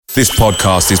This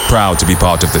podcast is proud to be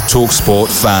part of the TalkSport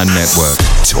Fan Network.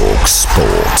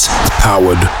 TalkSport.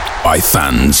 Powered by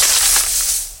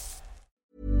fans.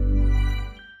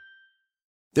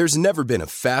 There's never been a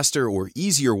faster or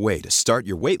easier way to start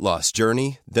your weight loss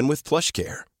journey than with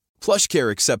PlushCare. PlushCare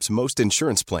accepts most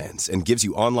insurance plans and gives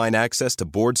you online access to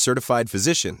board-certified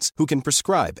physicians who can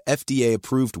prescribe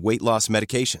FDA-approved weight loss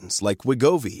medications like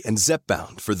Wegovy and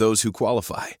Zepbound for those who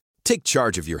qualify. Take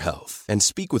charge of your health and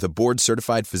speak with a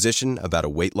board-certified physician about a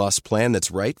weight loss plan that's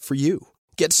right for you.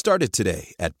 Get started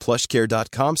today at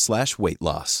plushcare.com/weight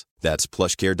loss. That's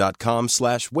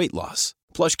plushcare.com/weight loss.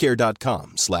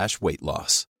 plushcare.com/weight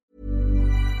loss.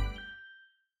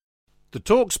 The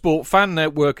TalkSport Fan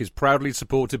Network is proudly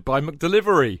supported by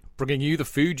McDelivery, bringing you the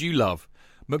food you love.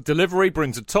 McDelivery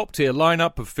brings a top-tier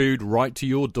lineup of food right to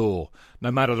your door.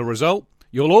 No matter the result,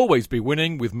 you'll always be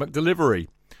winning with McDelivery.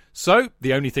 So,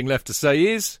 the only thing left to say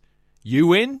is, you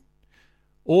win?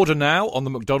 Order now on the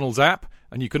McDonald's app,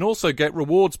 and you can also get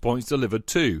rewards points delivered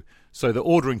too, so that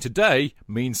ordering today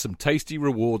means some tasty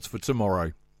rewards for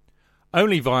tomorrow.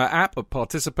 Only via app at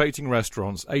participating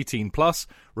restaurants. 18+,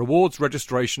 rewards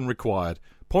registration required.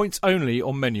 Points only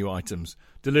on menu items.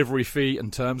 Delivery fee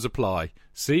and terms apply.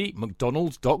 See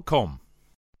mcdonalds.com.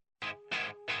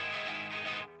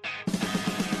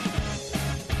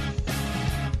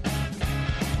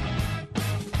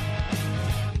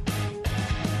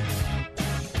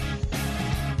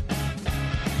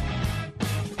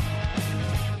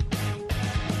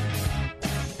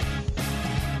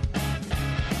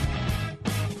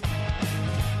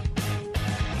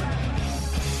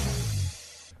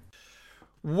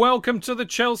 Welcome to the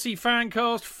Chelsea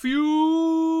Fancast,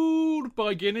 fueled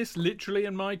by Guinness, literally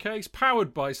in my case,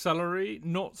 powered by celery,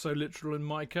 not so literal in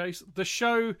my case. The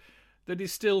show that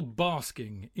is still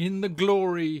basking in the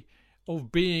glory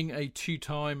of being a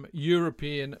two-time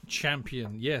European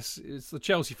champion. Yes, it's the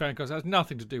Chelsea Fancast. It has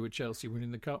nothing to do with Chelsea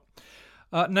winning the cup.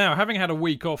 Now, having had a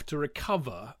week off to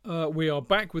recover, we are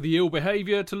back with the ill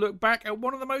behaviour to look back at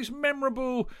one of the most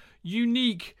memorable,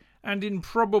 unique and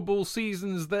improbable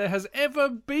seasons there has ever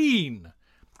been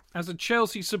as a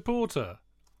Chelsea supporter.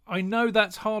 I know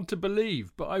that's hard to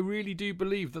believe, but I really do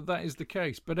believe that that is the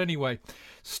case. But anyway,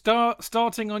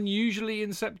 starting unusually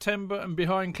in September and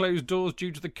behind closed doors due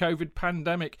to the COVID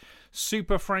pandemic,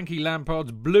 Super Frankie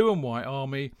Lampard's blue and white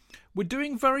army were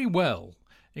doing very well,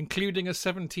 including a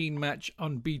 17-match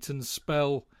unbeaten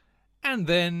spell, and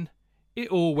then it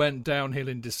all went downhill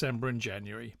in December and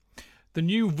January. The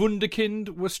new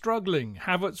Wunderkind were struggling,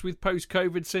 Havertz with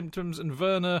post-COVID symptoms and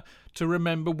Werner to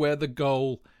remember where the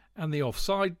goal and the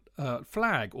offside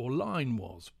flag or line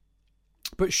was.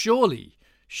 But surely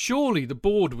the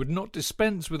board would not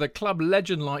dispense with a club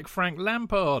legend like Frank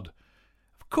Lampard.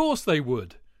 Of course they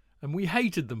would, and we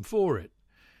hated them for it.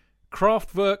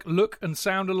 Kraftwerk, look and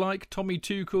sound alike, Tommy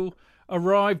Tuchel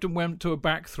arrived and went to a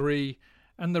back three,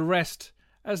 and the rest,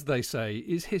 as they say,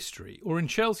 is history, or in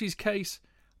Chelsea's case,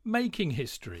 making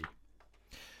history.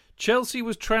 Chelsea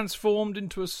was transformed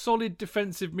into a solid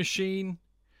defensive machine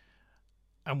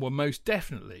and were most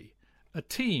definitely a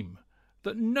team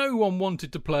that no one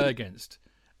wanted to play against,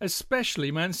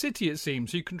 especially Man City, it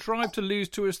seems, who contrived to lose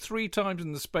to us 3 times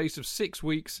in the space of 6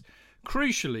 weeks,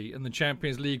 crucially in the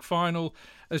Champions League final,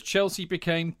 as Chelsea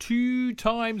became 2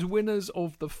 times winners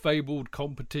of the fabled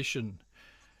competition.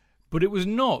 But it was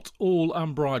not all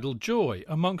unbridled joy.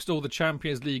 Amongst all the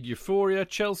Champions League euphoria,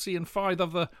 Chelsea and 5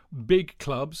 other big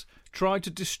clubs tried to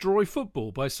destroy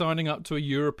football by signing up to a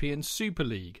European Super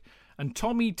League. And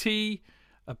Tommy T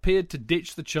appeared to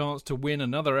ditch the chance to win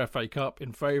another FA Cup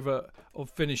in favour of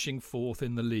finishing 4th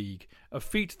in the league. A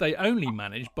feat they only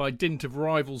managed by dint of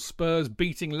rival Spurs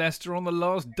beating Leicester on the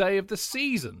last day of the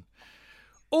season.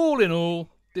 All in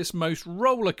all, this most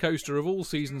roller coaster of all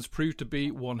seasons proved to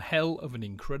be one hell of an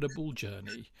incredible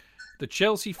journey. The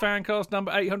Chelsea Fancast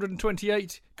number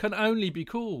 828 can only be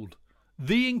called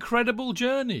The Incredible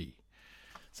Journey.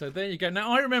 So there you go.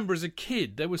 Now, I remember as a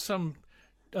kid, there was some,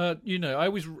 I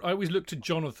always looked to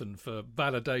Jonathan for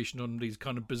validation on these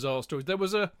kind of bizarre stories. There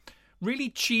was a really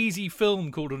cheesy film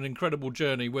called An Incredible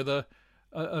Journey with a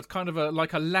kind of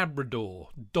like a Labrador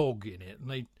dog in it,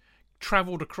 and they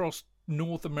travelled across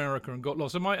North America and got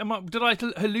lost. Did I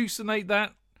hallucinate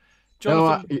that,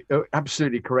 Jonathan? No, you're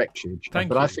absolutely correct, Huge. But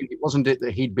you. I think it wasn't it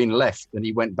that he'd been left and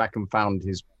he went back and found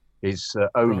his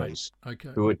owners, right. Okay.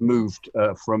 who had moved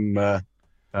from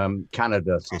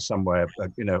Canada to somewhere,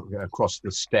 across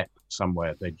the steppe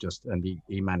somewhere.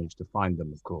 He managed to find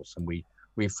them, of course, and we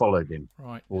followed him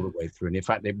all the way through. And in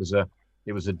fact, it was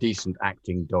a decent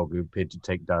acting dog who appeared to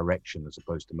take direction, as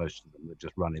opposed to most of them that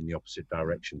just run in the opposite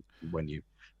direction when you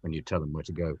tell them where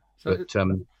to go. So,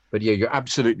 but But yeah, you're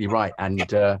absolutely right, and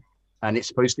it's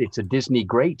a Disney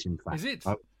great, in fact. Is it?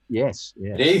 Yes,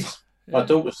 yeah. It is. Yeah. My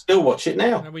daughter still watch it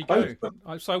now. There we go.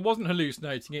 So I wasn't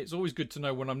hallucinating. It's always good to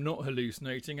know when I'm not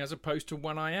hallucinating, as opposed to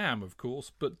when I am, of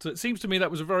course. But it seems to me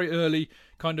that was a very early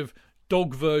kind of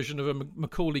dog version of a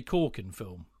Macaulay Culkin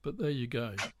film. But there you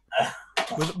go.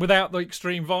 Without the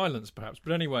extreme violence, perhaps.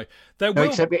 But anyway,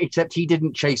 except he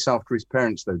didn't chase after his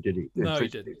parents, though, did he? No, he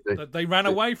didn't. They ran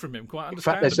away from him, quite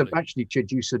understandably. In fact, actually,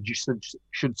 Chid, you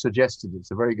should suggest it.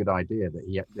 It's a very good idea that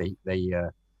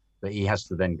he has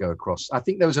to then go across. I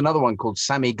think there was another one called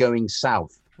Sammy Going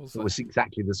South. It was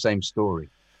exactly the same story.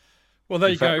 Well, there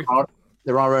you go.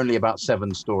 There are only about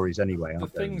 7 stories anyway.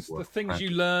 The things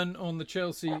you learn on the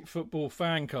Chelsea Football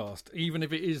Fancast, even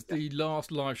if it is the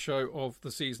last live show of the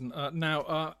season.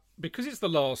 Now, because it's the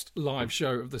last live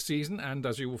show of the season, and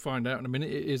as you will find out in a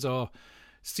minute, it is our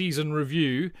season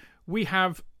review, we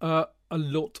have a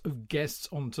lot of guests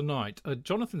on tonight.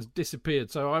 Jonathan's disappeared,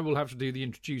 so I will have to do the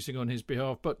introducing on his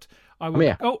behalf. But I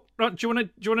will. Oh, right. Do you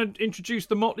want to introduce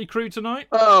the motley crew tonight?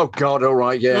 Oh God, all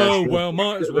right, yeah. Oh well,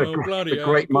 might as well. Bloody the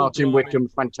great Martin Wickham,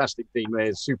 fantastic team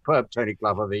there. Superb Tony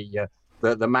Glover,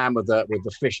 the man with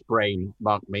the fish brain,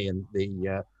 Mark Meehan,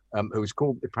 who's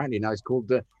called apparently now he's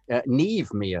called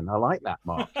Neve Meehan. I like that,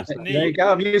 Mark. There you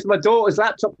go. I've used my daughter's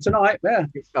laptop tonight. Yeah.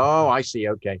 Oh, I see.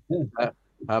 Okay.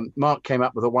 Mark came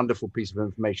up with a wonderful piece of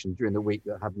information during the week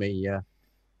that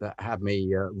had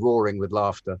me roaring with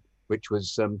laughter, which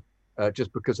was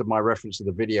just because of my reference to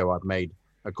the video I've made.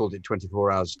 I called it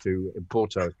 24 Hours to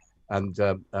Porto, and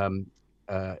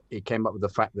he came up with the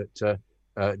fact that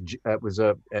it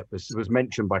was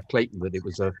mentioned by Clayton that it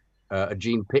was a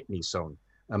Gene Pitney song.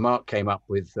 And Mark came up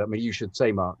with. I mean, you should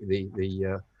say, Mark,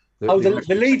 the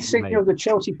lead singer of the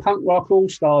Chelsea punk rock all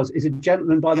stars is a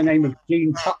gentleman by the name of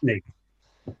Gene Putney.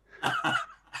 I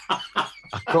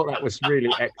thought that was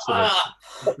really excellent.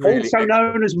 Also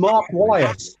known as Mark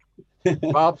Wyatt.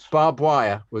 Barb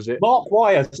Wire, was it? Mark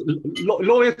Wyatt,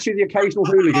 lawyer to the occasional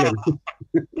hooligan.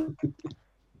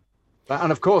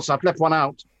 And of course, I've left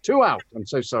 2 out. I'm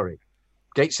so sorry.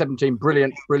 Gate 17,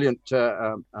 brilliant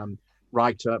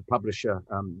writer, publisher,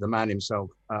 the man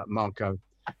himself, Mark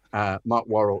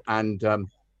Worrell, and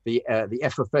the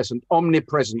effervescent,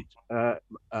 omnipresent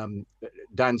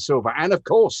Dan Silver, and of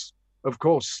course,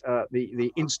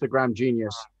 the Instagram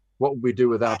genius. What would we do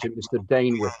without him, Mr.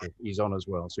 Dane Whipple? He's on as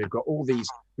well. So we've got all these.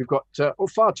 We've got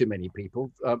far too many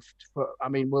people.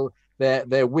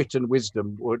 Their wit and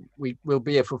wisdom will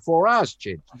be here for 4 hours,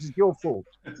 Chid. This is your fault.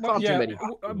 Far too many.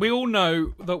 We all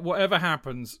know that whatever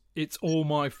happens, it's all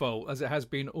my fault, as it has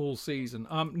been all season.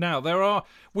 Now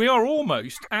we are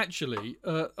almost actually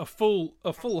a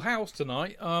full house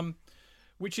tonight,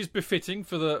 which is befitting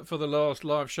for the last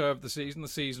live show of the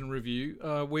season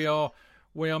review. We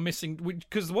are missing,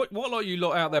 because what a lot of you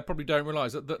lot out there probably don't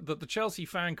realise that the Chelsea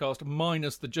Fancast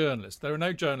minus the journalists. There are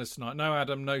no journalists tonight. No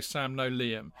Adam, no Sam, no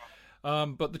Liam.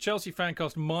 But the Chelsea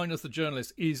Fancast minus the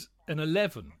journalists is an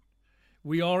 11.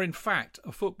 We are, in fact,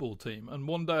 a football team. And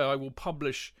one day I will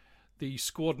publish the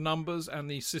squad numbers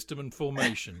and the system and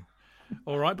formation.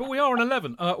 All right, but we are an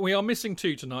 11. We are missing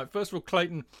 2 tonight. First of all,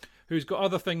 Clayton, who's got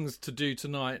other things to do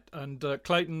tonight. And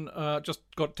Clayton, just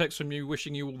got a text from you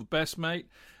wishing you all the best, mate.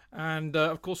 And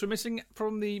of course, we're missing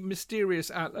the mysterious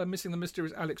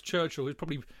Alex Churchill, who's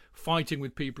probably fighting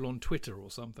with people on Twitter or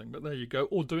something. But there you go,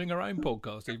 or doing her own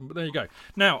podcast even. But there you go.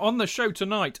 Now on the show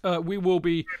tonight, we will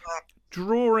be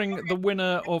drawing the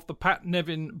winner of the Pat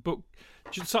Nevin book.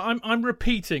 So I'm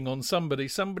repeating on somebody.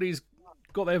 Somebody's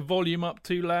got their volume up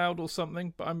too loud or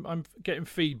something. But I'm getting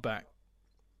feedback,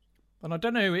 and I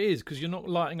don't know who it is because you're not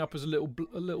lighting up as a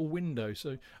little window.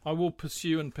 So I will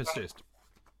pursue and persist.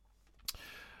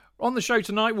 On the show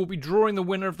tonight, we'll be drawing the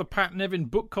winner of the Pat Nevin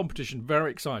book competition.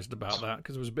 Very excited about that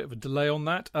because there was a bit of a delay on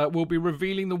that. We'll be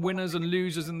revealing the winners and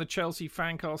losers in the Chelsea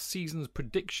Fancast season's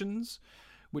predictions,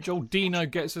 which old Dino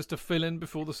gets us to fill in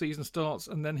before the season starts,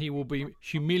 and then he will be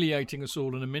humiliating us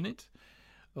all in a minute.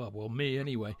 Oh, well, me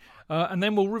anyway. And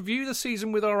then we'll review the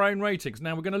season with our own ratings.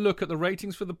 Now, we're going to look at the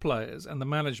ratings for the players and the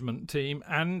management team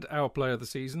and our player of the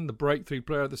season, the breakthrough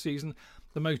player of the season,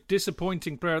 the most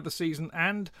disappointing player of the season,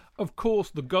 and, of course,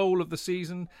 the goal of the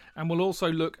season. And we'll also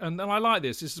look, and I like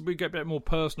this we get a bit more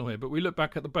personal here, but we look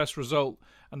back at the best result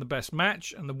and the best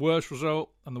match, and the worst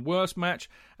result and the worst match.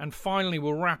 And finally,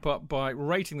 we'll wrap up by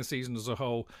rating the season as a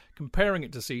whole, comparing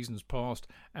it to seasons past,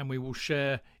 and we will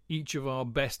share each of our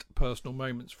best personal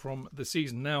moments from the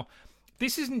season. Now,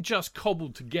 this isn't just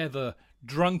cobbled together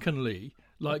drunkenly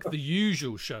like the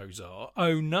usual shows are.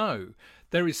 Oh no,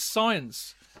 there is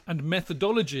science and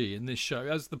methodology in this show,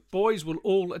 as the boys will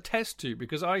all attest to,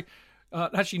 because I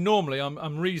Actually, normally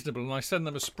I'm reasonable and I send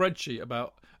them a spreadsheet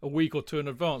about a week or two in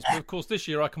advance. But of course, this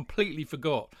year I completely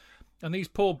forgot. And these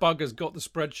poor buggers got the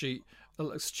spreadsheet at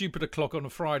a stupid o'clock on a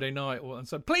Friday night and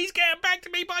said, please get it back to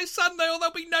me by Sunday or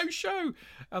there'll be no show.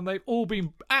 And they've all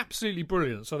been absolutely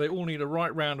brilliant. So they all need a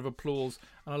right round of applause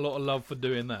and a lot of love for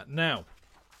doing that. Now,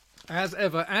 as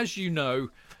ever, as you know,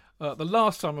 the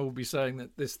last time I will be saying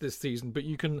that this season, but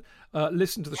you can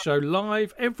listen to the show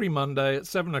live every Monday at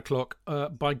 7 o'clock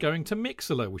by going to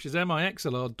Mixlr, which is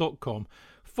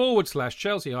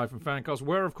mixlr.com/Chelsea-Fancast,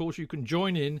 where, of course, you can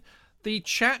join in the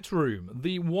chat room,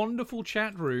 the wonderful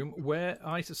chat room where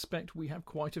I suspect we have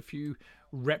quite a few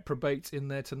reprobates in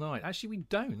there tonight. Actually, we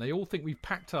don't. They all think we've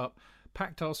packed our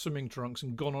swimming trunks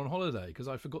and gone on holiday because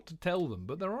I forgot to tell them.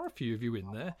 But there are a few of you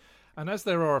in there. And as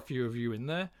there are a few of you in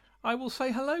there, I will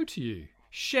say hello to you.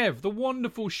 Chev, the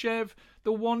wonderful Chev,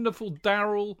 the wonderful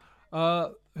Daryl.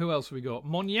 Who else have we got?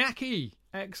 Moniaki,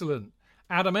 excellent.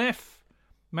 Adam F,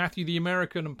 Matthew the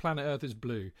American, and Planet Earth is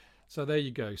Blue. So there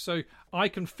you go. So I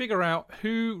can figure out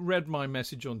who read my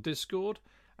message on Discord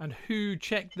and who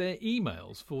checked their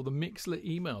emails for the Mixlr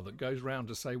email that goes round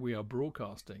to say we are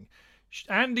broadcasting.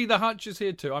 Andy the Hutch is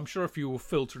here too. I'm sure a few will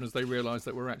filter as they realise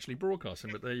that we're actually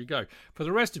broadcasting, but there you go. For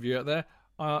the rest of you out there,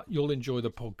 you'll enjoy the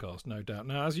podcast, no doubt.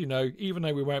 Now, as you know, even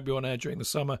though we won't be on air during the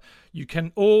summer, you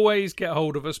can always get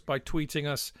hold of us by tweeting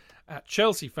us at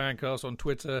Chelsea Fancast on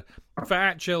Twitter.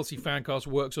 At Chelsea Fancast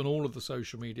works on all of the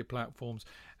social media platforms.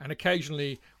 And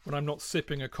occasionally, when I'm not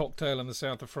sipping a cocktail in the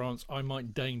south of France, I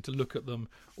might deign to look at them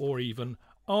or even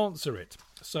answer it.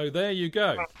 So there you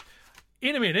go.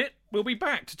 In a minute, we'll be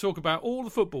back to talk about all the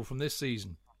football from this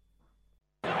season.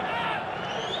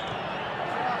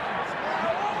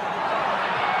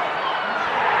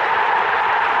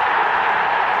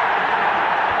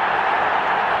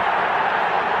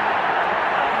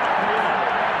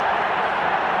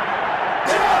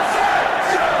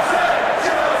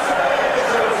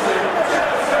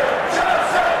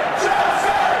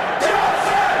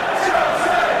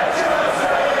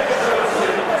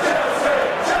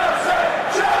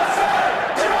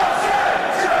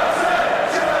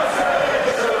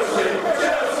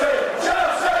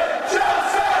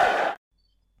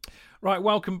 Right,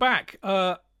 welcome back.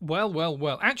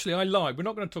 Well. Actually, I lied. We're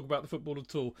not going to talk about the football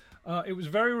at all. It was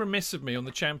very remiss of me on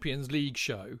the Champions League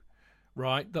show,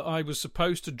 right, that I was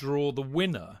supposed to draw the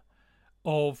winner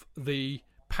of the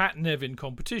Pat Nevin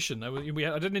competition. I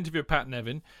did an interview with Pat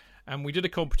Nevin, and we did a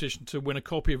competition to win a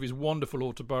copy of his wonderful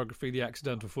autobiography, The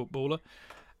Accidental Footballer.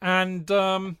 And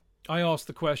I asked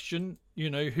the question,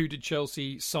 who did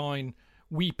Chelsea sign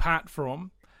Wee Pat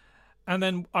from? And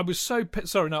then I was so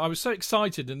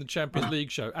excited in the Champions League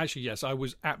show. Actually, yes, I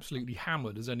was absolutely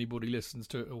hammered, as anybody listens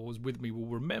to it or was with me will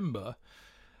remember,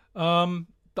 that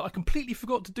I completely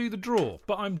forgot to do the draw.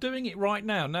 But I'm doing it right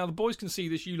now. Now, the boys can see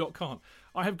this, you lot can't.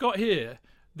 I have got here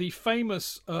the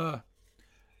famous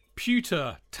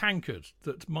pewter tankard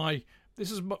that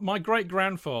this is my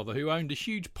great-grandfather, who owned a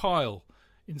huge pile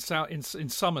in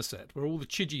Somerset, where all the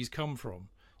Chidgeys come from.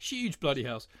 Huge bloody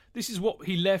house. This is what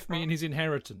he left me in his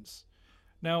inheritance.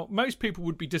 Now, most people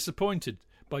would be disappointed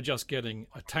by just getting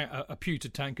a pewter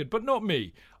tankard, but not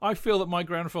me. I feel that my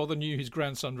grandfather knew his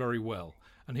grandson very well,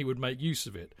 and he would make use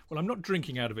of it. Well, I'm not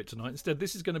drinking out of it tonight. Instead,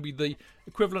 this is going to be the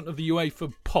equivalent of the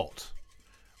UEFA pot.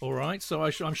 All right? So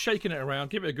I'm shaking it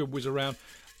around. Give it a good whiz around.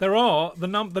 There are the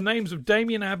names of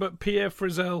Damien Abbott, Pierre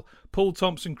Frizzell, Paul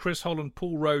Thompson, Chris Holland,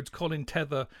 Paul Rhodes, Colin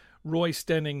Tether, Roy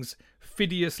Stennings,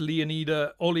 Phidias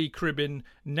Leonida, Ollie Cribbin,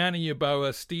 Nani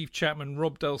Yeboah, Steve Chapman,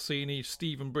 Rob Delsini,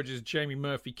 Stephen Bridges, Jamie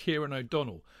Murphy, Kieran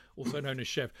O'Donnell, also known as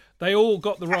Chef. They all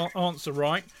got the answer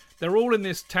right. They're all in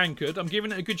this tankard. I'm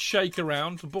giving it a good shake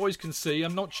around. The boys can see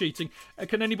I'm not cheating.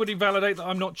 Can anybody validate that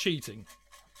I'm not cheating?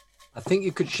 I think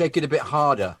you could shake it a bit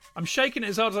harder. I'm shaking it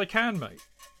as hard as I can, mate.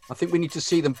 I think we need to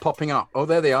see them popping up. Oh,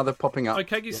 there they are. They're popping up.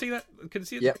 Okay, can you see that? Can you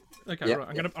see it? Yep. Okay, yep.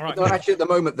 Right. All right. No, actually, at the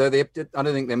moment, though, I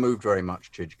don't think they moved very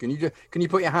much, Chidge. Can you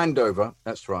put your hand over?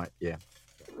 That's right, yeah.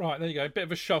 Right, there you go. A bit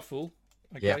of a shuffle.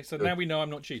 Okay, yeah, so good. now we know I'm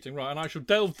not cheating. Right, and I shall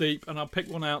delve deep, and I'll pick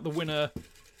one out. The winner,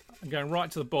 I'm going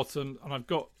right to the bottom, and I've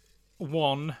got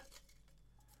 1,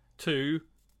 2,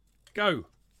 go.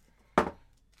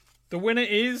 The winner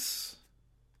is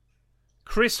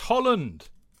Chris Holland.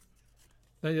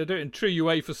 There you do it in true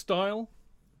UEFA style.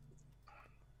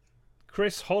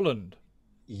 Chris Holland.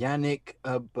 Yannick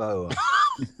Yeboah.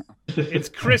 It's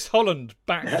Chris Holland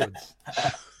backwards.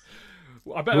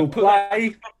 I better we'll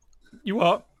play. You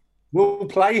what? We'll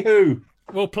play who?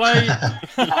 We'll play.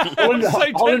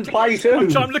 Holland play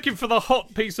who? I'm looking for the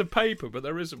hot piece of paper, but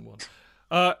there isn't one.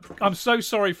 I'm so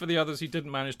sorry for the others who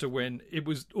didn't manage to win. It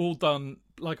was all done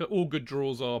like all good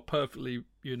draws are, perfectly,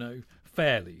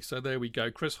 fairly. So there we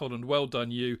go. Chris Holland, well done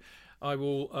you. I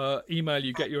will email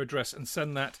you, get your address, and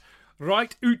send that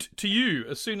right out to you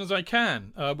as soon as I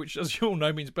can, which, as you all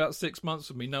know, means about 6 months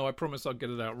for me. No, I promise I'll get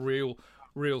it out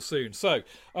real soon. So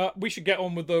we should get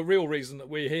on with the real reason that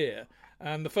we're here.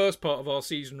 And the first part of our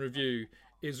season review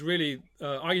is really,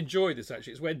 I enjoy this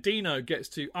actually. It's where Dino gets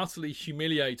to utterly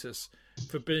humiliate us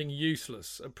for being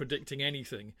useless at predicting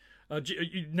anything.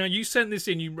 Now, you sent this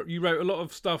in, you wrote a lot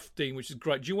of stuff, Dean, which is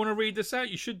great. Do you want to read this out?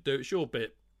 You should do it. It's your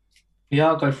bit. Yeah,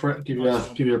 I'll go for it. Give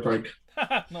you a break.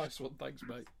 Nice one. Thanks,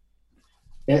 mate.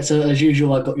 Yeah, so as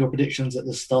usual, I got your predictions at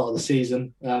the start of the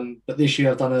season. But this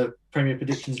year I've done a Premier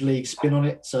Predictions League spin on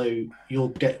it. So you'll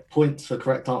get points for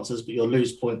correct answers, but you'll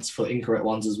lose points for incorrect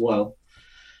ones as well.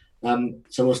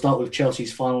 So we'll start with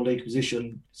Chelsea's final league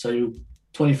position. So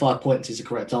 25 points is the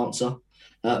correct answer.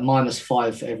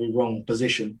 -5 for every wrong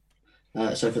position.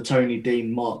 So for Tony,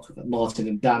 Dean, Mark, Martin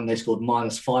and Dan, they scored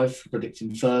 -5 for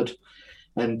predicting third.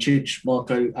 And Chidge,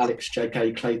 Marco, Alex,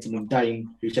 JK, Clayton and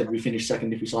Dane, who said we finished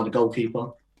second if we signed a goalkeeper,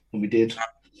 and we did,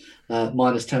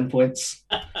 -10 points.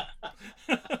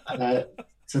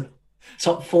 So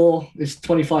top four is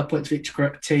 25 points for each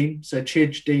correct team. So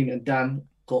Chidge, Dean and Dan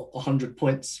got 100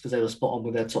 points because they were spot on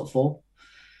with their top four.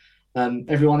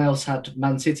 Everyone else had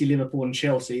Man City, Liverpool and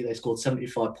Chelsea. They scored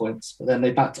 75 points, but then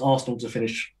they backed Arsenal to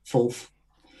finish fourth.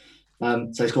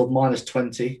 So they scored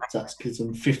 -20. So that gives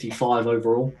them 55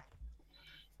 overall.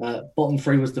 Bottom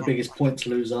three was the biggest points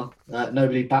loser.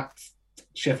 Nobody backed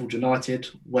Sheffield United,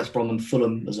 West Brom and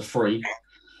Fulham as a free.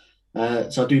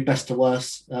 So I do best to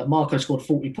worst. Marco scored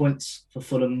 40 points for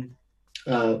Fulham,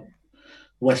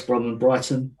 West Brom and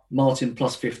Brighton. Martin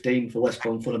 +15 for West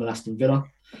Brom, Fulham and Aston Villa.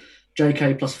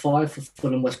 JK +5 for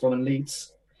Fulham, West Brom and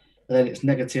Leeds. And then it's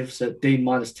negative, so Dean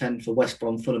 -10 for West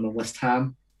Brom, Fulham and West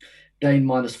Ham. Dane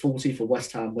 -40 for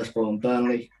West Ham, West Brom and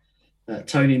Burnley.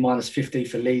 Tony -50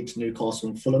 for Leeds, Newcastle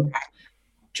and Fulham.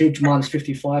 Chidge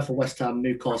 -55 for West Ham,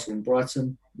 Newcastle and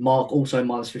Brighton. Mark also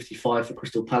 -55 for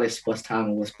Crystal Palace, West Ham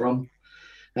and West Brom.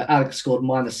 Alex scored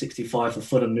 -65 for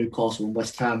Fulham, Newcastle and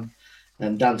West Ham.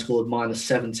 And Dan scored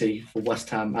 -70 for West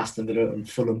Ham, Aston Villa and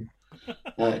Fulham.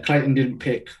 Clayton didn't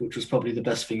pick, which was probably the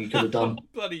best thing he could have done.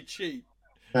 Bloody cheat.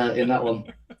 In that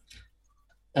one.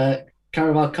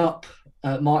 Carabao Cup.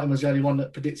 Martin was the only one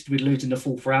that predicted we'd lose in the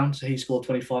fourth round, so he scored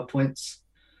 25 points.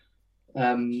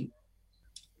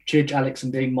 Chidge, Alex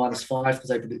and Dean -5 because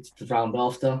they predicted the round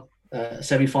after.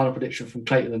 Semi-final prediction from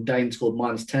Clayton and Dane scored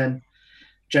 -10.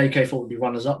 JK thought we'd be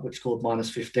runners-up, which scored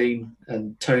 -15.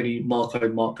 And Tony, Marco,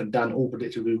 Mark and Dan all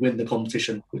predicted we'd win the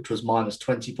competition, which was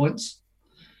 -20 points.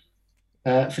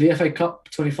 For the FA Cup,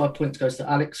 25 points goes to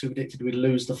Alex, who predicted we'd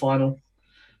lose the final.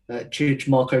 Chidge,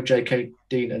 Marco, JK,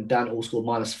 Dean and Dan all scored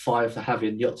 -5 for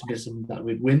having the optimism that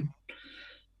we'd win.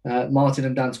 Martin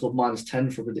and Dan scored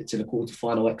 -10 for predicting a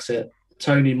quarter-final exit.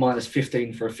 Tony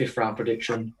 -15 for a fifth round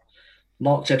prediction.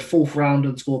 Mark said fourth round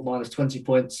and scored -20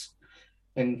 points.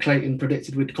 And Clayton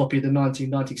predicted we'd copy the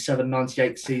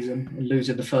 1997-98 season and lose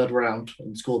in the third round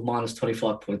and scored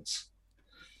 -25 points.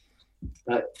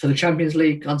 For the Champions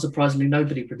League, unsurprisingly,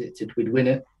 nobody predicted we'd win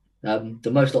it.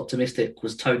 The most optimistic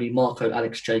was Tony, Marco,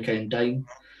 Alex, JK and Dane.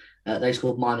 They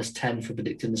scored -10 for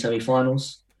predicting the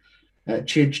semi-finals.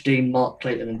 Chidge, Dean, Mark,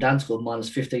 Clayton and Dan scored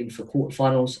 -15 for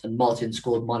quarterfinals, and Martin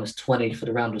scored -20 for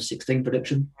the round of 16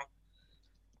 prediction.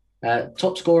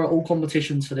 Top scorer all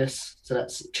competitions for this. So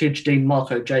that's Chidge, Dean,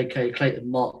 Marco, JK, Clayton,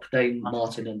 Mark, Dane,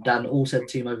 Martin and Dan all said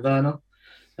Timo Werner,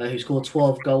 who scored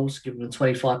 12 goals, giving them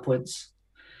 25 points.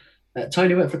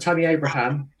 Tony went for Tammy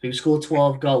Abraham, who scored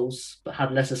 12 goals but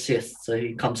had less assists, so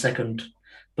he comes second.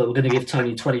 But we're going to give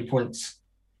Tony 20 points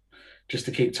just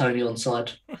to keep Tony on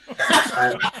side.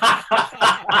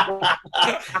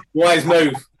 Wise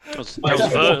move.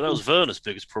 That was Werner's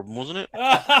biggest problem, wasn't it?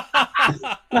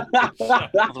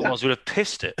 Otherwise, we'd have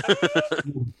pissed it.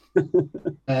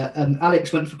 And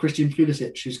Alex went for Christian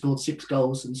Pulisic, who scored 6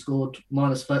 goals and scored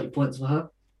 -30 points for her.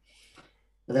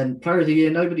 And then Player of the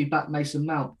Year, nobody backed Mason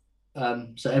Mount.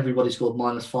 So everybody scored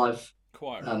 -5.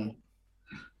 Quite. I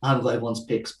haven't got everyone's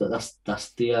picks, but that's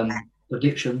the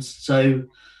predictions. So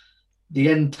the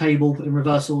end table in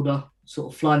reverse order,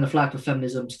 sort of flying the flag for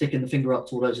feminism, sticking the finger up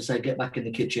to all those who say get back in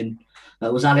the kitchen,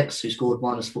 was Alex, who scored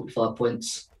 -45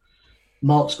 points.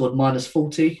 Mark scored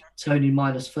 -40, Tony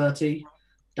 -30,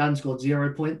 Dan scored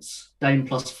 0 points, Dane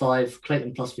 +5,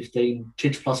 Clayton +15,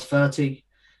 Chidge +30,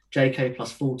 JK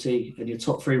 +40, and your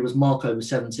top three was Marco with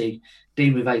 70,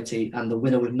 Dean with 80, and the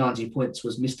winner with 90 points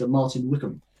was Mr. Martin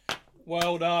Wickham.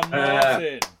 Well done,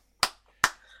 Martin.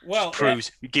 Well,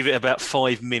 proves you give it about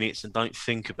 5 minutes and don't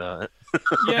think about it.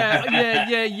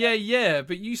 yeah.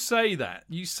 But you say that,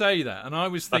 and I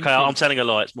was thinking. Okay, I'm telling a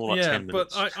lie. It's more like 10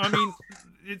 minutes. But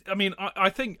I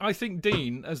think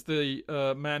Dean, as the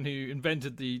man who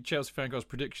invented the Chelsea Fancast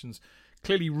predictions,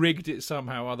 clearly rigged it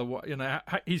somehow. Otherwise,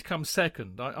 he's come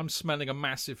second. I'm smelling a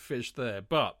massive fish there.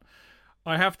 But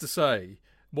I have to say,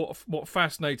 what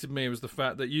fascinated me was the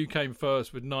fact that you came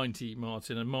first with 90,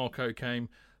 Martin, and Marco came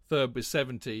third with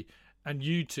 70, and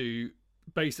you two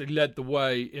basically led the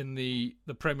way in the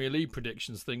Premier League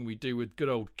predictions thing we do with good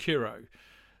old Kiro,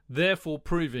 therefore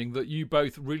proving that you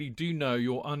both really do know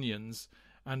your onions,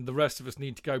 and the rest of us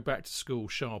need to go back to school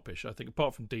sharpish, I think,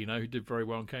 apart from Dino, who did very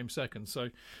well and came second.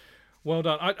 So well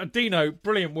done. Dino,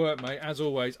 brilliant work, mate, as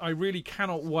always. I really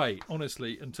cannot wait,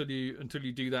 honestly, until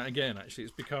you do that again. Actually,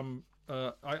 it's become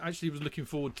I actually was looking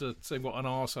forward to seeing what an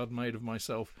arse I'd made of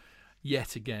myself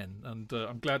yet again, and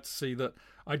I'm glad to see that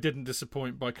I didn't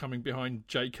disappoint by coming behind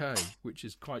JK, which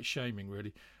is quite shaming,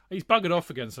 really. He's buggered off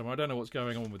again somewhere. I don't know what's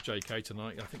going on with JK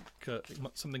tonight. I think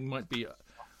something might be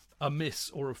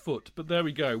amiss or afoot, but there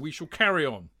we go. We shall carry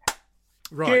on.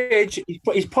 Right. Gidge,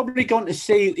 he's probably gone to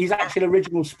see his actual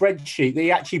original spreadsheet that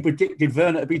he actually predicted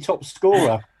Werner to be top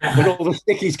scorer with all the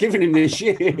stick he's given him this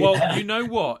year. Well, you know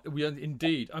what?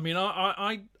 Indeed. I mean,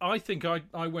 I think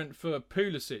I went for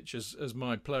Pulisic as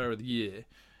my player of the year,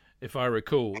 if I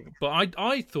recall. But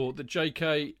I thought that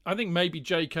JK, I think maybe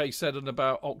JK said in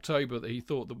about October that he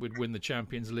thought that we'd win the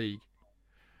Champions League.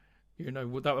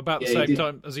 About the same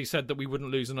time as he said that we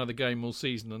wouldn't lose another game all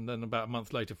season, and then about a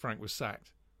month later, Frank was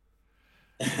sacked.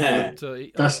 But,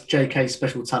 that's JK's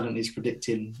special talent. He's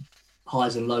predicting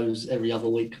highs and lows every other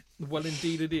week. Well,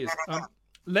 indeed it is.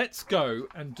 Let's go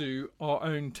and do our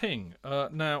own thing.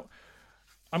 Now,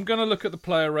 I'm going to look at the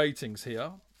player ratings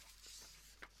here,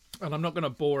 and I'm not going to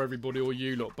bore everybody or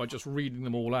you lot by just reading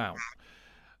them all out.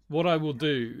 What I will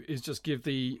do is just give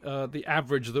the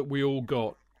average that we all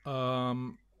got.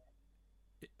 I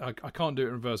can't do it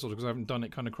in reverse order because I haven't done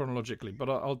it kind of chronologically, but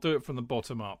I'll do it from the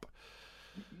bottom up.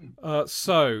 Billy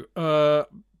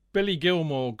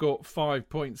Gilmore got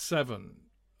 5.7,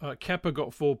 Kepa got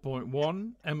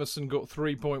 4.1, Emerson got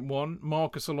 3.1,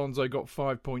 Marcus Alonso got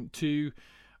 5.2,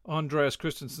 Andreas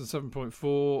Christensen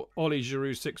 7.4, Ollie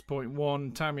Giroud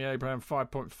 6.1, Tammy Abraham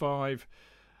 5.5,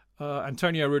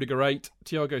 Antonio Rudiger 8,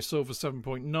 Thiago Silva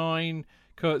 7.9,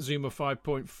 Kurt Zuma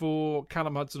 5.4,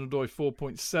 Callum Hudson-Odoi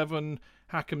 4.7,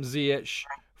 Hakim Ziyech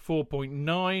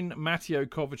 4.9, Mateo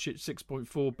Kovacic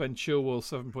 6.4, Ben Chilwell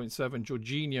 7.7,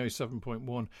 Jorginho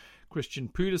 7.1, Christian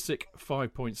Pulisic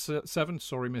 5.7,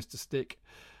 sorry Mr. Stick,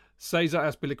 Cesar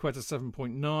Azpilicueta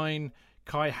 7.9,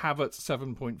 Kai Havertz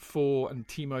 7.4, and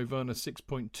Timo Werner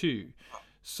 6.2.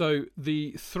 So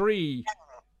the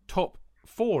top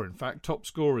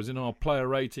scorers in our player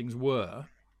ratings were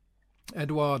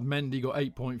Edouard Mendy got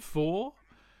 8.4,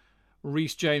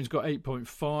 Reece James got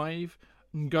 8.5,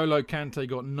 N'Golo Kante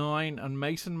got 9, and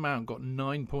Mason Mount got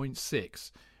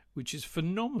 9.6, which is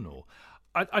phenomenal.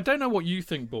 I don't know what you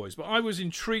think, boys, but I was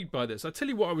intrigued by this. I tell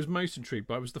you what I was most intrigued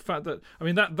by was the fact that, I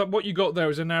mean, that what you got there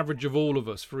is an average of all of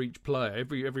us for each player.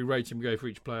 Every rating we gave for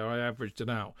each player, I averaged it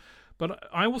out. But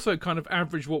I also kind of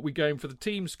averaged what we gave for the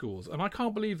team scores, and I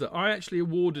can't believe that I actually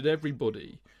awarded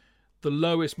everybody the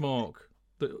lowest mark.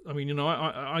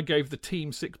 I gave the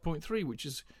team 6.3, which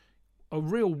is a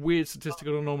real weird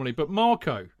statistical anomaly. But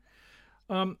Marco,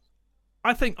 I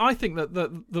think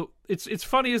that it's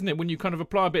funny, isn't it, when you kind of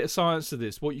apply a bit of science to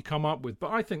this, what you come up with.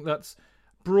 But I think that's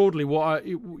broadly what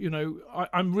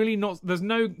I'm really not. There's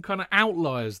no kind of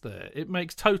outliers there. It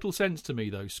makes total sense to me,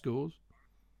 those scores.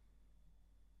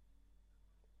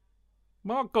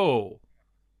 Marco,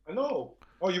 hello.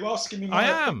 Oh, you asking me?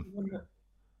 I am.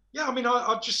 Yeah, I mean,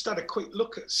 I just had a quick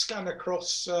scan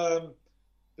across the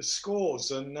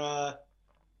scores, and they're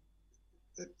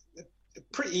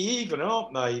pretty even,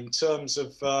 aren't they, in terms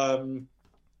of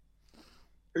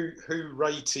who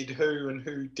rated who and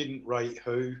who didn't rate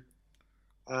who.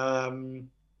 There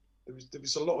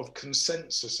was a lot of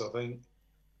consensus, I think,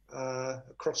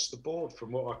 across the board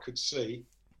from what I could see.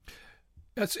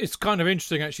 It's kind of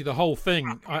interesting, actually, the whole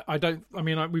thing.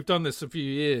 We've done this a few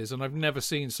years, and I've never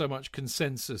seen so much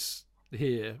consensus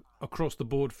here across the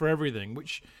board for everything,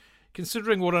 which,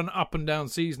 considering what an up and down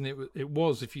season it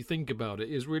was, if you think about it,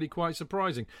 is really quite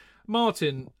surprising.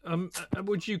 Martin,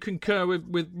 would you concur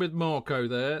with Marco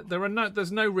there?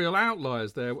 There's no real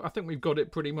outliers there. I think we've got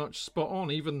it pretty much spot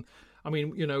on. Even,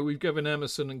 we've given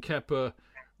Emerson and Kepa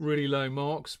really low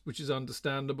marks, which is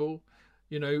understandable.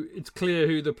 It's clear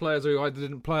who the players who either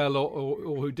didn't play a lot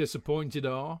or who disappointed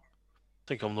are.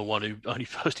 think I'm the one who only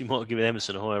personally might have given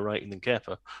Emerson a higher rating than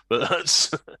Kepa, but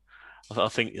that's I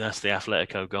think that's the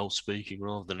Atletico goal speaking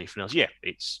rather than anything else. Yeah,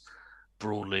 it's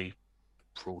broadly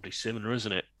similar,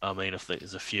 isn't it? I mean, I think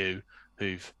there's a few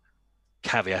who've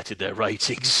caveated their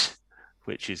ratings,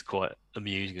 which is quite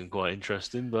amusing and quite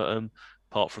interesting. But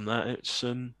apart from that, it's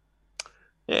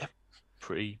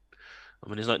pretty. I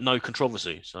mean, there's like no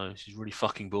controversy, so this is really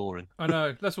fucking boring. I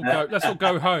know. Let's all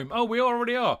go home. Oh, we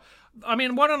already are. I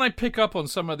mean, why don't I pick up on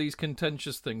some of these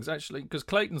contentious things actually? Because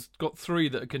Clayton's got 3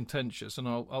 that are contentious, and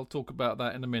I'll talk about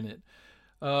that in a minute.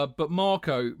 But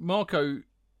Marco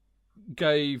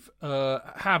gave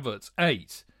Havertz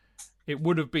 8. It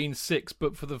would have been 6,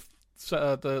 but for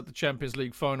the Champions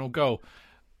League final goal.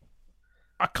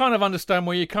 I kind of understand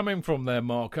where you're coming from there,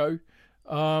 Marco.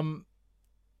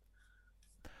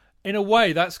 In a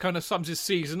way, that's kind of sums his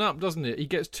season up, doesn't it? He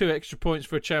gets 2 extra points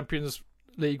for a Champions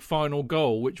League final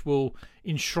goal, which will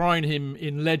enshrine him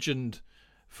in legend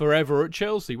forever at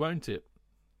Chelsea, won't it?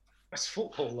 That's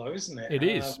football, though, isn't it? It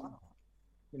is.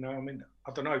 I mean,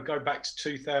 I don't know, go back to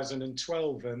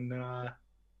 2012 and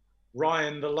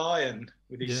Ryan the Lion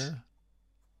with his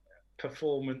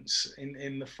performance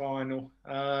in the final.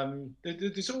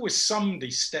 There's always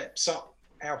somebody steps up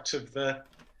out of the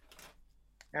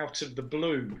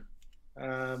blue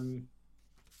to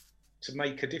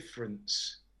make a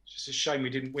difference. It's just a shame we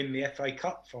didn't win the FA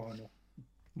Cup final.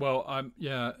 Well,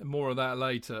 more of that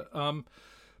later.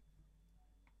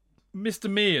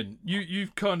 Mr. Meehan,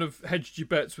 you've kind of hedged your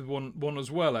bets with one as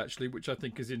well, actually, which I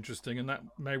think is interesting, and that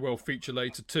may well feature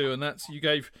later too. And that's you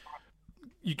gave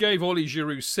Oli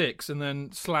Giroud 6 and then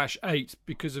 /8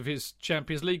 because of his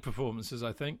Champions League performances,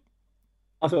 I think.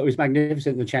 I thought it was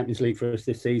magnificent in the Champions League for us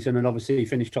this season, and obviously he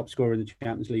finished top scorer in the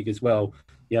Champions League as well.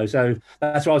 So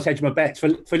that's why I was hedging my bets.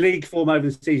 For league form over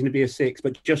the season, it'd be a 6,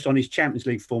 but just on his Champions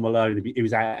League form alone, he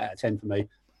was out of 10 for me.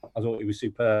 I thought he was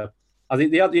superb. I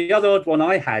think the other odd one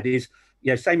I had is,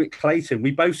 same with Clayton.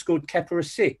 We both scored Kepa a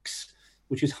 6,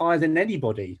 which is higher than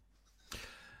anybody.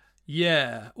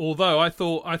 Yeah, although I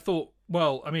thought,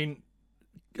 well, I mean,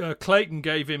 Clayton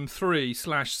gave him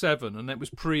 3/7, and it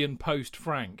was pre and post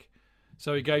Frank.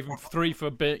 So he gave him 3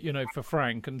 for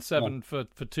Frank and 7 for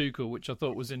Tuchel, which I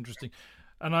thought was interesting.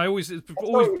 And I always Dean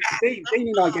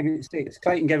and I gave him 6.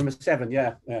 Clayton gave him a 7.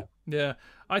 Yeah.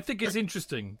 I think it's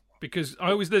interesting because I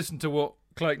always listen to what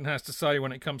Clayton has to say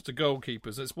when it comes to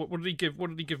goalkeepers. That's what did he give? What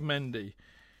did he give Mendy?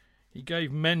 He gave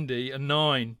Mendy a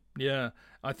 9. Yeah,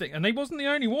 I think, and he wasn't the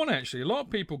only one actually. A lot of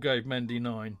people gave Mendy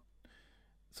 9.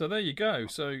 So there you go.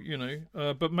 So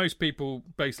but most people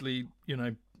basically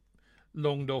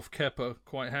longed off Kepa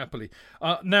quite happily.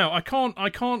 Now I can't.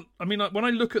 I mean, when I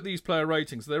look at these player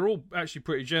ratings, they're all actually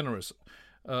pretty generous,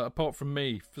 apart from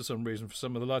me for some reason for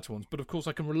some of the latter ones. But of course,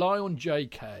 I can rely on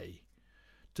JK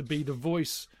to be the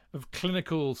voice of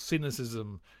clinical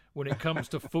cynicism when it comes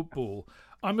to football.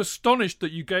 I'm astonished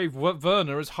that you gave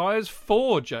Werner as high as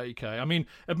 4, JK. I mean,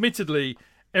 admittedly,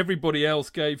 everybody else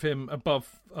gave him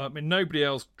above. Nobody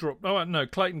else dropped. Oh no,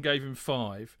 Clayton gave him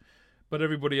 5. But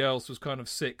everybody else was kind of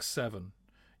 6, 7.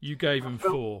 You gave him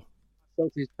 4. I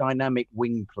felt his dynamic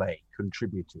wing play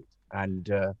contributed,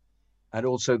 and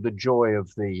also the joy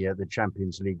of the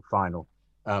Champions League final.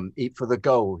 For the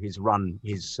goal, his run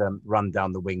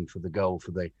down the wing for the goal,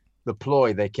 for the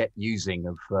ploy they kept using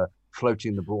of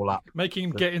floating the ball up, making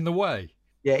him get in the way.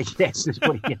 Yeah, yes, that's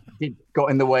what he did.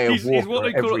 Got in the way of Walker. He's what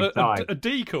they call a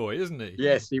decoy, isn't he?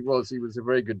 Yes, he was. He was a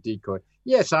very good decoy.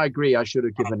 Yes, I agree. I should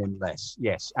have given him less.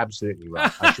 Yes, absolutely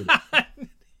right. I should have.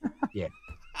 Yeah.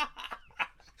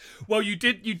 Well, you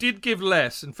did give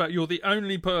less. In fact, you're the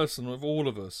only person of all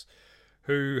of us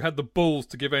who had the balls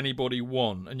to give anybody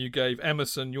 1, and you gave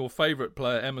Emerson, your favourite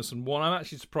player, Emerson, 1. I'm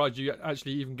actually surprised you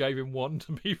actually even gave him 1,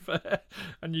 to be fair.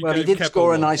 And he did Kepa score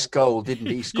 1. a nice goal, didn't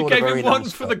he? He scored you gave a very him 1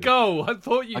 nice for the goal.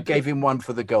 I gave him 1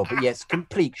 for the goal, but yes,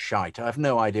 complete shite. I have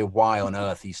no idea why on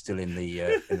earth he's still in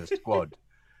the squad.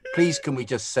 Please, can we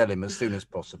just sell him as soon as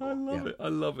possible? I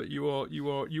love it. You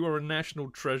are a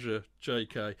national treasure,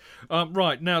 JK.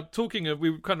 Right now, talking of,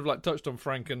 we kind of like touched on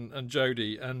Frank and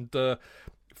Jody, and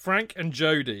Frank and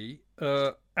Jody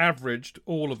averaged,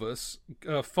 all of us,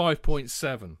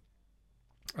 5.7.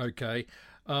 Okay,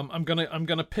 I'm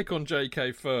gonna pick on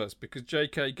JK first because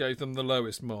JK gave them the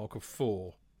lowest mark of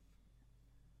 4.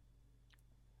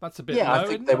 That's a bit low. I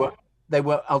think they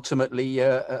were ultimately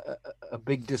a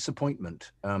big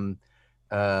disappointment,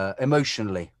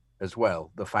 emotionally as well.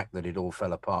 The fact that it all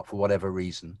fell apart for whatever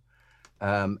reason,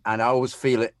 and I always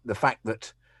feel it. The fact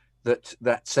that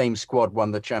same squad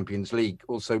won the Champions League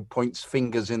also points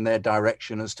fingers in their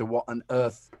direction as to what on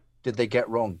earth did they get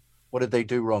wrong? What did they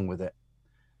do wrong with it?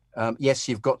 yes,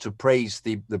 you've got to praise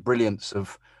the brilliance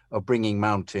of bringing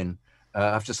Mount in.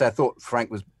 I have to say, I thought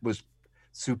Frank was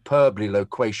superbly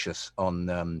loquacious on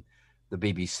the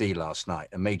BBC last night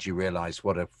and made you realise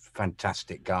what a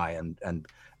fantastic guy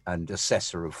and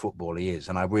assessor of football he is.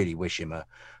 And I really wish him a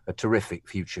terrific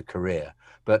future career.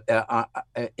 But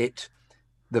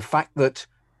the fact that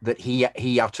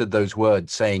he uttered those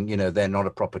words saying, they're not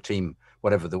a proper team,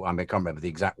 whatever I can't remember the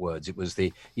exact words. It was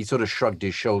he sort of shrugged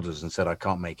his shoulders and said, I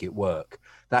can't make it work.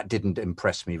 That didn't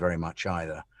impress me very much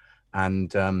either.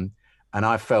 And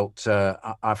I felt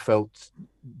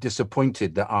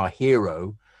disappointed that our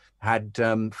hero had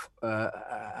come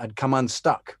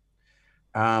unstuck.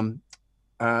 And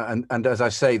as I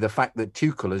say, the fact that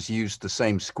Tuchel has used the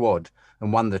same squad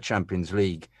and won the Champions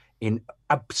League in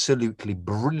absolutely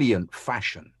brilliant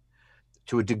fashion,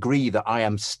 to a degree that I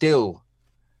am still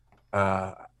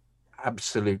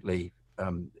absolutely.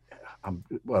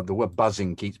 Well, the word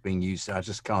buzzing keeps being used. I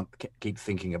just can't keep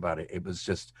thinking about it. It was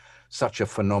just such a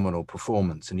phenomenal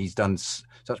performance, and he's done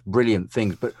such brilliant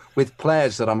things, but with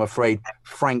players that I'm afraid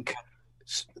Frank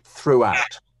threw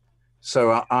out.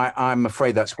 So I'm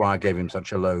afraid that's why I gave him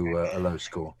such a low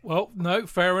score. Well, no,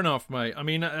 fair enough, mate. I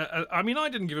mean, I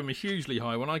didn't give him a hugely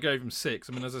high one. I gave him 6.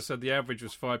 I mean, as I said, the average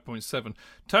was 5.7.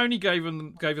 Tony gave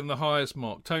him the highest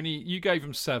mark. Tony, you gave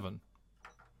him 7.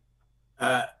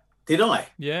 Did I?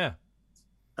 Yeah.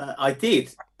 I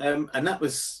did, and that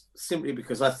was simply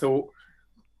because I thought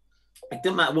it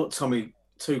didn't matter what Tommy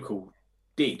Tuchel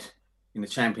did in the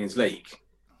Champions League.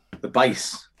 The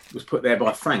base was put there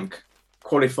by Frank,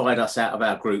 qualified us out of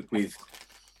our group with,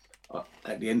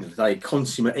 at the end of the day,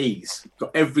 consummate ease.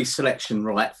 Got every selection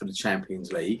right for the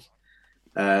Champions League.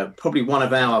 Probably one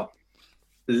of our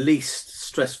least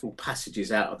stressful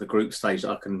passages out of the group stage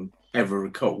that I can ever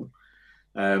recall.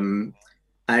 And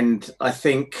I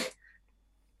think,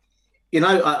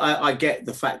 I get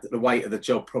the fact that the weight of the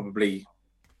job probably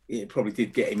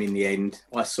did get him in the end.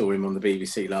 I saw him on the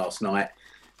BBC last night,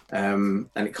 and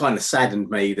it kind of saddened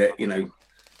me that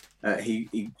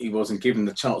he wasn't given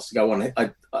the chance to go on.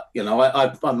 I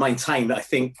maintain that I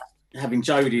think having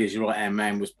Jody as your right hand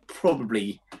man was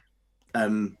probably a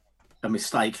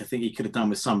mistake. I think he could have done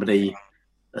with somebody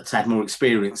that's had more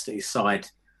experience at his side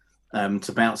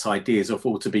to bounce ideas off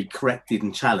or to be corrected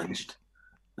and challenged,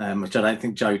 which I don't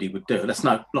think Jody would do. That's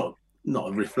not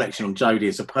a reflection on Jody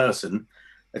as a person.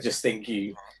 I just think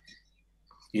you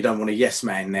don't want a yes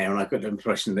man there, and I got the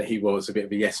impression that he was a bit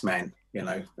of a yes man,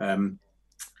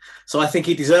 So I think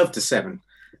he deserved a 7,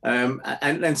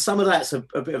 and some of that's a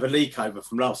bit of a leak over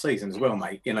from last season as well,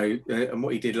 mate. And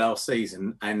what he did last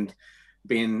season, and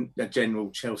being a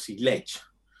general Chelsea ledge.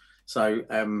 So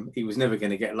he was never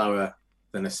going to get lower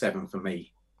than a 7 for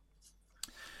me.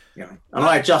 And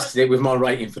I adjusted it with my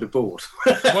rating for the board.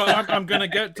 Well, I'm going to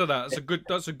get to that.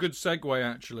 That's a good segue,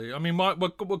 actually. I mean,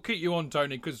 we'll keep you on,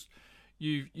 Tony, because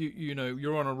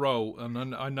you're on a roll,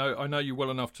 and I know you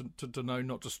well enough to know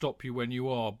not to stop you when you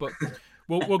are. But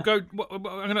we'll go. I'm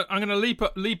going to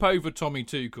leap over Tommy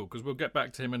Tuchel, because we'll get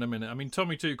back to him in a minute. I mean,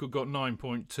 Tommy Tuchel got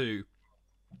 9.2.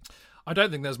 I don't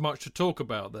think there's much to talk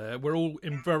about there. We're all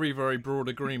in very, very broad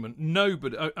agreement.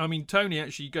 Nobody. I mean, Tony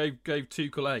actually gave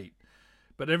Tuchel 8.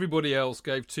 But everybody else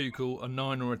gave Tuchel a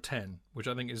 9 or a 10, which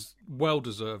I think is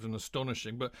well-deserved and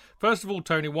astonishing. But first of all,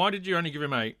 Tony, why did you only give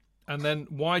him 8? And then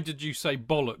why did you say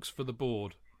bollocks for the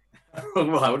board?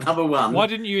 Well, number one... Why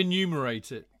didn't you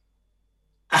enumerate it?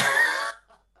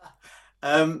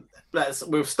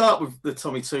 We'll start with the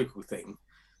Tommy Tuchel thing.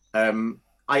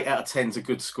 8 out of 10 is a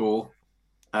good score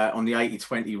on the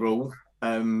 80-20 rule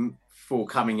for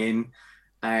coming in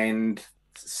and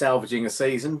salvaging a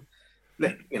season.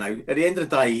 At the end of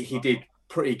the day, he did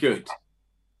pretty good,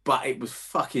 but it was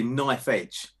fucking knife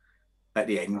edge at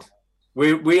the end.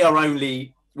 We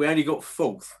only got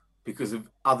 4th because of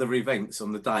other events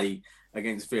on the day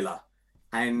against Villa,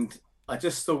 and I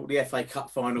just thought the FA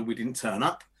Cup final we didn't turn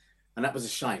up, and that was a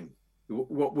shame.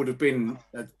 What would have been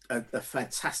a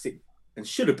fantastic, and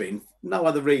should have been, no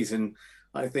other reason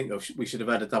I think we should have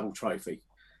had a double trophy.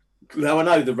 Now I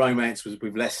know the romance was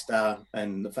with Leicester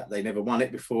and the fact they never won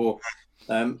it before.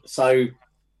 My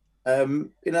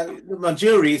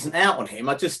jury isn't out on him.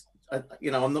 I'm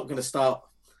not going to start.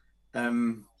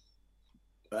 I'm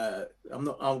not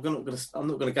going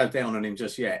to go down on him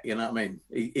just yet. You know what I mean?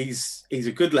 He's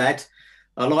a good lad.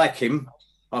 I like him.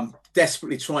 I'm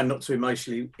desperately trying not to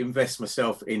emotionally invest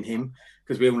myself in him,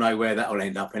 because we all know where that will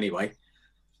end up anyway.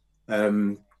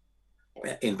 In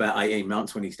about 18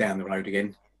 months when he's down the road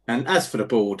again. And as for the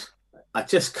board, I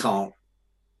just can't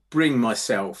bring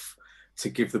myself to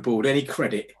give the board any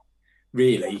credit,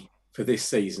 really, for this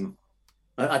season.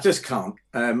 I just can't.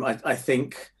 I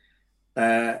think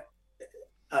the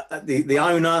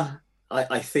owner.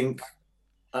 I think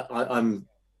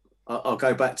I'll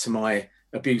go back to my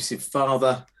abusive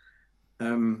father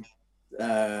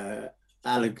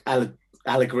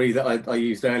allegory that I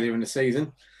used earlier in the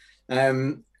season,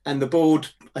 and the board.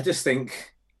 I just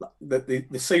think that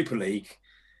the Super League,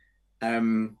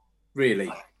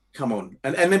 really, come on,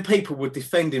 and then people were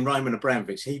defending Roman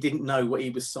Abramovich. He didn't know what he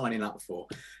was signing up for.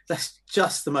 That's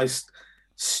just the most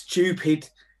stupid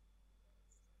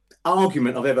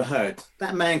argument I've ever heard.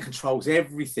 That man controls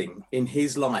everything in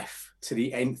his life to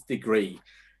the nth degree.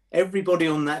 Everybody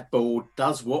on that board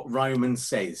does what Roman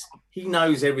says. He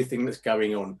knows everything that's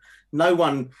going on. No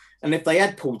one, and if they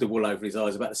had pulled the wool over his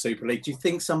eyes about the Super League, do you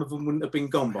think some of them wouldn't have been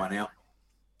gone by now?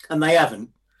 And they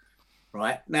haven't,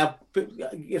 right? Now, but,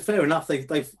 fair enough,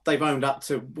 they've owned up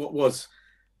to what was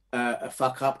a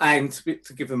fuck up, and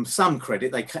to give them some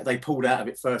credit, they pulled out of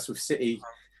it first with City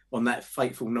on that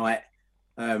fateful night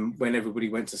when everybody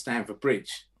went to Stamford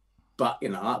Bridge. But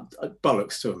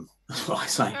bollocks to them. That's what I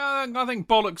say. I think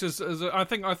bollocks is I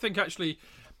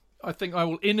think I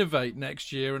will innovate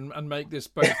next year and make this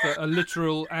both a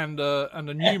literal and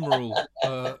a numeral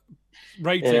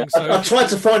rating. Yeah. So I tried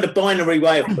to find a binary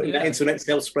way of putting that into an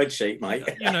Excel spreadsheet, mate.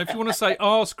 If you want to say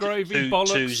arse gravy,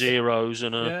 bollocks, 2 zeros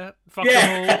and a fuck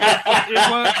them all.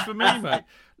 It works for me, mate.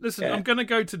 Listen, I'm going to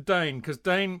go to Dane because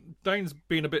Dane's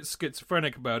been a bit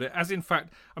schizophrenic about it. As in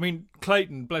fact, I mean,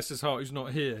 Clayton, bless his heart, who's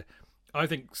not here, I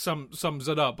think sums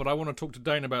it up. But I want to talk to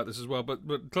Dane about this as well.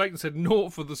 But Clayton said 0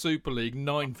 for the Super League,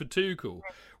 9 for Tuchel,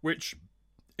 which,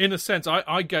 in a sense,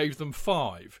 I gave them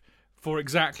 5 for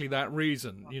exactly that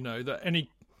reason.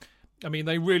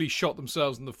 They really shot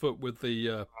themselves in the foot with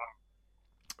the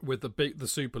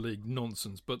Super League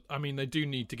nonsense, but I mean they do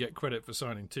need to get credit for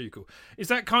signing Tuchel. Is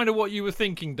that kind of what you were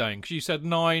thinking, Dane? Because you said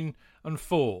 9 and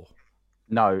 4.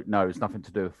 No, it's nothing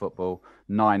to do with football.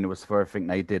 9 was for everything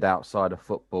they did outside of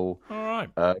football. All right.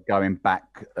 Going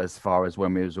back as far as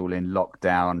when we was all in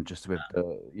lockdown, just with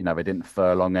they didn't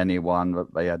furlong anyone,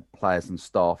 but they had players and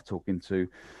staff talking to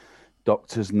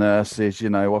doctors, nurses,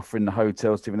 offering the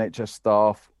hotels to the NHS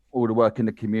staff, all the work in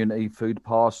the community, food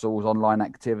parcels, online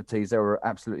activities. They were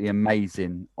absolutely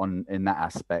amazing in that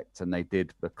aspect, and they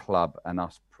did the club and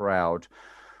us proud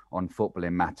on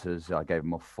footballing matters. I gave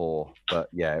them a 4, but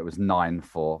yeah, it was 9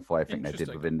 for everything they did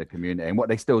within the community and what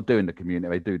they still do in the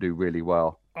community. They do really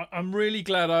well. I'm really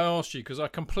glad I asked you because I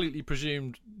completely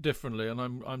presumed differently, and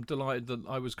I'm delighted that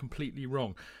I was completely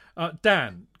wrong.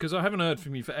 Dan, because I haven't heard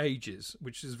from you for ages,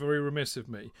 which is very remiss of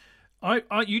me.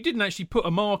 You didn't actually put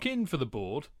a mark in for the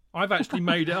board. I've actually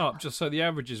made it up just so the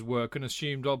averages work and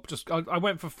assumed I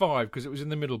went for 5 because it was in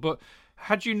the middle. But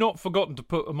had you not forgotten to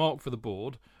put a mark for the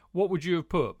board, what would you have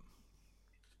put?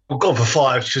 I've gone for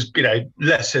 5, just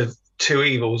less of two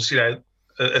evils.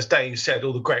 As Dane said,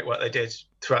 all the great work they did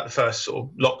throughout the first sort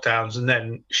of lockdowns, and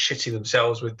then shitting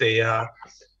themselves with the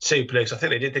Super League. So I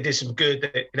think they did some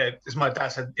good. As my dad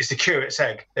said, it's the curate's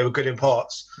egg. They were good in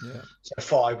parts. Yeah. So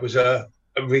 5 was a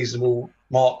reasonable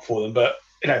mark for them. But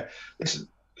listen,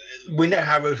 we know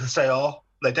how ruthless they are.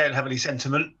 They don't have any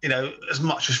sentiment. As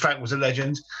much as Frank was a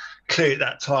legend, clearly at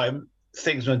that time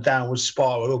things went downward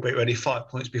spiral a little bit. Really, 5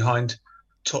 points behind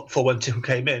top 4 when Tuchel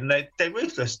came in. They're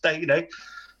ruthless.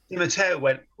 Mateo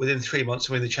went within 3 months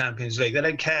to win the Champions League. They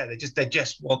don't care. They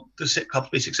just want the club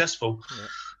to be successful. Yeah.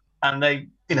 And they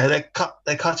cut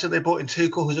it. They brought in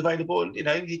Tuchel, who's available,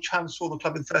 and he transformed the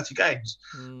club in 30 games.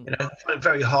 I find it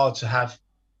very hard to have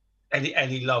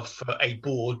any love for a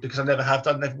board because I never have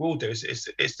done, never will do.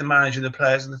 It's the manager and the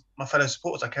players and my fellow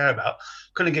supporters I care about.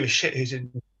 Couldn't give a shit who's in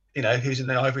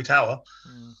the ivory tower.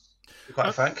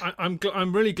 Quite frank.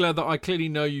 I'm really glad that I clearly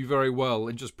know you very well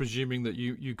and just presuming that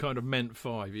you kind of meant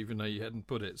 5 even though you hadn't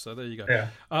put it. So there you go.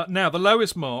 Yeah. Now the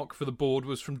lowest mark for the board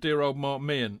was from dear old Mark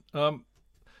Meehan.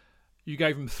 You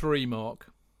gave him 3,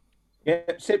 Mark. Yeah,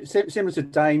 similar to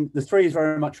Dane. The 3 is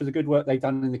very much for the good work they've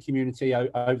done in the community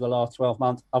over the last 12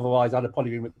 months. Otherwise, I'd have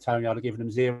probably been with Tony. I'd have given them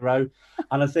 0.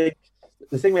 And I think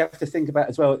the thing we have to think about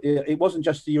as well, it wasn't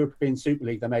just the European Super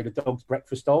League they made a dog's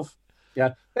breakfast of.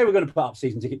 Yeah, they were going to put up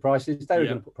season ticket prices. They were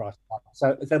going to put prices up.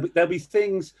 So there'll be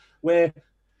things where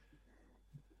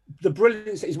the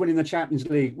brilliance that is winning the Champions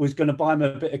League was going to buy them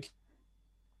a bit of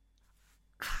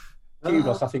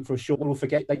kudos, I think, for a short while. We'll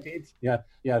forget they did. Yeah.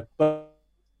 But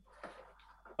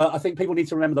I think people need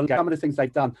to remember some of the things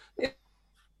they've done.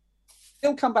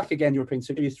 They'll come back again, European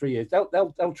Super League, 3 years.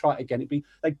 They'll try it again.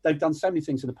 They've done so many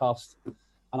things in the past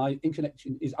and internet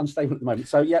is unstable at the moment.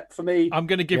 So yeah, for me, I'm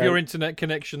going to give your internet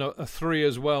connection a 3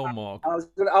 as well, Mark.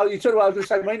 You told me I was going to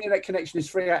say my internet connection is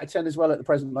 3 out of 10 as well at the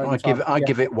present moment. I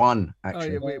give it 1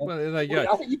 actually. Well, there you go.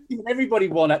 I think you've given everybody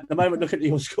 1 at the moment. Look at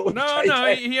your score. No.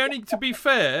 He only, to be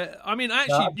fair, I mean,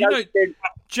 actually,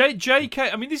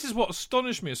 JK. I mean, this is what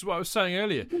astonished me. This is what I was saying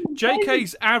earlier.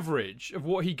 JK's average of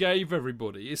what he gave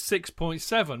everybody is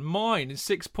 6.7. Mine is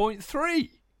 6.3.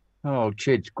 Oh,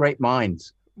 Chidge, great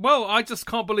minds. Well, I just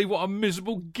can't believe what a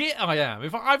miserable git I am.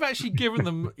 If I've actually given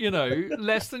them,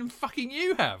 less than fucking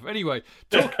you have. Anyway,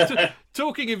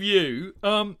 talking of you,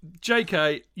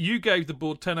 JK, you gave the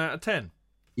board 10 out of 10.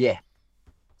 Yeah.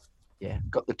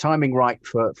 Got the timing right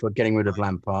for getting rid of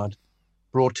Lampard.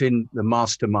 Brought in the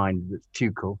mastermind,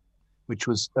 Tuchel, which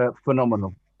was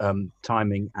phenomenal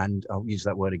timing, and I'll use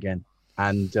that word again.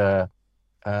 And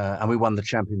we won the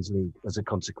Champions League as a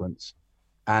consequence.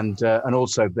 And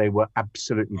also they were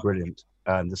absolutely brilliant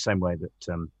the same way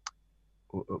that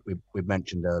we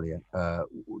mentioned earlier,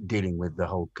 dealing with the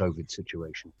whole COVID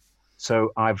situation.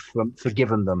 So I've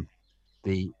forgiven them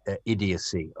the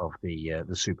idiocy of the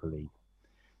Super League.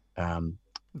 In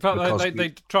fact, they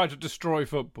tried to destroy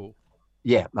football.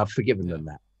 Yeah, I've forgiven them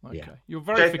that. Okay, yeah. You're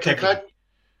very forgiving.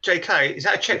 JK, is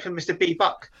that a check from Mr. B.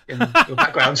 Buck in your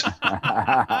background?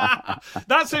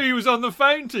 That's who he was on the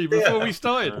phone to before we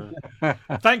started.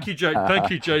 Thank you,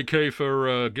 JK,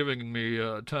 for giving me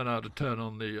 10 out of 10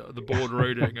 on the board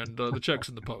rating and the checks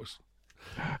in the post.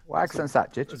 What accent's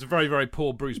that, Chidge? It's a very, very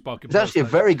poor Bruce Buck impression. It's actually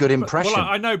a very good impression. Well,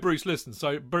 I know Bruce listens,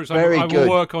 so Bruce, I will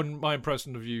work on my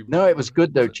impression of you. No, it was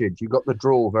good though, Chidge. You got the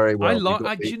drawl very well.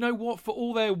 Do you know what? For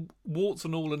all their warts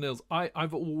and all and ills,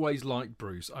 I've always liked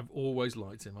Bruce. I've always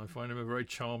liked him. I find him a very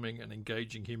charming and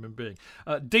engaging human being.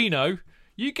 Dino,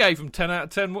 you gave him 10 out of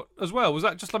 10 as well. Was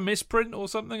that just a misprint or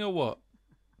something, or what?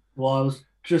 Well, I was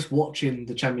just watching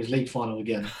the Champions League final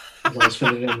again as I was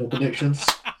filling in the predictions.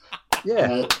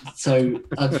 Yeah. So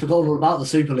I'd forgotten all about the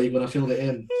Super League when I filled it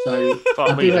in. So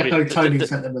I do echo Tony's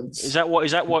sentiments. Is that why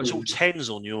it's all 10s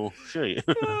on your sheet?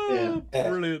 Yeah.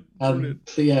 Brilliant.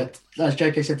 But yeah, as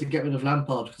JK said, to get rid of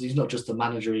Lampard, because he's not just the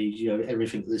manager.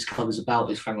 Everything that this club is about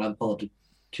is Frank Lampard.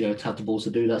 To have the balls to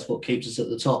do that's what keeps us at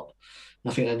the top.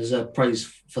 And I think they deserve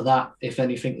praise for that, if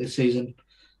anything, this season.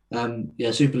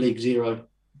 Super League 0,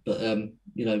 but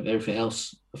everything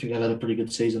else. I think they've had a pretty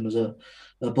good season as a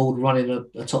board running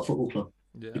a top football club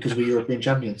because we're European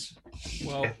champions.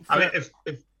 Well, I mean, if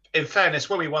in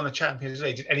fairness, when we won the Champions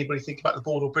League, did anybody think about the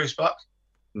board or Bruce Buck?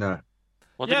 No.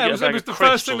 It was the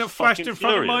first thing that flashed in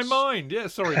front of my mind. Yeah,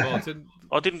 sorry, Martin.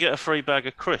 I didn't get a free bag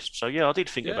of crisps, so I did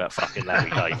think about fucking Larry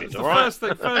David. All right, first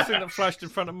thing that flashed in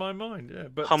front of my mind. Yeah,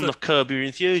 but the Curb Your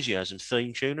Enthusiasm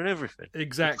theme tune and everything.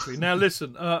 Exactly. Now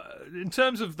listen, in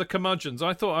terms of the curmudgeons,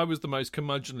 I thought I was the most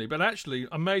curmudgeonly, but actually,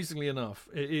 amazingly enough,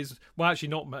 it is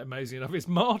not amazing enough. It's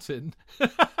Martin.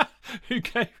 Who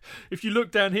gave? If you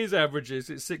look down his averages,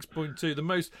 it's 6.2.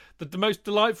 The most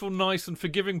delightful, nice, and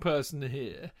forgiving person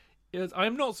here. I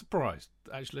am not surprised,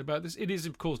 actually, about this. It is,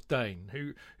 of course, Dane,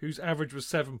 whose average was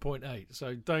 7.8.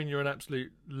 So, Dane, you're an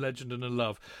absolute legend and a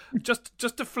love. Just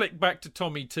to flick back to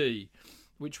Tommy T,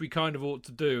 which we kind of ought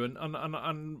to do, and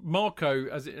Marco,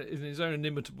 as in his own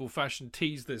inimitable fashion,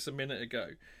 teased this a minute ago.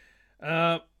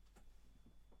 About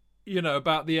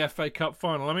the FA Cup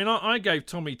final. I mean, I gave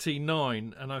Tommy T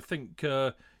 9, and I think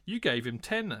you gave him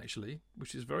 10, actually,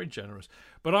 which is very generous.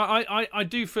 But I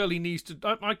do feel he needs to...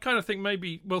 I kind of think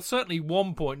maybe... Well, certainly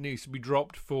 1 point needs to be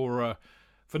dropped for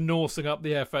norsing up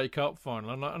the FA Cup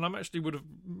final. And I'm actually would have,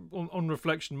 on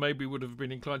reflection, maybe would have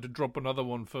been inclined to drop another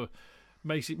one for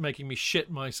making me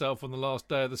shit myself on the last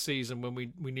day of the season when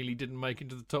we nearly didn't make it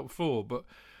into the top 4. But,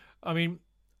 I mean,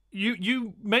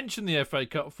 you mentioned the FA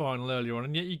Cup final earlier on,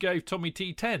 and yet you gave Tommy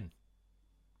T 10.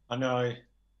 I know.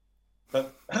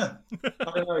 But I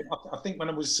don't know. I think when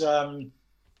I was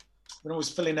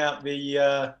filling out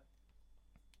the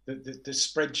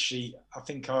spreadsheet, I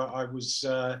think I was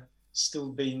still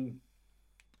being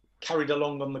carried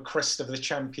along on the crest of the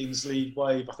Champions League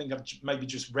wave. I think I've maybe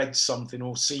just read something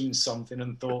or seen something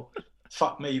and thought,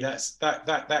 "Fuck me,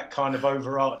 that kind of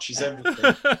overarches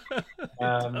everything."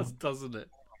 Doesn't it?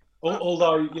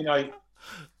 Although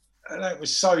and it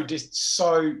was so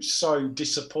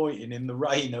disappointing in the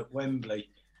rain at Wembley.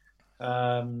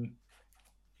 I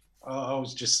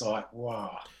was just like,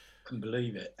 wow, couldn't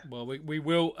believe it. Well, we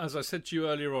will, as I said to you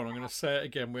earlier on, I'm going to say it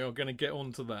again, we are going to get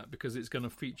onto that because it's going to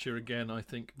feature again, I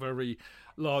think, very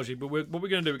largely. But what we're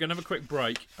going to do, we're going to have a quick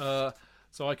break.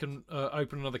 so I can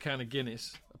open another can of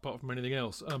Guinness, apart from anything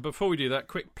else. Before we do that,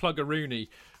 quick plug-a-rooney.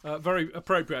 Very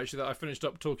appropriate, actually, that I finished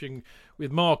up talking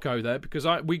with Marco there, because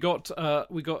we got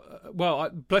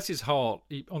bless his heart,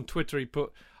 on Twitter he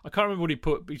put, I can't remember what he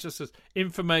put, but he just says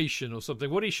information or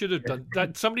something. What he should have done,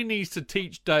 that somebody needs to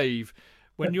teach Dave,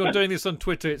 when you're doing this on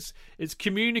Twitter, it's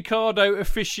Comunicado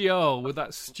Oficial with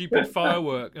that stupid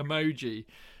firework emoji.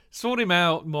 Sort him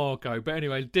out, Marco. But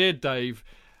anyway, dear Dave,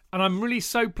 and I'm really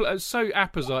so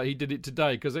apposite he did it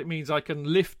today, because it means I can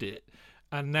lift it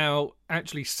and now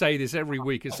actually say this every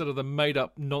week instead of the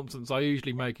made-up nonsense I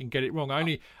usually make and get it wrong.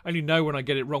 I only know when I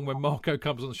get it wrong when Marco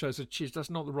comes on the show and says, "Cheers, that's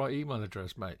not the right email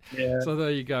address, mate." Yeah. So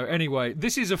there you go. Anyway,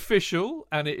 this is official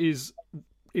and it is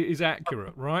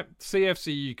accurate, right?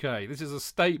 CFC UK. This is a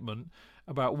statement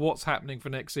about what's happening for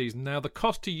next season. Now, the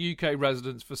cost to UK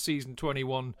residents for season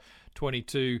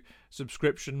 21-22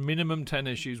 subscription, minimum 10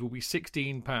 issues, will be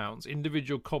 £16.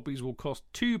 Individual copies will cost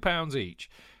 £2 each.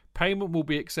 Payment will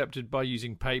be accepted by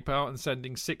using PayPal and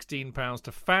sending £16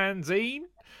 to fanzine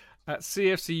at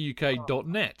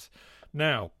cfcuk.net.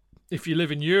 Now, if you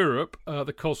live in Europe,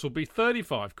 the cost will be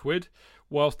 £35,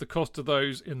 whilst the cost of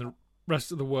those in the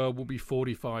rest of the world will be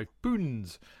 45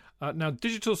 pounds. Now,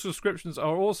 digital subscriptions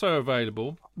are also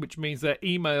available, which means they're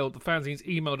emailed. The fanzine's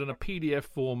emailed in a PDF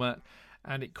format,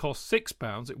 and it costs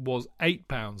 £6. It was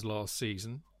 £8 last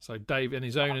season. So Dave, in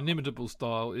his own inimitable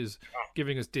style, is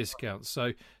giving us discounts.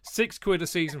 So £6 a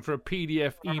season for a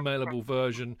PDF emailable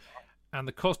version, and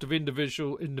the cost of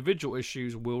individual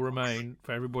issues will remain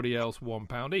for everybody else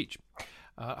 £1 each.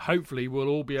 Hopefully, we'll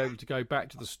all be able to go back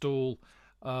to the stall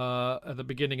at the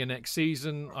beginning of next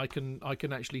season. I can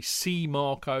actually see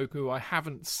Marco, who I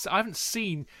haven't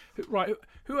seen. Right,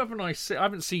 who haven't I seen? I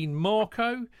haven't seen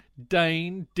Marco,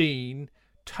 Dane, Dean,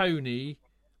 Tony,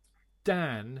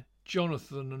 Dan,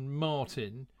 Jonathan, and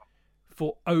Martin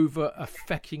for over a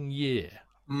fecking year.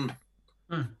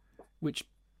 Which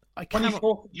I cannot.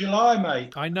 24th of July,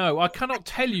 mate. I know. I cannot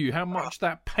tell you how much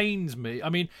that pains me. I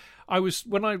mean, I was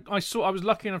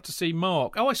lucky enough to see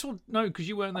Mark. Oh, because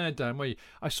you weren't there, Dan, were you?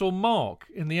 I saw Mark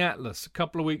in the Atlas a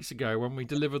couple of weeks ago when we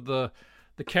delivered the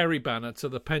Kerry banner to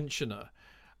the pensioner.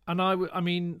 And I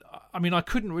mean, I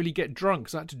couldn't really get drunk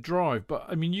because I had to drive. But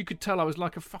I mean, you could tell I was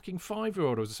like a fucking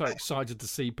 5-year-old. I was so excited to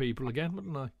see people again,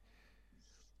 wasn't I?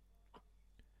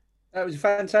 It was a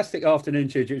fantastic afternoon,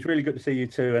 Chidge. It was really good to see you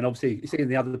too, and obviously seeing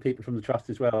the other people from the trust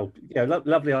as well. Yeah,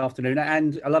 lovely afternoon,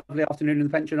 and a lovely afternoon in the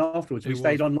pension afterwards. We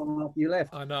stayed on long after you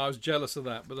left. I know, I was jealous of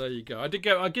that, but there you go. I did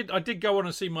go on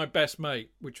and see my best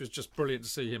mate, which was just brilliant to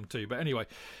see him too. But anyway,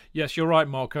 yes, you're right,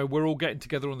 Marco. We're all getting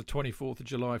together on the 24th of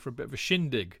July for a bit of a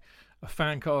shindig. A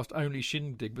fancast only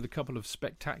shindig with a couple of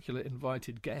spectacular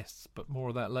invited guests, but more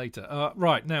of that later.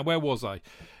 Right, now, where was I?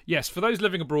 Yes, for those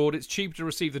living abroad, it's cheaper to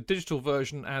receive the digital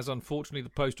version, as unfortunately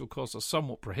the postal costs are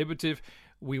somewhat prohibitive.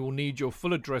 We will need your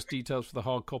full address details for the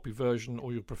hard copy version,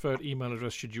 or your preferred email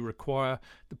address should you require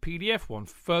the PDF one.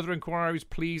 For further inquiries,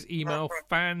 please email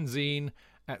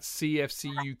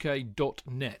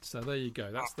fanzine@cfcuk.net. So there you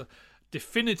go. That's the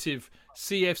definitive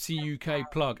CFC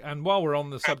UK plug. And while we're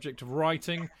on the subject of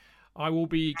writing, I will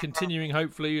be continuing,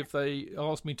 hopefully, if they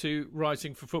ask me to,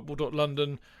 writing for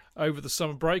football.london over the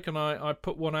summer break. And I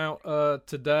put one out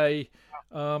today,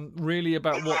 really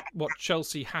about what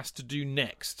Chelsea has to do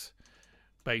next,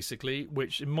 basically,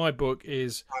 which in my book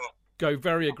is go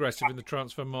very aggressive in the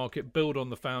transfer market, build on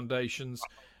the foundations,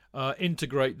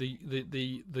 integrate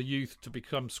the youth to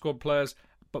become squad players.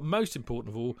 But most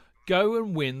important of all, go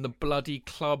and win the bloody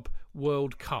Club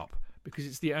World Cup, because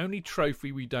it's the only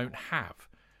trophy we don't have.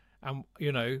 And,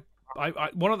 you know, I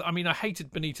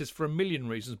hated Benitez for a million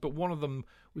reasons, but one of them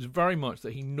was very much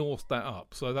that he northed that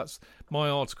up. So that's my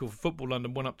article for Football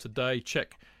London, one up today.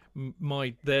 Check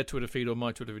their Twitter feed or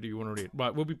my Twitter feed if you want to read it.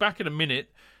 Right, we'll be back in a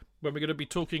minute when we're going to be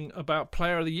talking about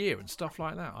Player of the Year and stuff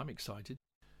like that. I'm excited.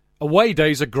 Away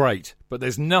days are great, but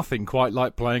there's nothing quite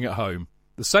like playing at home.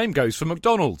 The same goes for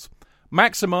McDonald's.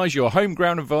 Maximise your home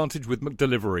ground advantage with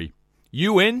McDelivery.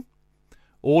 You in?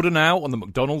 Order now on the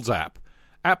McDonald's app.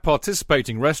 At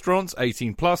participating restaurants,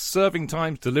 18 plus, serving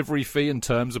times, delivery fee and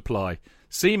terms apply.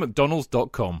 See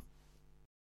mcdonalds.com.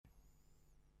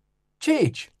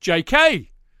 Chidge. JK.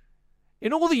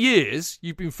 In all the years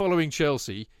you've been following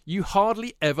Chelsea, you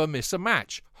hardly ever miss a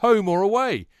match, home or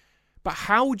away. But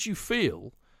how would you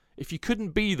feel if you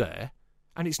couldn't be there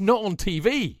and it's not on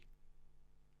TV?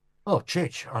 Oh,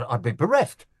 Chidge, I'd be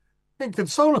bereft.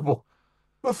 Inconsolable.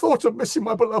 The thought of missing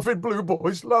my beloved Blue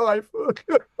Boys live.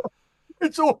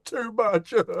 It's all too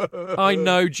much. I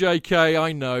know, JK,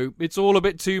 I know. It's all a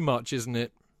bit too much, isn't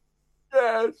it?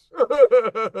 Yes.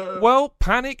 Well,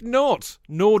 panic not.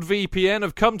 NordVPN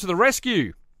have come to the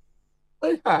rescue.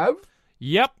 They have?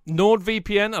 Yep,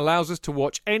 NordVPN allows us to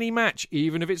watch any match,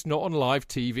 even if it's not on live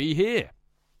TV here.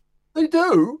 They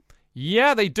do?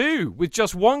 Yeah, they do. With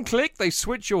just one click, they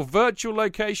switch your virtual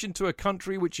location to a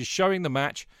country which is showing the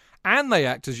match, and they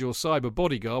act as your cyber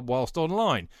bodyguard whilst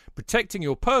online, protecting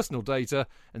your personal data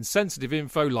and sensitive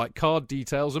info like card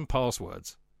details and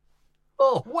passwords.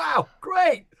 Oh, wow,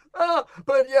 great.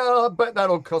 But yeah, I bet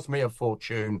that'll cost me a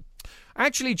fortune.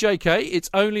 Actually, JK, it's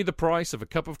only the price of a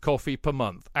cup of coffee per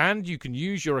month, and you can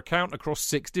use your account across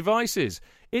 6 devices.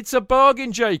 It's a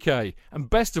bargain, JK, and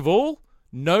best of all,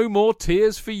 no more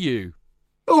tears for you.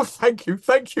 Oh, thank you,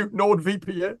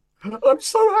 NordVPN. I'm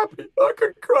so happy I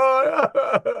could cry.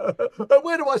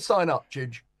 Where do I sign up,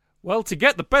 Chidge? Well, to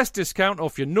get the best discount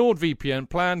off your NordVPN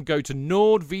plan, go to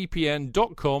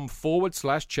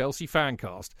nordvpn.com/Chelsea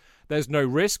Fancast. There's no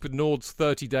risk with Nord's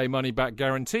 30-day money-back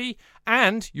guarantee,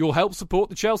 and you'll help support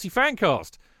the Chelsea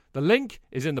Fancast. The link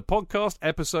is in the podcast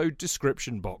episode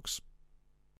description box.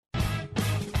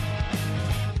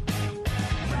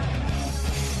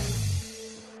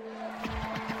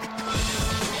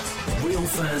 Real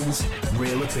fans,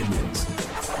 real opinions.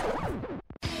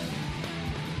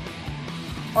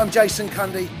 I'm Jason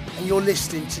Cundy, and you're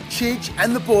listening to Chidge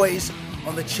and the boys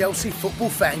on the Chelsea Football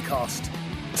Fancast.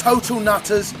 Total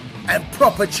nutters and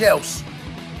proper Chelsea.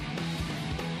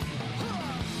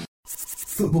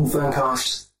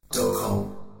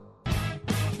 Footballfancast.com.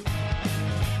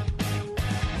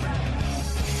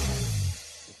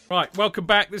 Right, welcome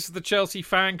back. This is the Chelsea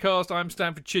Fancast. I'm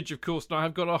Stanford Chidge, of course,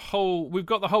 and we've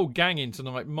got the whole gang in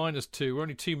tonight, -2. We're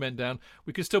only 2 men down.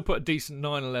 We can still put a decent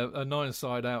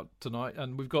 9-side out tonight,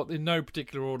 and we've got, in no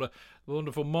particular order, the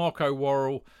wonderful Marco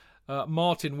Worrell,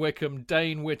 Martin Wickham,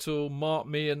 Dane Whittle, Mark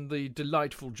Meehan, the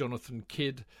delightful Jonathan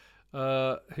Kidd,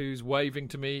 who's waving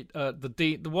to me,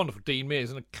 the wonderful Dean Mears,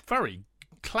 and a very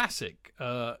classic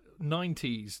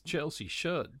 90s Chelsea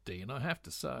shirt, Dean, I have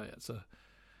to say.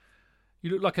 You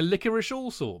look like a licorice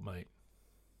Allsort, mate.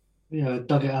 Yeah, I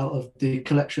dug it out of the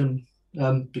collection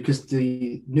because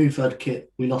the new third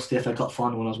kit, we lost the FA Cup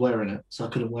final when I was wearing it, so I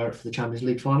couldn't wear it for the Champions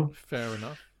League final. Fair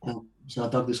enough. So I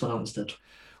dug this one out instead.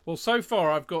 Well, so far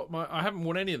I haven't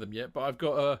worn any of them yet, but I've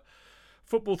got a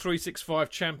Football 365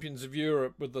 Champions of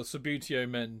Europe with the Subbuteo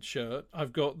men shirt.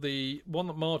 I've got the one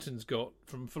that Martin's got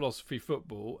from Philosophy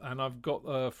Football, and I've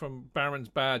got from Baron's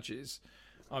Badges.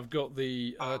 I've got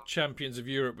the Champions of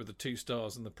Europe with the 2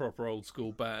 stars and the proper old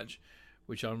school badge,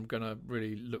 which I'm going to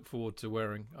really look forward to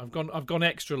wearing. I've gone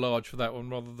extra large for that one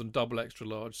rather than double extra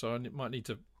large, so I might need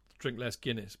to drink less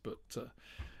Guinness, but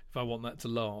if I want that to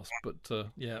last. But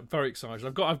yeah, I'm very excited.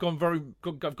 I've gone very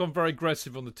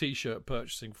aggressive on the T-shirt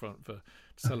purchasing front to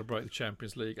celebrate the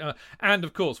Champions League. And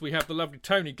of course, we have the lovely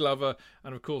Tony Glover,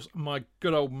 and of course my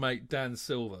good old mate Dan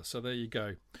Silver. So there you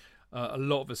go. A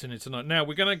lot of us in it tonight. Now,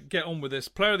 we're going to get on with this.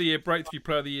 Player of the Year, Breakthrough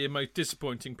Player of the Year, Most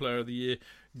Disappointing Player of the Year,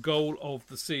 Goal of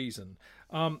the Season.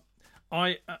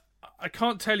 I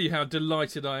can't tell you how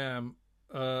delighted I am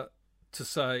to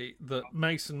say that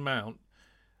Mason Mount,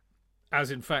 as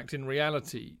in fact in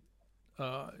reality,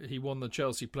 he won the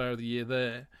Chelsea Player of the Year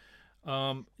there.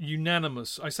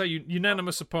 Unanimous. I say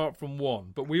unanimous apart from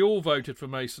one, but we all voted for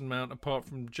Mason Mount apart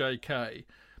from JK,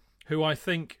 who I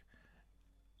think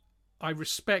I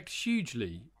respect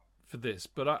hugely for this,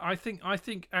 but I think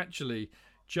actually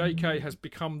JK has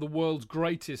become the world's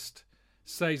greatest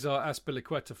Cesar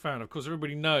Azpilicueta fan. Of course,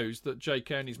 everybody knows that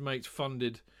JK and his mates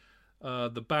funded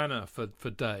the banner for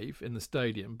Dave in the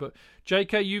stadium. But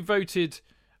JK, you voted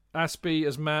Aspi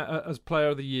as Player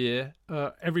of the Year.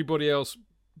 Everybody else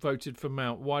voted for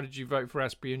Mount. Why did you vote for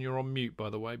Aspi? And you're on mute, by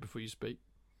the way, before you speak.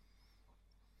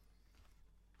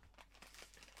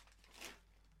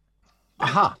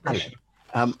 Aha!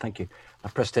 Thank you. I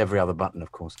pressed every other button,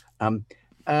 of course. Mount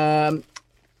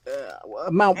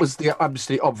was the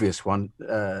obviously obvious one.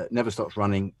 Never stops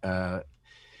running.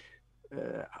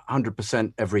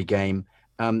 100% every game.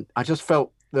 I just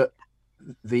felt that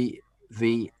the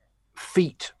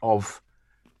feat of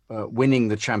winning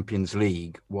the Champions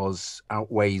League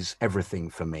outweighs everything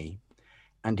for me,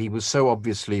 and he was so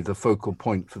obviously the focal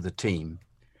point for the team.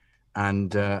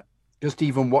 And just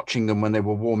even watching them when they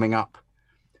were warming up.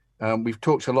 We've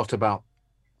talked a lot about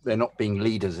there not being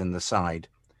leaders in the side.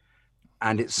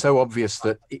 And it's so obvious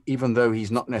that even though he's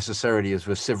not necessarily as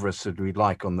vociferous as we'd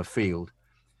like on the field,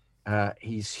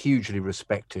 he's hugely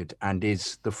respected and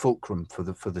is the fulcrum for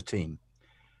the team.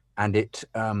 And it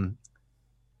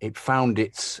found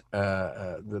its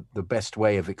the best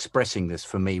way of expressing this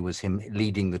for me was him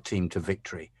leading the team to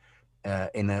victory.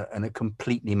 in a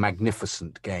completely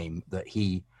magnificent game that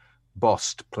he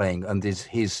bossed playing, and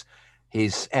his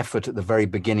effort at the very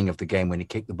beginning of the game when he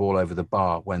kicked the ball over the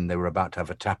bar when they were about to have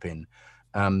a tap in,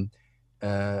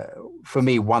 for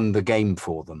me, won the game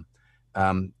for them,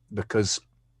 because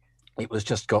it was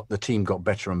just the team got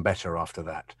better and better after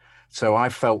that. So I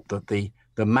felt that the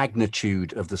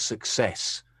magnitude of the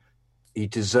success, he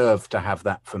deserved to have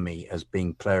that for me as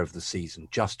being player of the season,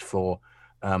 just for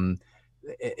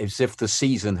as if the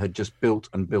season had just built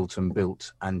and built and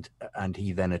built, and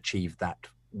he then achieved that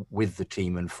with the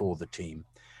team and for the team.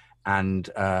 And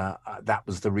that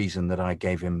was the reason that I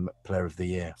gave him player of the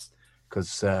year,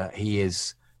 because he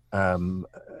is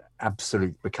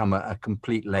absolute, become a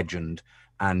complete legend.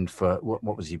 And for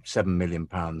what was he, £7 million,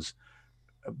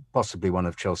 possibly one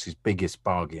of Chelsea's biggest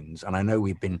bargains. And I know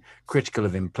we've been critical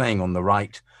of him playing on the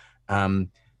right,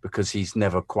 because he's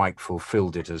never quite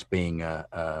fulfilled it as being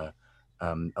a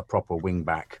proper wing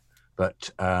back. But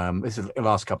this is the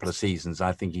last couple of seasons,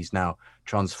 I think he's now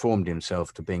transformed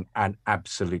himself to being an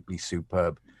absolutely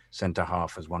superb centre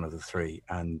half as one of the three.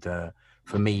 And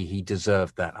for me, he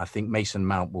deserved that. I think Mason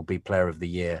Mount will be player of the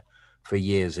year for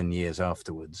years and years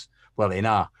afterwards. Well, in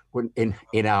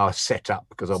our setup,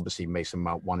 because obviously Mason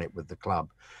Mount won it with the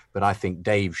club, but I think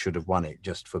Dave should have won it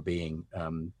just for being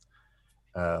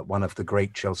one of the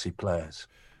great Chelsea players.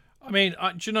 I mean,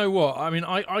 do you know what? I mean,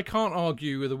 I can't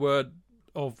argue with a word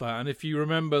of that. And if you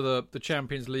remember the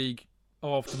Champions League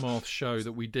aftermath show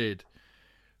that we did,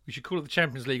 we should call it the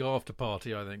Champions League after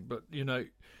party, I think. But you know,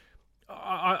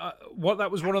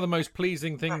 that was one of the most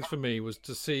pleasing things for me, was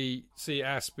to see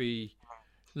Aspie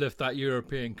lift that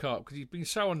European Cup, because he's been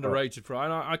so underrated for it.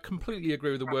 And I completely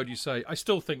agree with the word you say. I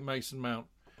still think Mason Mount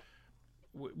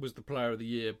was the player of the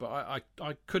year, but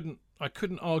I couldn't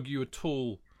argue at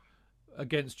all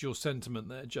against your sentiment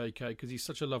there, JK, because he's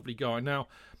such a lovely guy. Now,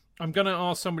 I'm going to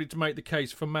ask somebody to make the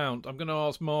case for Mount. I'm going to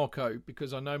ask Marco,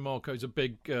 because I know Marco's a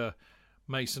big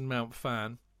Mason Mount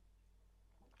fan.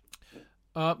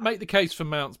 Make the case for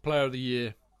Mount's player of the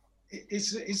year.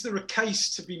 Is there a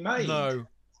case to be made? No.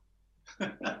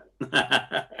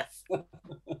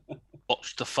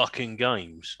 Watch the fucking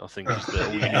games, I think is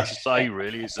all you need to say,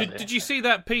 really, isn't it? Did you see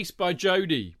that piece by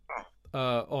Jody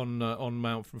on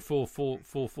Mount from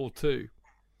 442?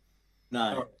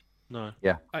 No.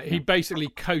 Yeah. He basically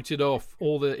coated off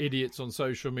all the idiots on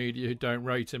social media who don't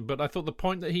rate him. But I thought the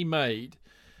point that he made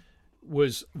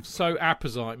was so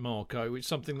apposite, Marco, which is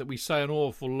something that we say an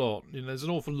awful lot. You know, there's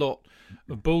an awful lot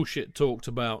of bullshit talked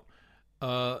about.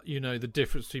 The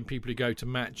difference between people who go to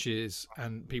matches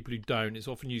and people who don't. It's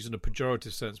often used in a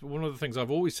pejorative sense. But one of the things I've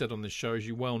always said on this show, as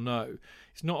you well know,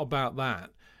 it's not about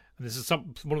that. And this is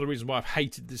one of the reasons why I've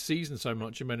hated this season so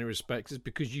much in many respects, is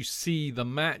because you see the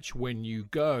match when you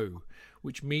go,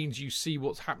 which means you see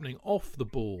what's happening off the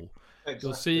ball. Exactly.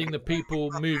 You're seeing the people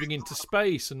moving into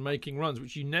space and making runs,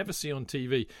 which you never see on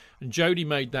TV. And Jody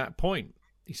made that point.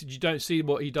 He said, you don't see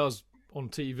what he does on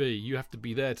TV. You have to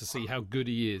be there to see how good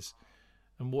he is.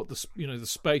 And what the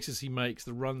spaces he makes,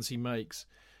 the runs he makes,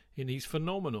 and he's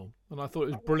phenomenal. And I thought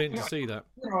it was brilliant to see that.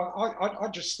 You know, I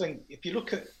just think if you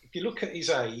look at his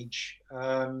age,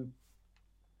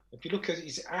 if you look at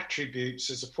his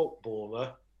attributes as a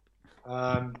footballer,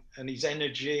 and his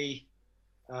energy,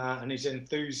 and his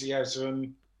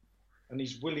enthusiasm, and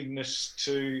his willingness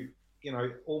to,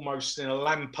 almost in a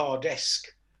Lampard-esque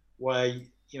way,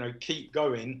 keep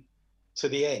going to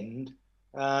the end.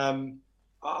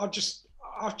 I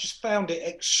just found it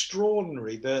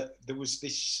extraordinary that there was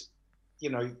this,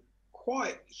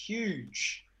 quite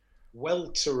huge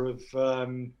welter of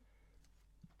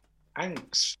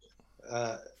angst.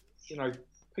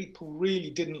 People really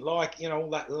didn't like, all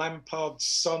that Lampard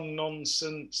son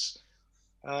nonsense.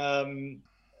 I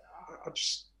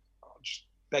just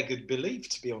beggared belief,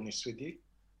 to be honest with you.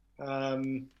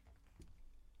 I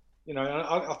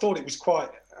thought it was quite.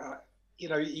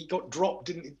 He got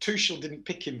dropped. Tuchel didn't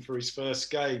pick him for his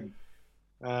first game,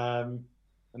 and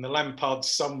the Lampard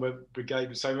son brigade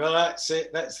was saying, "Well, that's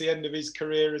it. That's the end of his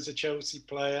career as a Chelsea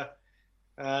player."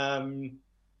 And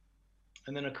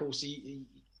then, of course, he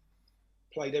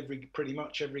played pretty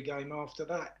much every game after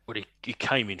that. Well, he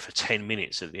came in for 10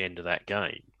 minutes at the end of that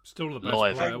game. Still the best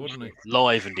player, wasn't he?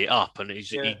 Livened it up, and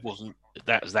he wasn't.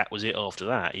 That was it. After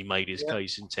that, he made his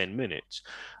case in 10 minutes.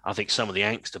 I think some of the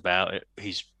angst about it,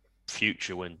 his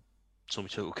future when Tommy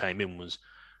Tuchel came in, was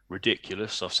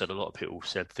ridiculous. I've said a lot of people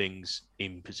said things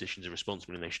in positions of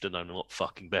responsibility, and they should have known a lot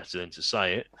fucking better than to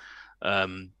say it.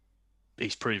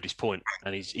 He's proved his point,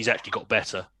 and he's actually got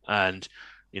better. And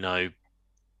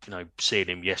seeing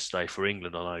him yesterday for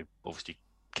England, I know obviously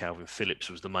Calvin Phillips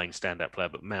was the main standout player,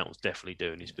 but Mount was definitely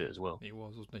doing his bit as well. He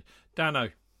was, wasn't he? Dano.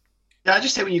 Yeah, I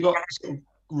just think when you got sort of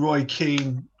Roy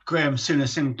Keane, Graham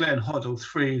Souness, and Glenn Hoddle,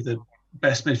 three of the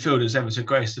best midfielders ever to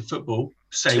grace the football.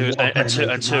 Two of them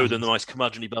the most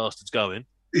curmudgeonly bastards going.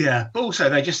 Yeah, but also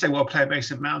they just say what a player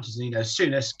Mason Mount is.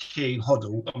 Souness, Keane,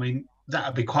 Hoddle. I mean, that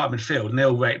would be quite a midfield, and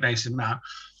they'll rate Mason Mount.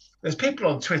 There's people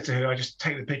on Twitter who I just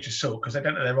take the picture short because they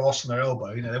don't know their arse on their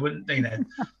elbow. They wouldn't,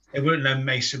 they wouldn't know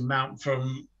Mason Mount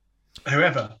from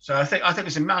whoever. So I think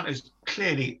Mason Mount is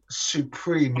clearly a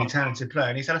supremely talented player,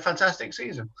 and he's had a fantastic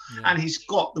season. Yeah. And he's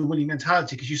got the winning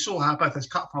mentality because you saw how both those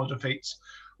cup final defeats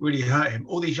really hurt him.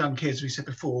 All these young kids, we said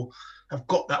before, have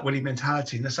got that winning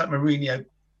mentality, and that's like Mourinho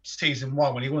season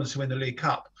 1 when he wants to win the League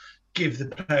Cup. Give the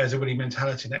players a winning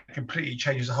mentality, and that completely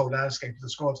changes the whole landscape of the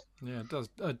squad. Yeah, it does.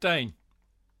 Dane.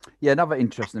 Yeah, another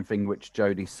interesting thing which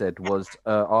Jody said was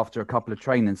after a couple of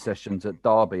training sessions at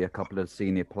Derby, a couple of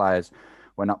senior players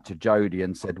went up to Jody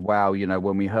and said, wow,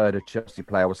 when we heard a Chelsea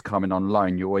player was coming on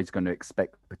loan, you're always going to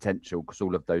expect potential because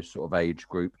all of those sort of age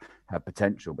group have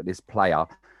potential. But this player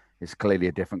is clearly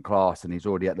a different class, and he's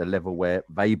already at the level where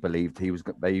they believed he was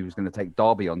going to take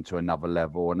Derby onto another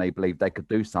level, and they believed they could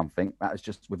do something. That was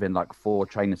just within like 4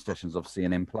 training sessions of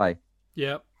seeing him play.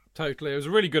 Yeah. Totally. It was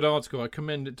a really good article. I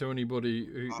commend it to anybody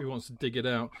who wants to dig it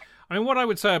out. I mean, what I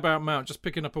would say about Mount, just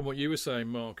picking up on what you were saying,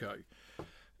 Marco,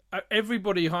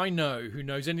 everybody I know who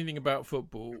knows anything about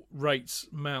football rates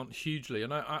Mount hugely.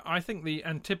 And I think the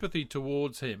antipathy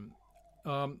towards him,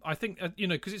 I think,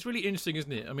 because it's really interesting,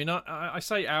 isn't it? I mean, I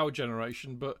say our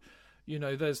generation, but,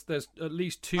 there's at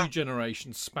least 2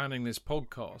 generations spanning this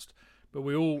podcast, but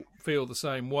we all feel the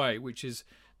same way, which is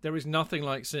there is nothing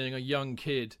like seeing a young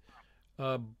kid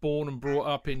born and brought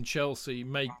up in Chelsea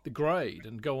make the grade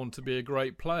and go on to be a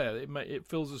great player. It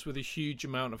fills us with a huge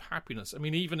amount of happiness. I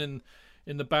mean, even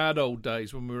in the bad old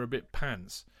days when we were a bit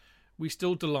pants, we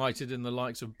still delighted in the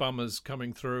likes of Bummers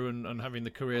coming through and having the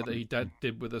career that he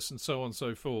did with us and so on and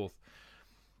so forth.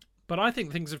 But I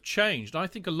think things have changed. I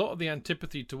think a lot of the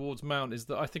antipathy towards Mount is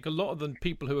that I think a lot of the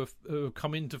people who have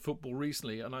come into football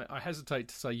recently, and I hesitate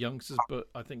to say youngsters, but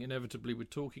I think inevitably we're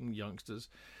talking youngsters,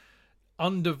 they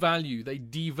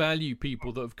devalue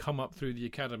people that have come up through the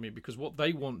academy, because what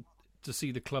they want to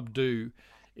see the club do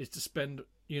is to spend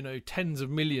tens of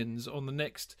millions on the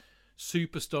next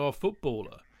superstar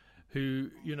footballer who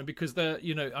because they're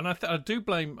and I do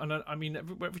blame, and I mean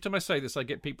every time I say this I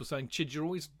get people saying, Chid, you're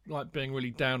always like being really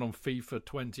down on FIFA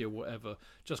 20 or whatever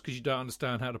just because you don't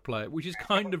understand how to play it, which is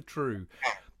kind of true,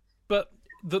 but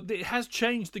it has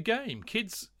changed the game.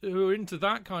 Kids who are into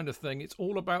that kind of thing, it's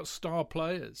all about star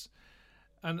players.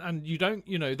 And you don't,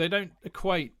 they don't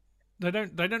equate, they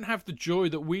don't have the joy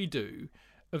that we do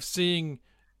of seeing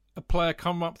a player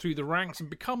come up through the ranks and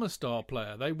become a star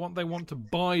player. They want to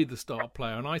buy the star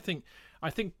player, and I think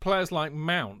players like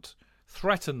Mount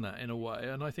threaten that in a way,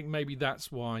 and I think maybe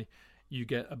that's why you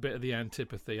get a bit of the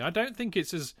antipathy. I don't think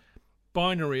it's as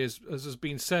binary as has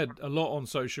been said a lot on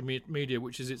social media,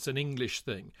 which is it's an English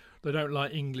thing. They don't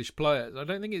like English players. I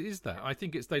don't think it is that. I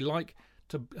think it's they like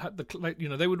to have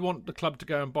they would want the club to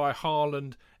go and buy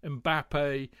Haaland,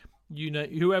 Mbappe,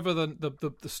 whoever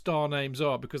the star names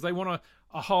are, because they want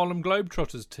a Harlem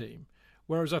Globetrotters team.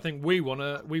 Whereas I think we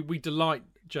delight,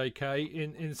 JK,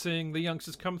 in seeing the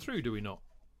youngsters come through. Do we not?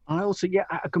 I also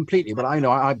completely. But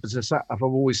I've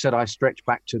always said I stretch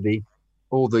back to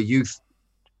all the youth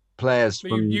players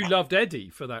from you loved Eddie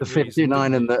for that. The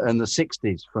 59 and the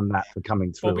 60s from that for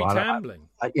coming through. Bobby Tambling.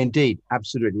 Indeed,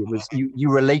 absolutely. It was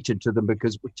you related to them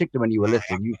because, particularly when you were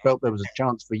little, you felt there was a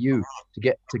chance for you to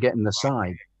get in the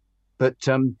side. But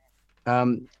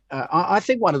I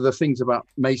think one of the things about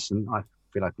Mason, I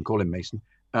feel I can call him Mason,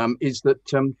 is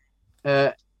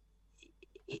that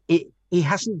he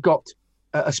hasn't got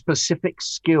a specific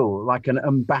skill like an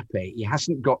Mbappe. He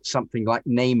hasn't got something like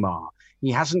Neymar. He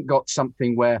hasn't got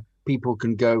something where people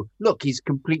can go, look, he's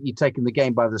completely taken the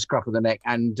game by the scruff of the neck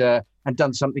and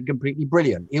done something completely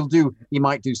brilliant. He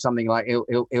might do something like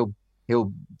he'll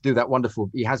do that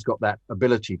wonderful. He has got that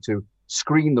ability to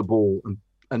screen the ball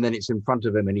and then it's in front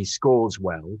of him and he scores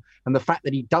well. And the fact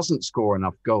that he doesn't score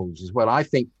enough goals as well, I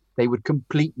think they would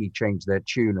completely change their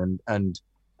tune and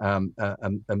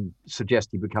suggest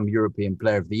he become European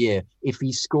Player of the Year if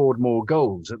he scored more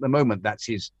goals. At the moment, that's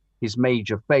his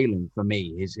major failing for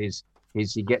me.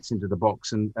 Is he gets into the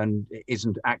box and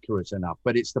isn't accurate enough.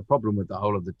 But it's the problem with the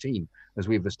whole of the team, as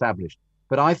we've established.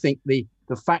 But I think the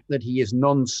fact that he is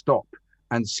non-stop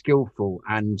and skillful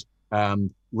and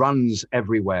runs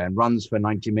everywhere and runs for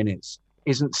 90 minutes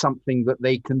isn't something that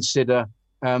they consider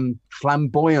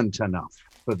flamboyant enough.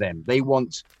 for them. They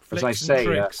want, Flicks as I say,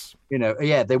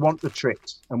 they want the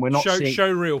tricks, and we're not seeing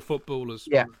show real footballers.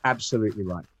 Yeah, absolutely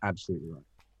right. Absolutely right.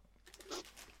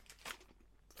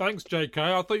 Thanks, JK.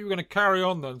 I thought you were going to carry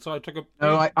on then, so I took a...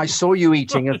 No, I saw you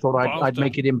eating and thought I'd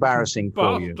make it embarrassing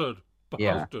for you.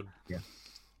 Bastard. Yeah.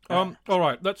 All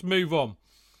right, let's move on.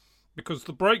 Because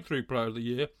the breakthrough player of the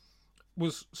year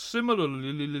was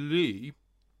similarly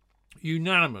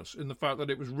unanimous in the fact that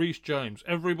it was Reece James.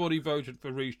 Everybody voted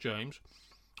for Reece James,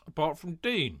 apart from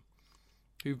Dean,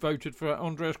 who voted for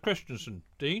Andreas Christensen.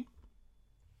 Dean?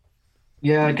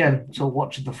 Yeah, again, so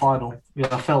watching the final,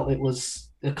 I felt it was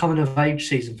a coming-of-age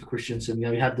season for Christensen.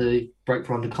 We had the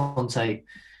breakthrough under Conte,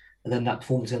 and then that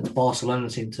performance against Barcelona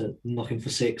seemed to knock him for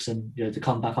 6, and to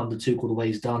come back under Tuchel the way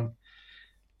he's done.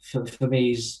 For me,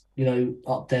 he's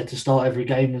up there to start every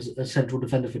game as a central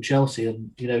defender for Chelsea,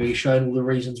 and he's shown all the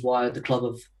reasons why the club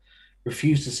have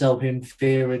refused to sell him,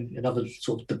 fearing another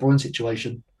sort of De Bruyne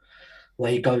situation,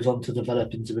 where he goes on to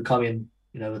develop into becoming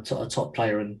a top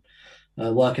player, and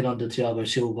working under Thiago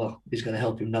Silva is going to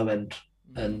help him no end.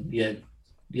 And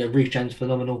Reece James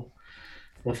phenomenal.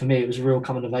 But for me, it was a real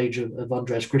coming of age of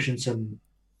Andreas Christensen,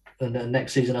 and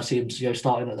next season I see him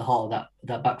starting at the heart of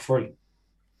that back three.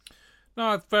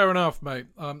 No, fair enough, mate.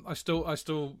 I still.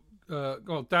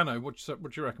 Dano, what do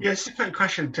you reckon? Yeah, it's a quick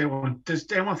question to everyone. Does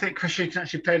anyone think Christensen can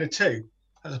actually play in a 2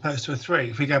 as opposed to a 3?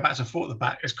 If we go back to 4 at the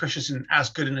back, is Christensen as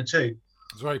good in a 2?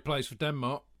 It's where he plays for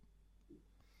Denmark.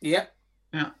 Yeah.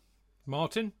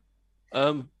 Martin?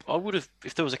 I would have,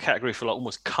 if there was a category for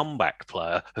almost comeback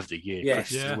player of the year,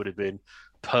 Christensen would have been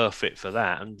perfect for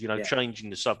that. And, changing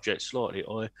the subject slightly,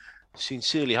 I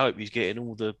sincerely hope he's getting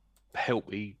all the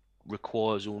help he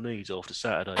requires or needs after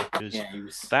Saturday,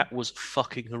 because that was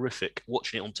fucking horrific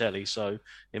watching it on telly. So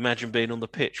imagine being on the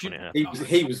pitch when it happened.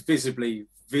 He was visibly.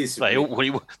 They all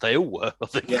were, I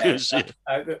think.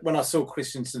 When I saw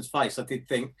Christensen's face, I did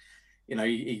think,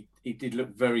 he did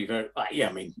look very, very.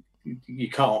 I mean, you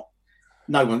can't.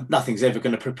 Nothing's ever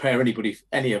going to prepare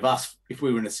any of us. If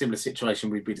we were in a similar situation,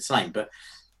 we'd be the same. But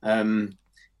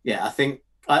I think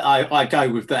I go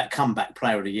with that comeback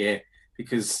player of the year,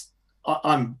 because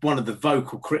I'm one of the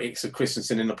vocal critics of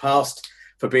Christensen in the past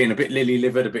for being a bit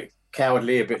lily-livered, a bit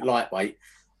cowardly, a bit lightweight,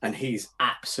 and he's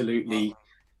absolutely.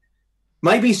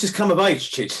 Maybe he's just come of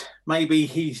age, Chid. Maybe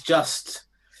he's just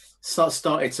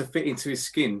started to fit into his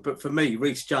skin. But for me,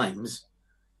 Reece James,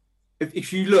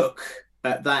 if you look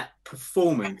at that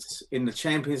performance in the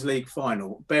Champions League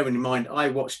final, bearing in mind I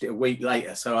watched it a week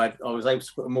later, so I was able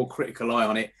to put a more critical eye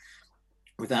on it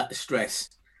without the stress.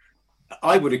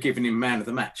 I would have given him man of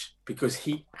the match, because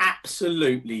he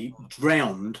absolutely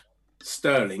drowned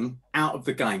Sterling out of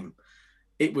the game.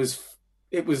 It was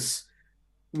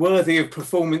worthy of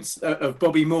performance of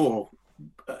Bobby Moore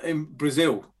in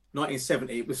Brazil,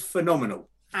 1970. It was phenomenal,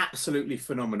 absolutely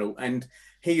phenomenal. And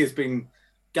he has been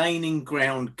gaining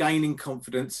ground, gaining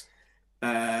confidence,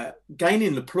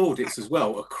 gaining the plaudits as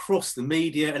well across the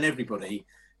media and everybody.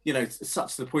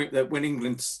 Such to the point that when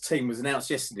England's team was announced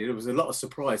yesterday, there was a lot of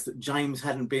surprise that James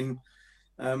hadn't been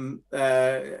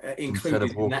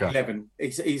included in that 11.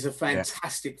 He's a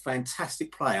fantastic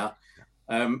player.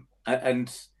 And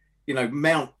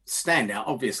Mount standout,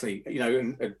 obviously,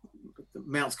 and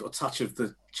Mount's got a touch of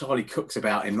the Charlie Cooks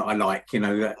about him that I like,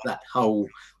 that whole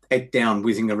head down,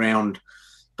 whizzing around,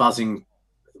 buzzing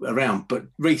around. But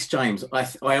Reece James,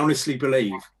 I honestly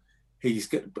believe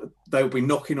they'll be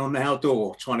knocking on our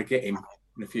door trying to get him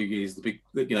in a few years. The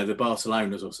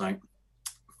Barcelonas or something.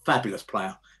 Fabulous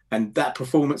player, and that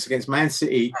performance against Man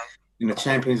City in the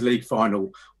Champions League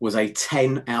final was a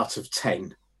 10 out of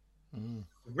 10.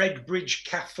 Redbridge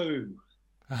Cafu.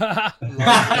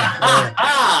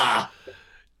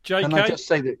 JK? Can I just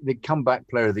say that the comeback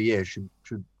player of the year should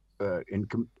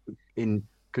in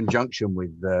conjunction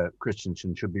with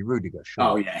Christensen should be Rudiger.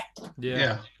 Oh we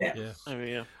didn't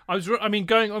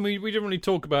really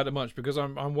talk about it much, because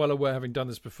I'm well aware, having done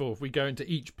this before, if we go into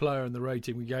each player and the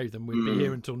rating we gave them, we'd be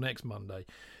here until next Monday.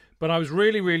 But I was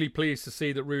really, really pleased to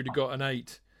see that Rudiger got an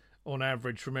 8 on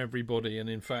average from everybody, and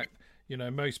in fact,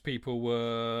 most people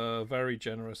were very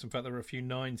generous. In fact, there were a few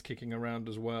 9s kicking around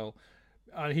as well.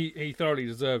 And he thoroughly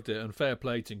deserved it, and fair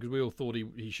play to him, because we all thought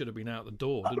he should have been out the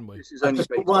door, didn't we? I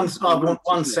want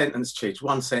one sentence, Chidge,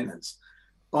 one sentence.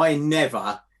 I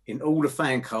never, in all the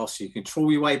fan casts, you can trawl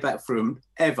your way back through them,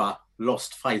 ever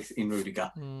lost faith in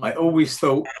Rudiger. I always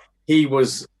thought he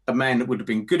was a man that would have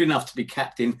been good enough to be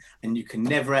captain, and you can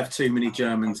never have too many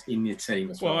Germans in your team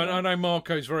as well. Well, I know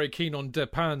Marco's very keen on De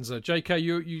Panzer. JK,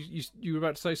 you were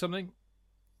about to say something?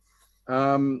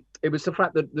 It was the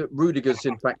fact that Rudiger's,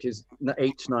 in fact, his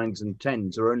 8s, 9s and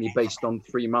 10s are only based on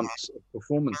 3 months of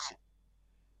performance.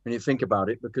 when you think about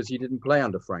it, because he didn't play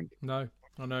under Frank. No,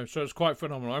 I know. So it's quite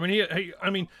phenomenal. I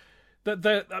mean,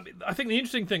 I think the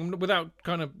interesting thing, without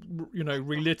kind of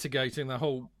relitigating the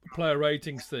whole player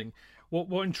ratings thing,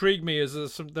 what intrigued me is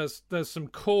there's some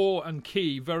core and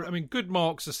key. Good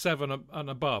marks are 7 and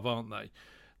above, aren't they?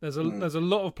 There's a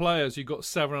lot of players who got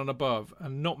 7 and above,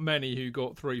 and not many who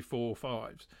got 3, 4,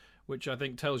 5s, which I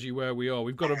think tells you where we are.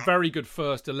 We've got a very good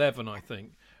first 11, I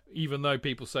think, even though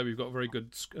people say we've got a very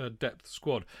good depth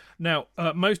squad. Now,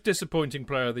 most disappointing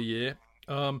player of the year.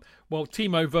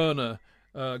 Timo Werner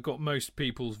got most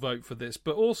people's vote for this,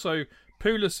 but also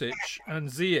Pulisic and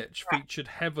Ziyech featured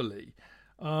heavily.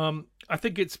 I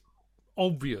think it's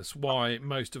obvious why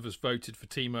most of us voted for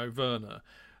Timo Werner,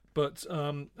 but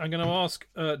I'm going to ask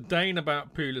Dane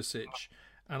about Pulisic,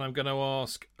 and I'm going to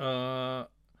ask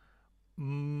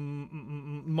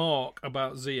Mark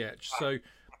about Ziyech. So,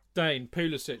 Dane,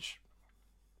 Pulisic.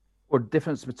 Well, the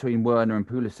difference between Werner and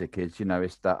Pulisic is,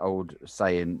 it's that old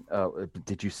saying,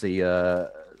 did you see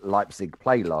Leipzig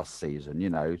play last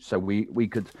season? So we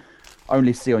could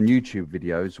only see on YouTube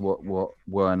videos what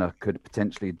Werner could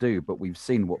potentially do, but we've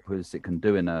seen what Pulisic can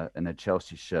do in a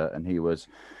Chelsea shirt, and he was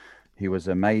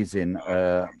amazing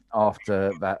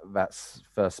after that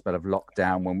first spell of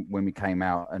lockdown when we came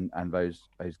out and those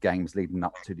games leading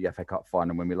up to the FA Cup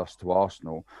final when we lost to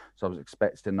Arsenal. So I was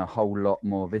expecting a whole lot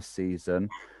more this season.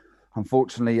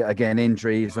 Unfortunately, again,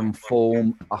 injuries and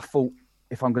form. I thought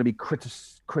if I'm going to be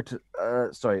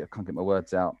sorry, I can't get my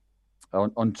words out.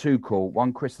 On Tuchel,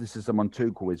 one criticism on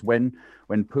Tuchel is when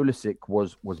Pulisic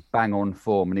was bang on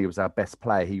form and he was our best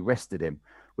player, he rested him,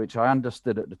 which I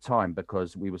understood at the time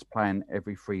because we was playing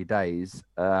every 3 days.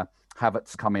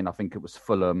 Havertz come in, I think it was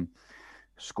Fulham,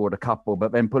 scored a couple,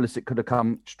 but then Pulisic could have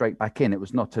come straight back in. It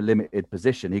was not a limited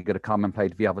position. He could have come and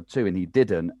played the other 2, and he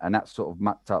didn't, and that sort of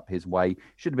mucked up his way.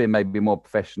 Should have been maybe more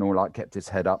professional, like kept his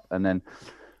head up, and then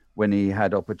when he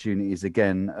had opportunities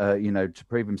again, to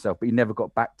prove himself, but he never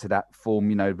got back to that form,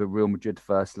 the Real Madrid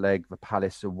first leg, the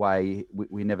Palace away.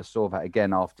 We never saw that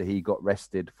again after he got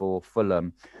rested for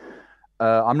Fulham.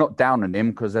 I'm not down on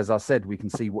him because, as I said, we can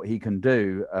see what he can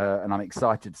do, and I'm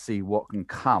excited to see what can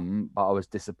come, but I was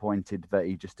disappointed that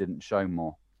he just didn't show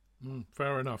more.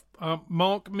 Fair enough.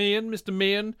 Mark Meehan, Mr.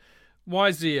 Meehan, why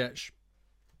Ziyech?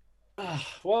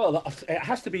 Well, it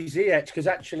has to be Ziyech because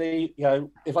actually,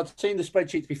 if I'd seen the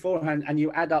spreadsheets beforehand and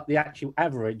you add up the actual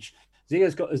average,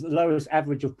 Ziyech's got the lowest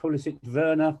average of Pulisic,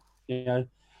 Werner,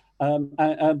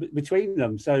 between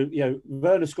them. So,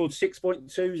 Werner scored 6.2,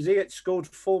 Ziyech scored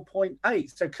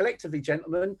 4.8. So collectively,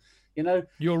 gentlemen,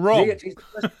 you're wrong. Ziyech is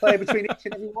the best player between each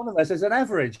and every one of us as an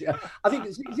average. I think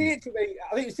Ziyech,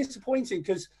 I think it's disappointing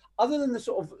because other than the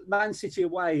sort of Man City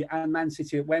away and Man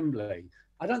City at Wembley,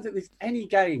 I don't think there's any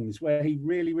games where he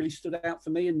really, really stood out for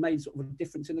me and made sort of a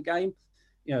difference in the game.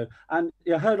 And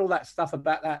I heard all that stuff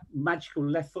about that magical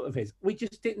left foot of his. We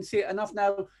just didn't see it enough.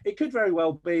 Now, it could very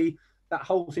well be that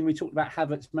whole thing we talked about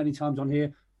Havertz many times on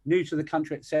here, new to the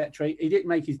country, etc. He didn't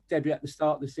make his debut at the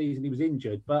start of the season. He was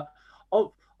injured. But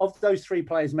of those 3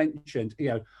 players mentioned,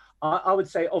 I would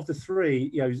say of the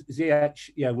 3,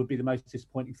 Ziyech, would be the most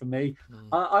disappointing for me.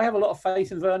 I have a lot of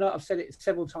faith in Werner. I've said it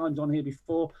several times on here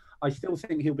before. I still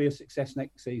think he'll be a success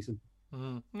next season.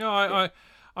 No,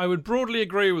 I would broadly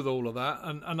agree with all of that.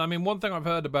 And I mean, one thing I've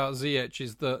heard about Ziyech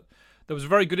is that there was a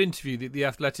very good interview that The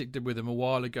Athletic did with him a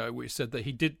while ago, which said that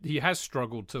he has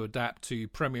struggled to adapt to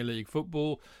Premier League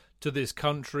football, to this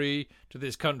country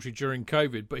during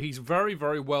COVID. But he's very,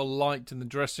 very well liked in the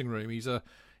dressing room. He's a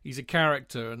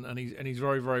character, and he's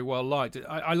very, very well liked.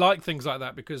 I like things like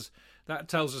that because that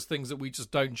tells us things that we just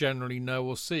don't generally know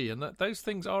or see, and that those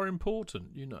things are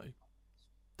important,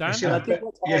 Dan?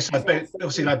 Yes,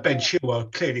 obviously, like Ben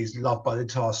Chilwell, clearly he's loved by the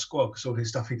entire squad because all his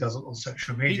stuff he does on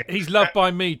social media. He's loved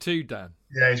by me too, Dan.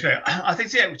 Yeah, he's great. I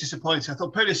think it was disappointing. I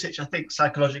thought Pulisic,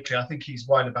 psychologically, he's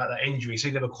worried about that injury, so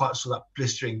he never quite saw that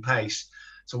blistering pace.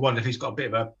 So I wonder if he's got a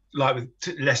bit of a, like with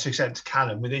lesser extent to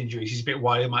Callum with injuries, he's a bit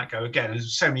worried he might go again.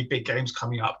 There's so many big games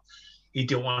coming up. He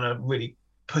didn't want to really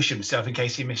push himself in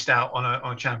case he missed out on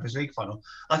a Champions League final.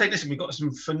 I think, listen, we've got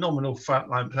some phenomenal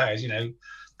frontline players,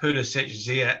 Pulisic,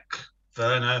 Ziyech,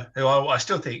 Werner, who I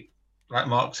still think, like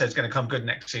Mark said, is going to come good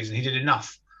next season. He did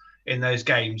enough in those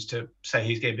games to say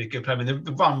he's going to be a good player. I mean,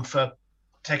 the run for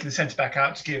taking the centre-back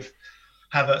out to give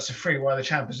Havertz a free while the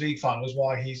Champions League final is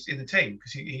why he's in the team,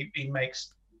 because he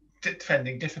makes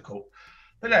defending difficult.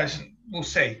 But no, we'll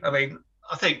see. I mean,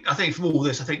 I think from all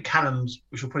this, I think Callum's,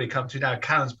 which we'll probably come to now,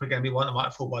 Callum's probably going to be one that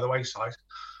might fall by the wayside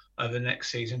over the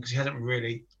next season because he hasn't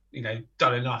really,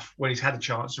 done enough when he's had a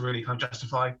chance to really kind of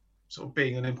justify sort of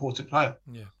being an important player.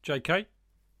 Yeah. JK?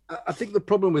 I think the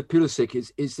problem with Pulisic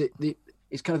is that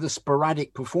it's kind of the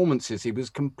sporadic performances. He was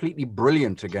completely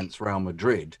brilliant against Real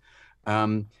Madrid.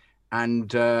 And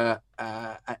I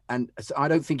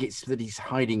don't think it's that he's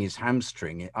hiding his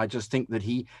hamstring. I just think that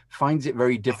he finds it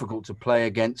very difficult to play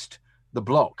against the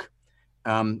block.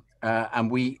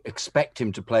 And we expect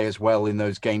him to play as well in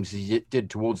those games as he did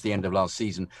towards the end of last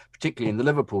season, particularly in the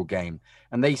Liverpool game.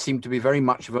 And they seem to be very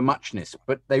much of a muchness,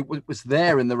 but they was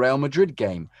there in the Real Madrid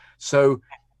game. So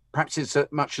perhaps it's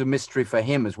much of a mystery for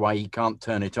him as why he can't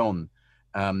turn it on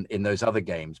in those other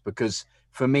games. Because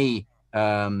for me,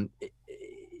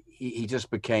 he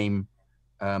just became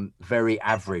very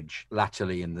average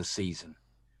latterly in the season.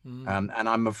 And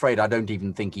I'm afraid I don't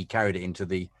even think he carried it into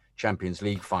the Champions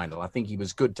League final. I think he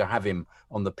was good to have him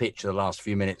on the pitch the last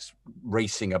few minutes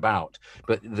racing about,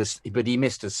 but he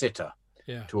missed a sitter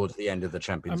towards the end of the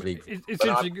Champions League. It's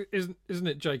interesting, isn't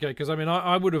it, JK? Because I mean,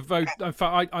 I would have voted. In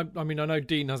fact, I mean, I know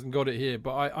Dean hasn't got it here,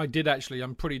 but I did actually.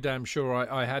 I'm pretty damn sure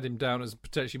I had him down as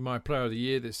potentially my player of the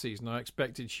year this season. I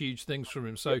expected huge things from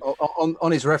him. So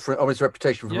on his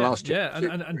reputation from last year,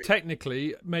 and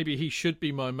technically, maybe he should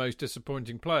be my most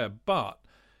disappointing player, but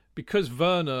because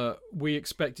Werner, we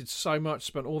expected so much,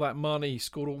 spent all that money,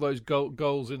 scored all those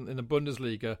goals in the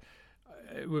Bundesliga,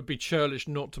 it would be churlish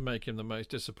not to make him the most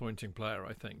disappointing player,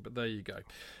 I think. But there you go.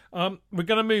 We're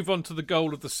going to move on to the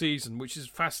goal of the season, which is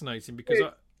fascinating because...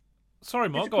 Sorry,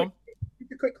 Mark, go on.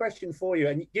 Just a quick question for you.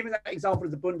 And given that example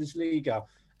of the Bundesliga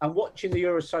and watching the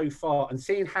Euro so far and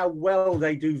seeing how well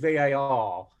they do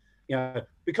VAR,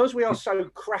 because we are so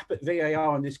crap at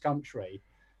VAR in this country,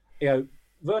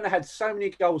 Werner had so many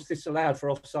goals disallowed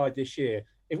for offside this year.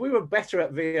 If we were better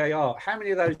at VAR, how many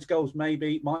of those goals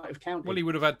maybe might have counted? Well, he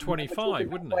would have had 25,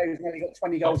 wouldn't he? He's only got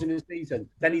 20 goals in his season.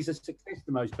 Then he's a success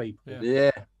to most people.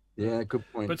 Yeah, good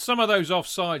point. But some of those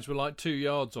offsides were like 2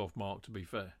 yards off, Mark, to be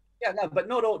fair. Yeah, no, but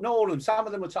not all of them. Some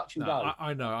of them were touch and go.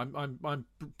 I know. I'm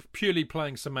purely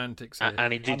playing semantics here.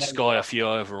 And he did sky a few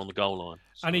over on the goal line.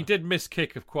 So. And he did miss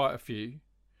kick of quite a few.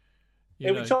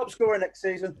 He'll be top scorer next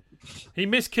season. He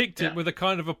miskicked it with a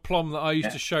kind of aplomb that I used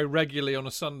to show regularly on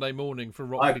a Sunday morning for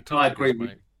Rockley Tigers.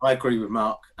 I agree with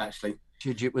Mark, actually.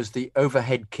 It was the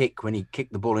overhead kick when he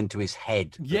kicked the ball into his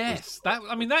head. Yes,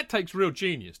 that takes real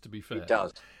genius, to be fair. It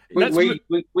does. We've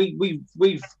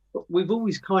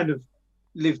always kind of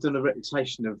lived on a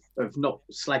reputation of not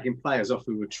slagging players off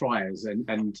who were triers,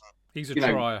 and he's a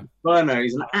trier. Werner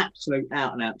is an absolute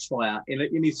out and out trier.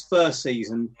 In his first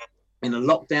season, in a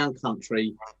lockdown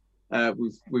country,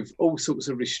 with all sorts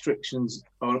of restrictions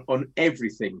on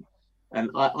everything.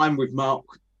 And I'm with Mark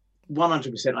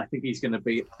 100%. I think he's going to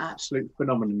be an absolute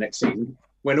phenomenon next season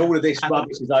when all of this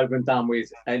rubbish is over and done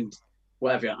with and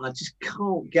whatever. And I just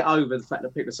can't get over the fact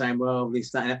that people are saying, well, this,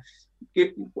 that.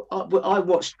 I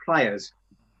watched players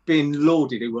being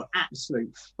lauded who were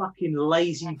absolute fucking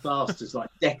lazy bastards like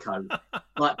Deco,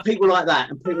 like people like that,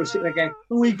 and people are sitting there going,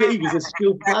 "Oh, he was a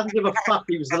skilled player. I don't give a fuck.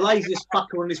 He was the laziest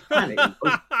fucker on this planet."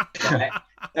 Right?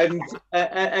 And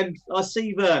I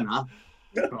see Werner,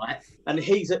 right, and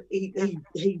he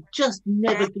just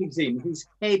never gives in. His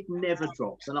head never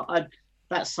drops, and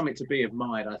that's something to be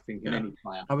admired, I think, in any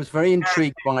player. I was very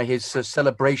intrigued by his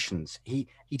celebrations. He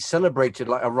celebrated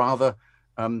like a rather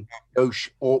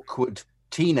gauche, awkward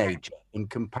teenager in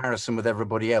comparison with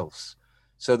everybody else,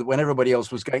 so that when everybody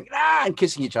else was going and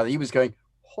kissing each other, he was going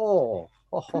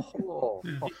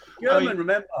German,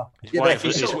 remember? He's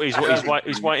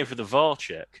waiting for the VAR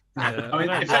check.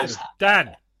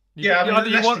 Dan,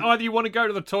 either you want to go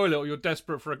to the toilet or you're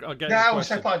desperate for a game. No, I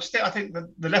think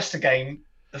the Leicester game,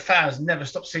 the fans never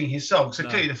stopped singing his song, so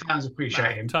clearly the fans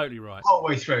appreciate him. Totally right. All the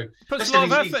way through. Puts a lot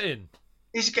of effort in.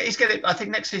 He's getting. I think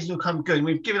next season will come good. And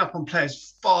we've given up on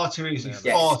players far too easily,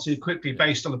 far too quickly,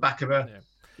 based on the back of a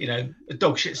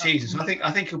dog shit season. So I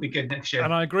think he'll be good next year.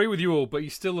 And I agree with you all, but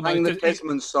he's still the most. The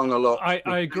Desmond song a lot.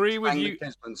 I agree with you. The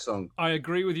Desmond song. I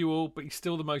agree with you all, but he's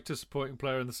still the most disappointing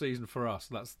player in the season for us.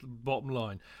 That's the bottom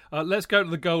line. Let's go to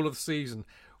the goal of the season.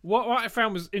 What I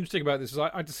found was interesting about this is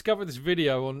I discovered this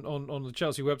video on the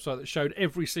Chelsea website that showed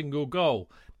every single goal.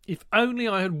 If only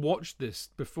I had watched this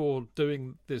before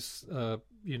doing this,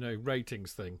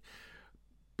 ratings thing.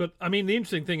 But, I mean, the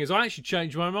interesting thing is I actually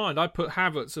changed my mind. I put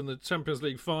Havertz in the Champions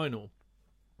League final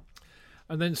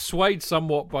and then swayed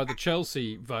somewhat by the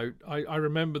Chelsea vote. I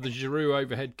remember the Giroud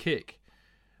overhead kick.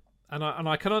 And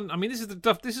I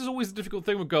this is always the difficult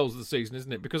thing with goals of the season,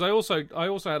 isn't it? Because I also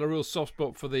had a real soft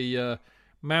spot for the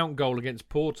Mount goal against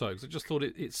Porto, because I just thought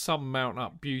it summed Mount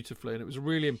up beautifully, and it was a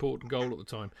really important goal at the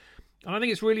time. And I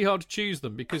think it's really hard to choose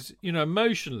them because,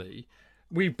 emotionally,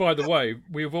 we've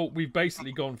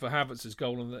basically gone for Havertz's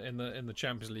goal in the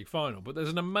Champions League final, but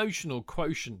there's an emotional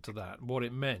quotient to that, what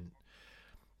it meant.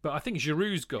 But I think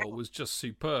Giroud's goal was just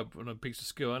superb on a piece of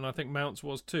skill, and I think Mount's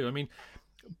was too. I mean,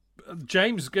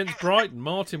 James against Brighton,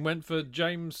 Martin went for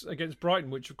James against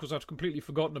Brighton, which of course I'd completely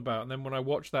forgotten about. And then when I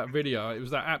watched that video, it was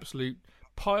that absolute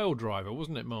pile driver,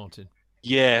 wasn't it, Martin?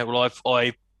 Yeah, well,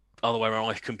 other way around,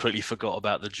 I completely forgot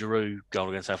about the Giroud goal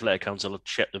against Atletico until I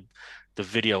checked the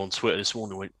video on Twitter this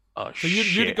morning. And went, oh, so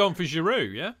you'd have gone for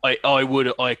Giroud, yeah? I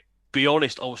would. I be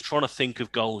honest, I was trying to think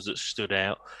of goals that stood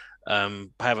out.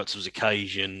 Havertz was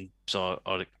occasion, so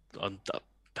I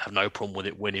have no problem with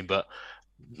it winning, but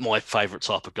my favourite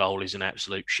type of goal is an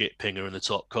absolute shit pinger in the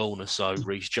top corner, so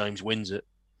Reece James wins it.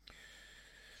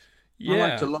 Yeah. I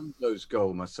liked Alonso's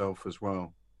goal myself as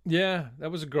well. Yeah,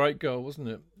 that was a great goal, wasn't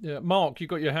it? Yeah, Mark, you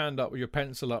got your hand up with your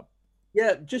pencil up.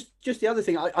 Yeah, just the other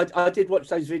thing, I did watch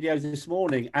those videos this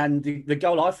morning, and the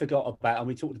goal I forgot about, and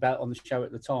we talked about on the show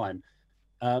at the time,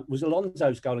 was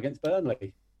Alonso's goal against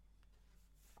Burnley.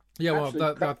 Yeah, well, as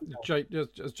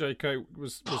JK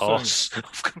was saying,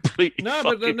 completely. No,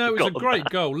 but it was a great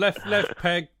goal. Left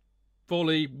peg,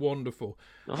 volley, wonderful.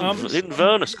 Didn't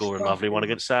Werner score a lovely one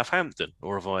against Southampton,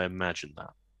 or have I imagined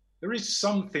that? There is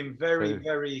something very,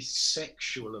 very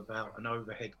sexual about an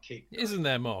overhead kick, isn't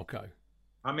there, Marco?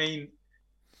 I mean,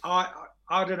 I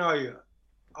don't know.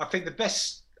 I think the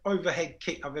best overhead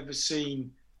kick I've ever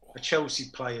seen a Chelsea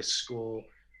player score,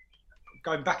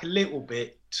 going back a little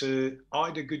bit to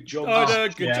Ida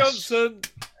Johnson.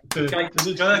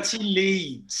 Dirty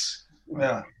Leeds.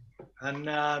 Yeah. And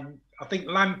I think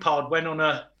Lampard went on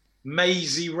a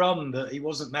mazy run that he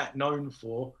wasn't that known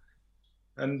for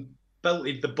and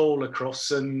belted the ball across,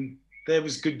 and there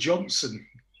was Johnson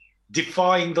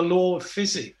defying the law of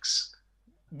physics.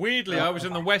 Weirdly, I was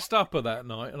in the West Upper that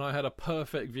night and I had a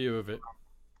perfect view of it.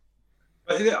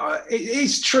 But it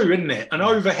is true, isn't it? An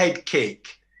overhead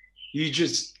kick, you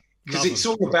just... Because it's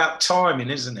all about timing,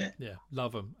 isn't it? Yeah,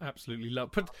 love them. Absolutely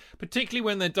love them. Particularly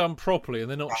when they're done properly and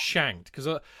they're not shanked. Because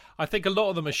I think a lot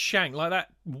of them are shanked. Like that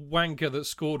wanker that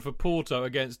scored for Porto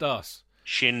against us.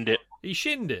 Shinned it. He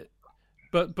shinned it.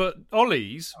 But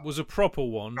Ollie's was a proper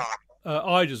one.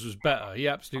 Ida's was better.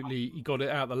 He got it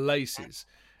out the laces.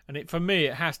 And for me,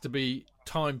 it has to be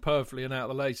timed perfectly and out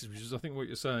the laces, which is, I think, what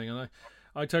you're saying. And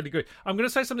I totally agree. I'm going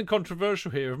to say something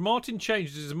controversial here. If Martin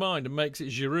changes his mind and makes it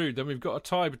Giroud, then we've got a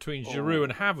tie between Giroud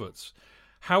and Havertz.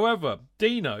 However,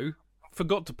 Dino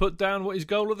forgot to put down what his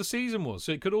goal of the season was,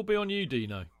 so it could all be on you,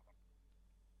 Dino.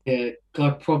 Yeah,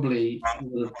 I probably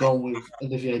would have gone with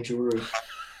Olivier Giroud.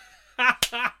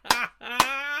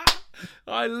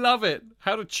 I love it.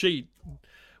 How to cheat.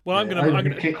 Well, I'm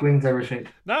gonna kick wins everything.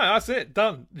 No, that's it.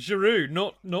 Done. Giroud,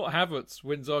 not Havertz,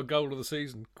 wins our goal of the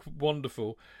season.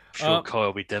 Wonderful. I'm sure Kyle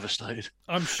will be devastated.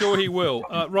 I'm sure he will.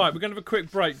 Right, we're going to have a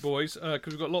quick break, boys,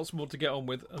 because we've got lots more to get on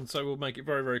with, and so we'll make it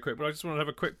very, very quick. But I just want to have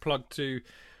a quick plug to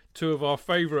two of our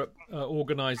favourite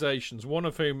organisations, one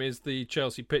of whom is the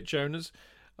Chelsea Pitch Owners.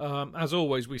 As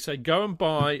always, we say go and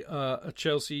buy a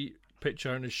Chelsea Pitch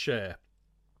Owners share.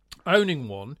 Owning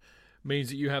one means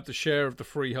that you have the share of the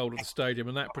freehold of the stadium,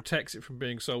 and that protects it from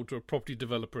being sold to a property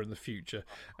developer in the future.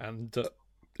 And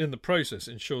in the process,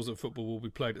 ensures that football will be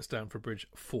played at Stamford Bridge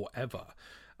forever.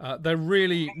 They're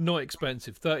really not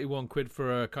expensive. 31 quid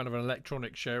for a kind of an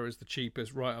electronic share is the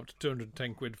cheapest, right up to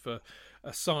 210 quid for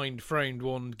a signed, framed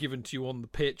one given to you on the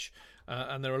pitch.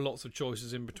 And there are lots of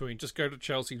choices in between. Just go to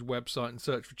Chelsea's website and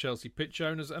search for Chelsea Pitch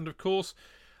Owners. And of course,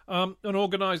 an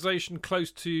organisation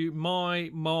close to my,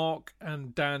 Mark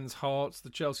and Dan's hearts, the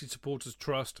Chelsea Supporters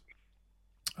Trust.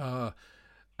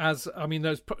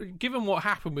 Given what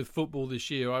happened with football this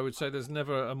year, I would say there's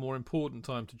never a more important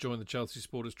time to join the Chelsea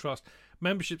Supporters Trust.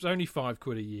 Membership's only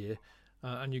 £5 a year,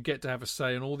 and you get to have a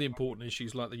say on all the important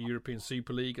issues like the European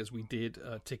Super League, as we did,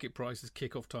 ticket prices,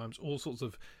 kick-off times, all sorts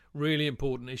of really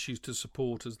important issues to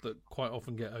supporters that quite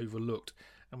often get overlooked.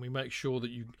 And we make sure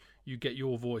that you get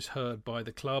your voice heard by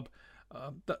the club.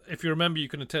 If you're a member, you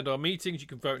can attend our meetings, you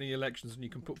can vote in the elections, and you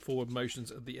can put forward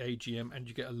motions at the AGM, and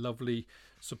you get a lovely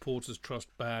Supporters Trust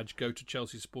badge. Go to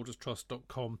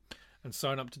chelseasupporterstrust.com and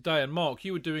sign up today. And Mark,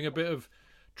 you were doing a bit of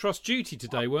trust duty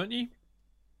today, weren't you?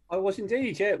 I was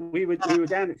indeed, yeah. We were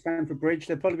down at Stamford Bridge.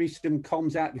 There'll probably be some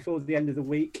comms out before the end of the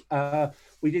week.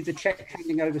 We did the cheque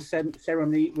handing over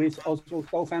ceremony with Oswald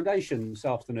Stoll Foundation this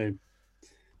afternoon.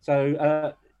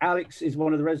 So Alex is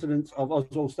one of the residents of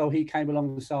Oswald Stoll. He came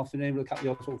along this afternoon with a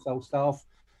couple of the Oswald Stoll staff.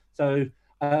 So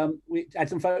we had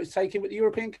some photos taken with the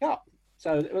European Cup.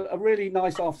 So a really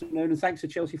nice afternoon, and thanks to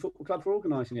Chelsea Football Club for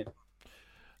organising it.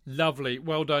 Lovely.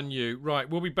 Well done, you. Right,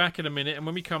 we'll be back in a minute, and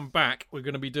when we come back, we're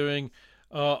going to be doing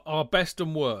our best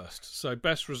and worst. So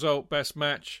best result, best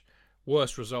match,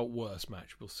 worst result, worst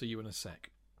match. We'll see you in a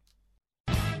sec.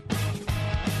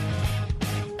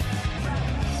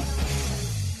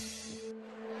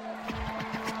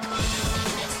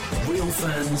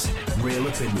 fans, real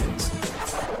opinions.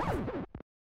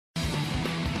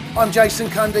 I'm Jason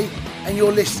Cundy, and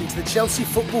you're listening to the Chelsea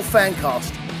Football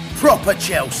Fancast. Proper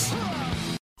Chelsea.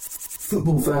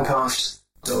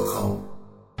 Footballfancast.com.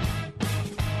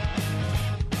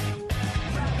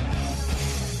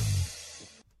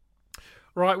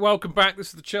 Right, welcome back. This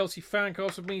is the Chelsea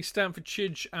Fancast with me, Stanford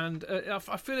Chidge, and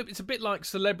I feel it's a bit like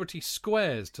Celebrity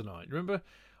Squares tonight. Remember,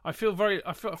 I feel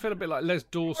a bit like Les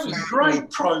Dawson. It was a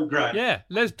great programme. Yeah,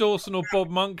 Les Dawson or Bob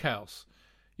Monkhouse.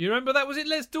 You remember that? Was it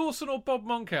Les Dawson or Bob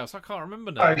Monkhouse? I can't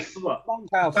remember now.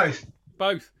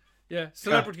 Both. Yeah,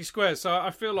 Celebrity Squares. So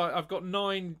I feel like I've got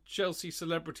 9 Chelsea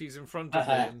celebrities in front of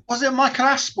me. And... Was it Michael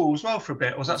Aspel as well for a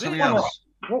bit? Or was that something else?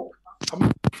 I've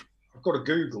got to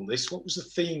Google this. What was the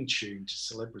theme tune to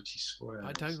Celebrity Squares?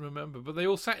 I don't remember, but they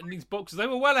all sat in these boxes. They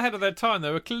were well ahead of their time.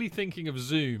 They were clearly thinking of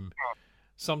Zoom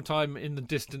sometime in the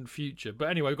distant future. But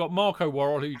anyway, we've got Marco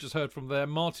Worrell, who you just heard from there,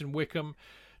 Martin Wickham,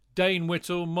 Dane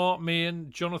Whittle, Mark Meehan,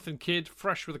 Jonathan Kidd,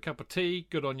 fresh with a cup of tea.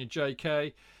 Good on you,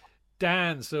 JK.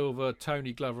 Dan Silver,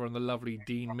 Tony Glover, and the lovely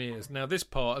Dean Mears. Now, this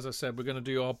part, as I said, we're going to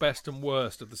do our best and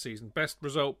worst of the season. Best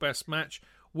result, best match.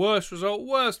 Worst result,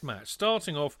 worst match.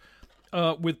 Starting off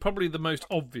with probably the most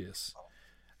obvious.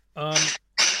 I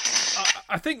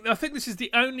think this is the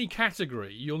only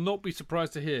category, you'll not be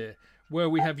surprised to hear, where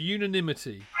we have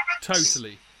unanimity.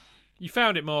 Totally. You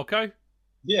found it, Marco?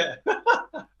 Yeah.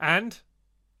 And?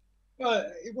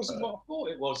 It wasn't what I thought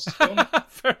it was.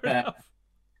 Fair enough.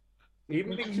 You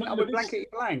mixing it up with blankety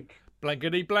blank.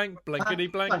 Blankety blank, blankety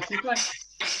blank. Blankety blank.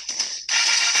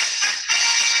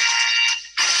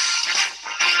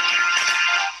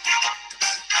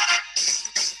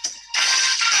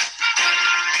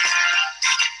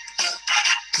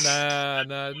 No,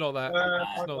 not that.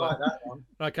 It's not like that one.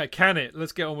 Okay, can it?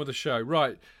 Let's get on with the show.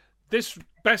 Right. This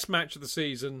best match of the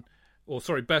season,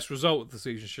 best result of the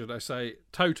season, should I say,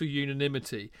 total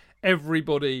unanimity.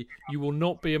 Everybody, you will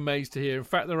not be amazed to hear. In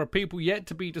fact, there are people yet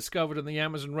to be discovered in the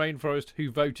Amazon rainforest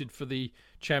who voted for the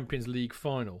Champions League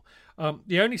final.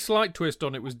 The only slight twist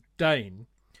on it was Dane,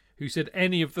 who said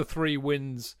any of the 3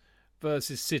 wins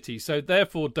versus City. So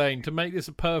therefore, Dane, to make this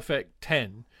a perfect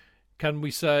 10, can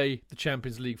we say the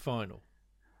Champions League final?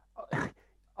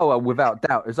 Oh, well, without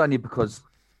doubt. It was only because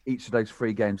each of those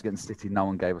 3 games against City, no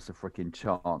one gave us a freaking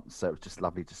chance. So it was just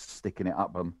lovely just sticking it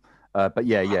up them. But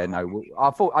no.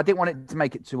 I didn't want it to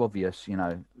make it too obvious,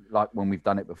 like when we've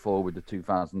done it before with the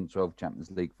 2012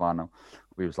 Champions League final.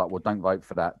 We was like, well, don't vote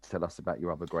for that. Tell us about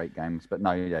your other great games. But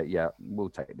no, we'll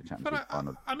take the Champions League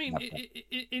final. I mean,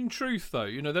 in truth, though,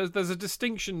 there's a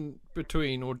distinction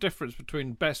between, or difference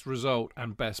between best result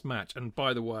and best match. And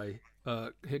by the way, I'll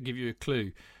give you a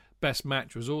clue. Best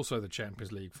match was also the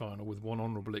Champions League final, with one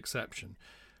honourable exception.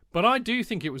 But I do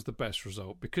think it was the best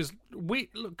result because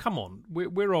come on,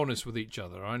 we're honest with each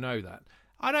other. I know that.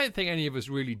 I don't think any of us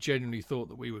really genuinely thought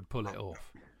that we would pull it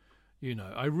off.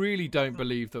 I really don't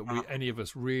believe that any of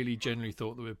us really genuinely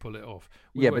thought that we'd pull it off.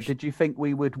 But did you think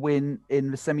we would win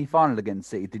in the semi-final against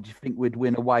City? Did you think we'd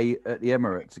win away at the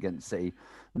Emirates against City?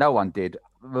 No one did.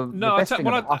 Hang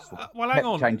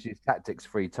on. Changed his tactics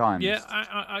 3 times. Yeah,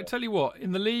 I tell you what,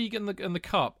 in the league and the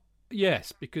cup,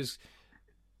 yes, because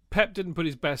Pep didn't put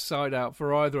his best side out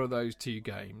for either of those 2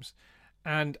 games.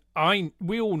 And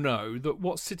we all know that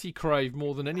what City crave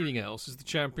more than anything else is the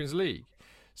Champions League.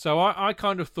 So I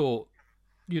kind of thought,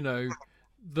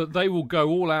 that they will go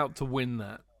all out to win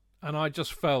that. And I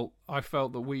felt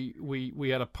that we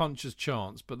had a puncher's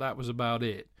chance, but that was about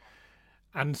it.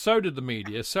 And so did the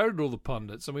media, so did all the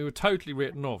pundits, and we were totally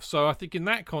written off. So I think in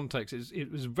that context, it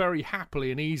was very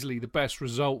happily and easily the best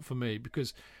result for me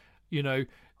because,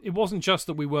 it wasn't just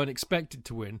that we weren't expected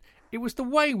to win. It was the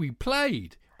way we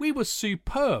played. We were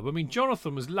superb. I mean,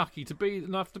 Jonathan was lucky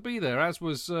enough to be there, as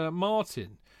was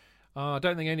Martin. I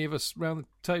don't think any of us around the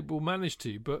table managed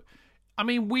to, but I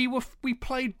mean, we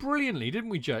played brilliantly, didn't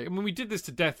we, Jay? I mean, we did this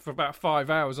to death for about 5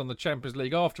 hours on the Champions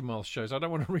League Aftermath show, so I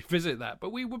don't want to revisit that,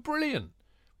 but we were brilliant.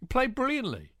 We played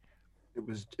brilliantly. It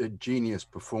was a genius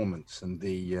performance, and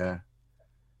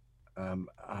I'm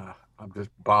just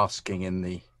basking in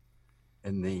the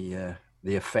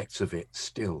effects of it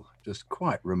still. Just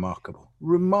quite remarkable.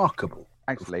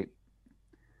 Actually,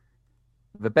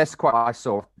 the best quote I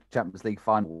saw of the Champions League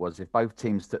final was, if both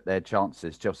teams took their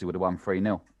chances, Chelsea would have won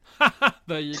 3-0.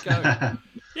 There you go.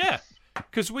 Yeah,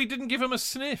 because we didn't give them a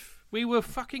sniff. We were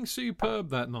fucking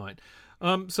superb that night.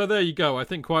 So there you go. I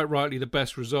think quite rightly the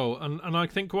best result, and I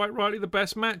think quite rightly the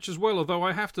best match as well, although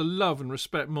I have to love and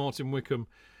respect Martin Wickham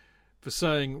for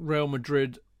saying Real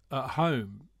Madrid at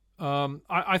home.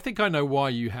 I think I know why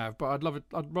you have, but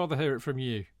I'd rather hear it from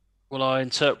you. Well, I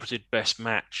interpreted best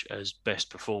match as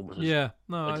best performance,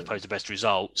 as opposed to best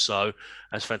result. So,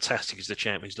 as fantastic as the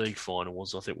Champions League final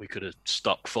was, I think we could have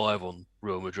stuck 5 on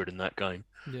Real Madrid in that game.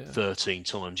 13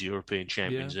 times European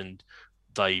champions, and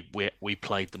we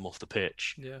played them off the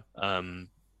pitch.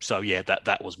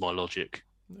 That was my logic.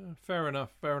 Yeah, fair enough.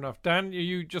 Dan, are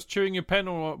you just chewing your pen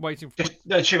or waiting for?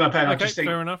 Chewing my pen. Okay, I just think,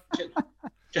 fair enough.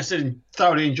 Just a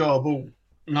thoroughly enjoyable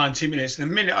 90 minutes. And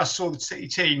the minute I saw the City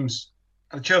teams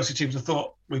and the Chelsea teams, I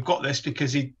thought, we've got this,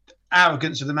 because the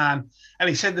arrogance of the man. And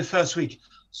he said the first week,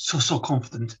 so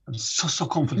confident. I'm so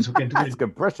confident we're going to win. That's good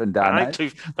impression, Dan.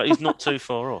 But he's not too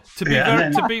far off. To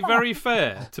be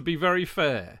very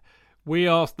fair, we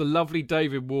asked the lovely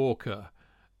David Walker,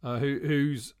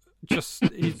 who's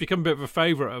he's become a bit of a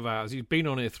favourite of ours. He's been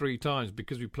on here 3 times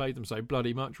because we played them so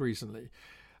bloody much recently.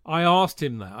 I asked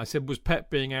him that. I said, was Pep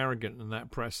being arrogant in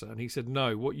that presser? And he said,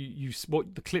 no. What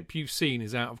the clip you've seen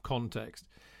is out of context.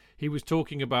 He was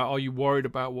talking about, are you worried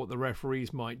about what the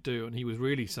referees might do? And he was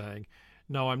really saying,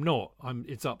 no, I'm not.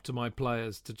 It's up to my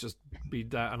players to just be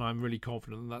that, and I'm really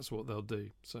confident that's what they'll do.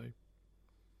 So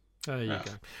there you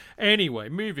go. Anyway,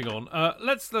 moving on.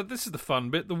 This is the fun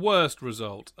bit. The worst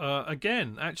result.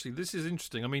 Again, actually, this is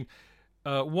interesting. I mean,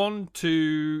 1,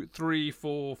 2, 3,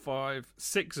 4, 5,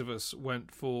 6 of us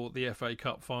went for the FA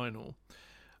Cup final,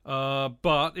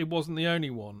 but it wasn't the only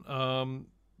one.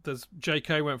 There's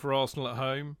JK went for Arsenal at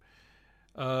home.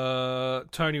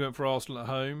 Tony went for Arsenal at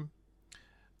home.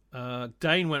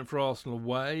 Dane went for Arsenal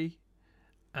away,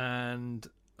 and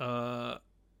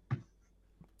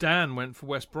Dan went for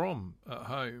West Brom at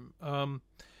home.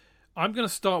 I'm going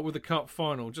to start with the cup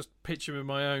final, just pitching in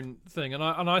my own thing, and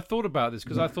I thought about this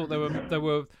because I thought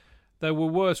there were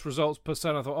worse results per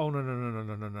se. I thought, oh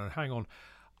no, hang on,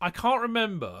 I can't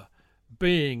remember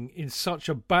being in such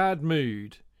a bad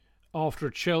mood after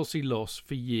a Chelsea loss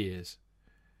for years.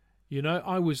 You know,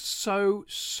 I was so.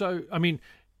 I mean,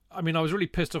 I was really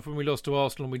pissed off when we lost to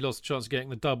Arsenal and we lost the chance of getting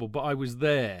the double, but I was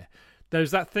there.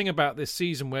 There's that thing about this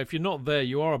season where if you're not there,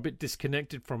 you are a bit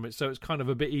disconnected from it. So it's kind of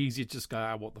a bit easier to just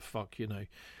go, what the fuck, you know.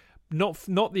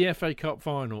 Not the FA Cup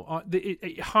final.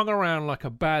 It hung around like a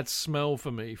bad smell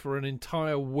for me for an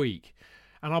entire week.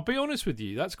 And I'll be honest with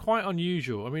you, that's quite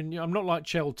unusual. I mean, I'm not like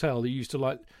Cheltel, who used to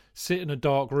like sit in a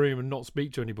dark room and not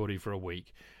speak to anybody for a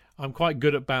week. I'm quite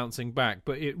good at bouncing back,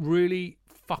 but it really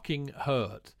fucking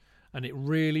hurt. And it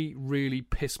really, really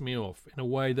pissed me off in a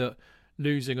way that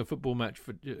losing a football match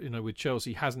for with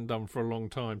Chelsea hasn't done for a long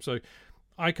time. So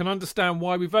I can understand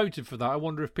why we voted for that. I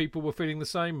wonder if people were feeling the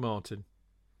same, Martin.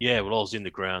 Yeah, well, I was in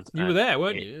the ground. You were there,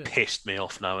 weren't you? It pissed me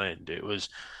off no end. It was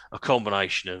a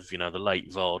combination of, the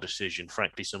late VAR decision,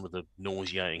 frankly, some of the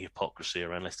nauseating hypocrisy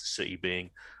around Leicester City being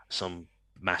some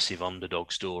massive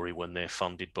underdog story when they're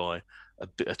funded by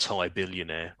a Thai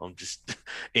billionaire.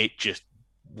 It just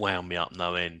wound me up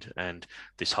no end. And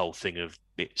this whole thing of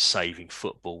it saving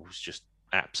football was just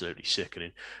absolutely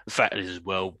sickening. The fact is, as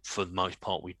well, for the most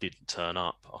part, we didn't turn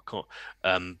up. I can't.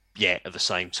 At the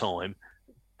same time,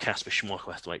 Kasper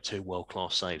Schmeichel has to make 2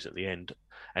 world-class saves at the end,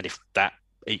 and if that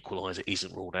equaliser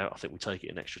isn't ruled out, I think we take it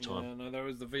in extra time. Yeah, no, there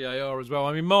was the VAR as well.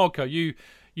 I mean, Marco, you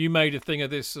made a thing of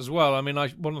this as well. I mean,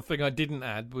 one of the things I didn't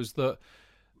add was that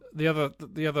the other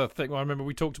thing. Well, I remember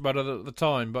we talked about it at the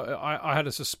time, but I had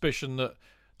a suspicion that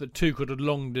Tuchel had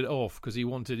longed it off because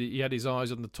he had his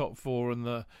eyes on the top 4 in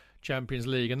the Champions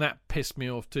League, and that pissed me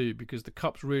off too because the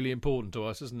cup's really important to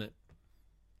us, isn't it?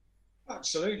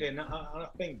 Absolutely, and I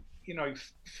think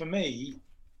for me,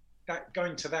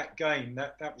 going to that game,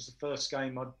 that was the first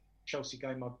Chelsea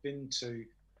game I'd been to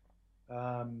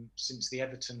since the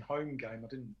Everton home game. I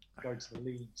didn't go to the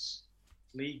Leeds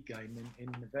League game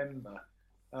in November,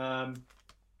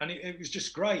 and it was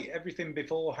just great. Everything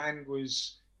beforehand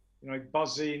was,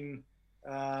 buzzing,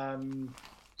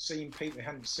 seeing people we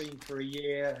hadn't seen for a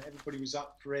year. Everybody was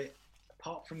up for it,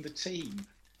 apart from the team.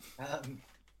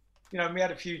 We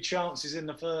had a few chances in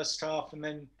the first half, and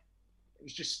then it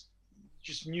was just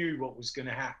knew what was going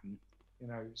to happen. It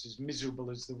was as miserable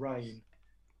as the rain.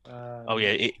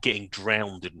 Getting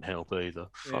drowned didn't help either.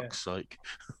 Fuck's sake.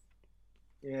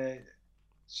 Yeah,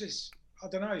 it's just, I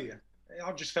don't know.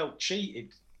 I just felt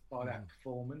cheated by that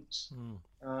performance,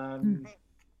 and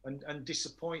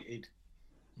disappointed.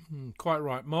 Quite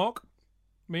right, Mark.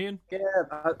 Meehan? Yeah,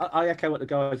 I echo what the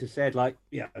guys have said. Like,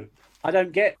 I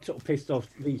don't get sort of pissed off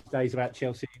these days about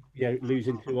Chelsea,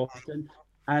 losing too often.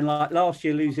 And like last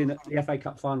year, losing at the FA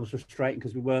Cup final was frustrating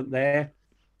because we weren't there.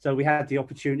 So we had the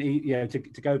opportunity,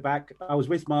 to go back. I was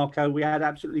with Marco. We had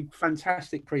absolutely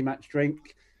fantastic pre-match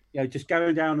drink. Just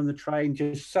going down on the train,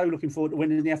 just so looking forward to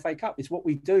winning the FA Cup. It's what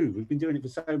we do. We've been doing it for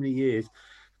so many years.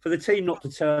 for the team not to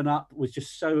turn up was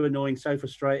just so annoying, so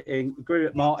frustrating. Agree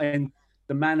with Martin.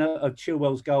 The manner of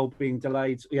Chilwell's goal being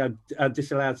delayed,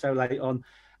 disallowed so late on,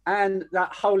 and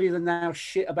that holier than thou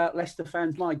shit about Leicester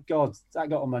fans. My God, that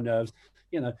got on my nerves.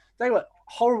 They were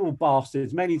horrible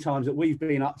bastards many times that we've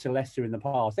been up to Leicester in the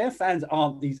past. Their fans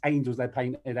aren't these angels they're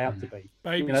painted out to be.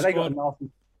 They got enough,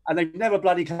 and they've never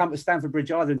bloody come to Stamford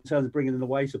Bridge either in terms of bringing in the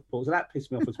away support. So that pissed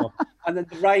me off as well. And then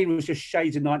the rain was just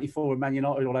shades of '94 and Man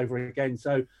United all over again.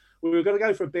 So we were going to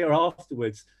go for a beer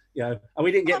afterwards. And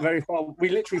we didn't get very far. We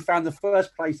literally found the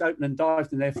first place open and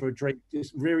dived in there for a drink,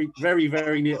 just very, very,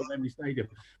 very near to Wembley Stadium.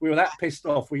 We were that pissed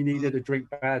off. We needed a drink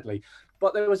badly.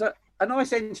 But there was a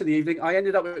nice end to the evening. I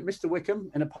ended up with Mr.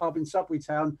 Wickham in a pub in Subway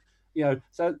Town.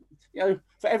 So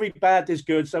for every bad, there's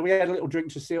good. So we had a little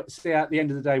drink to see out the end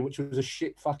of the day, which was a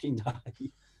shit fucking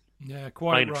day. Yeah,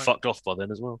 quite right. Fucked off by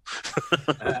then as well,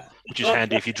 which is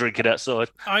handy if you drink it outside.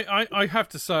 I have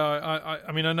to say,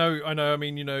 I mean, I know. I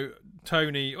mean,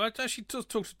 Tony. I actually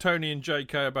talked to Tony and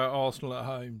JK about Arsenal at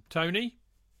home. Tony.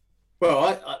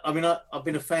 Well, I've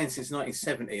been a fan since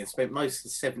 1970 and spent most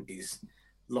of the 70s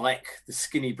like the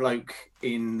skinny bloke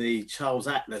in the Charles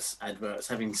Atlas adverts,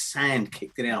 having sand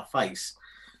kicked in our face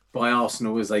by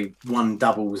Arsenal as they won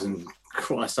doubles and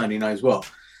Christ only knows what.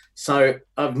 So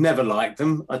I've never liked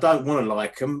them. I don't want to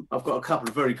like them. I've got a couple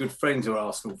of very good friends who are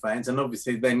Arsenal fans, and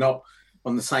obviously they're not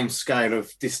on the same scale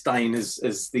of disdain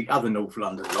as the other North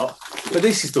London lot. But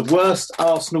this is the worst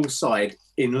Arsenal side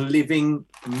in living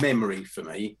memory for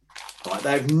me. Right,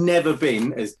 they've never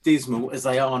been as dismal as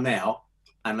they are now,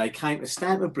 and they came to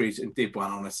Stamford Bridge and did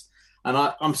one on us. And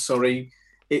I'm sorry,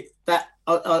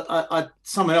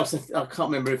 someone else, I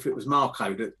can't remember if it was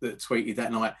Marco that tweeted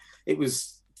that night. It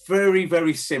was very,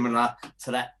 very similar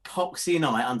to that poxy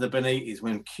night under Benitez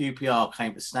when QPR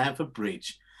came to Stamford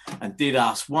Bridge and did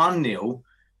us 1-0,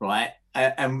 right?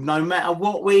 And no matter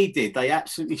what we did, they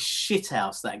absolutely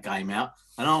shithoused that game out,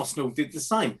 and Arsenal did the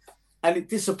same. And it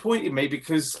disappointed me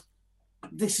because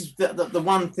this is the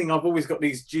one thing I've always got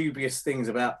these dubious things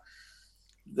about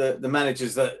the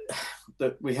managers that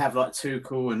we have, like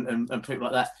Tuchel and people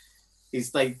like that,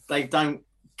 is they don't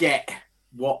get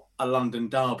what a London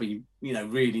derby,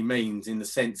 really means in the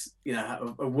sense,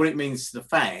 of what it means to the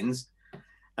fans.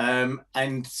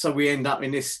 And so we end up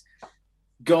in this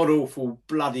god-awful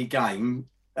bloody game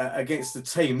against the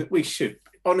team that we should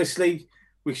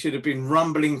have been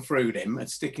rumbling through them and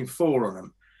sticking 4 on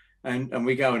them. And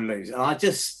we go and lose. And I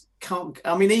just can't...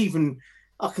 I mean, even...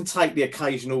 I can take the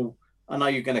occasional... I know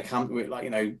you're going to come to it,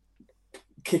 like,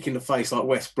 kick in the face like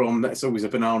West Brom. That's always a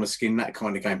banana skin, that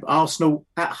kind of game. But Arsenal,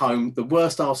 at home, the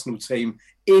worst Arsenal team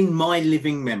in my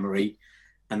living memory,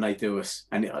 and they do us.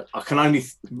 And I can only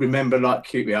remember, like,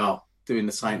 QPR doing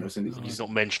the same. He's not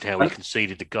mentioned how we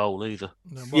conceded the goal either.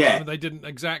 No, well, they didn't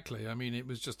exactly. I mean, it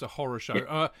was just a horror show.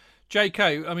 Yeah.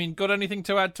 JK, I mean, got anything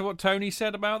to add to what Tony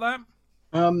said about that?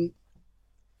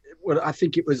 Well, I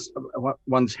think it was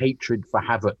one's hatred for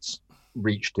Havertz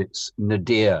reached its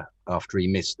nadir after he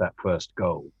missed that first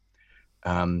goal.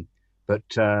 But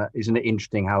isn't it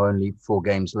interesting how only 4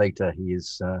 games later he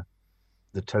is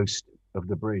the toast of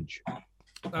the bridge?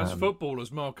 That's football,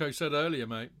 as Marco said earlier,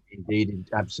 mate. Indeed,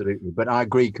 absolutely. But I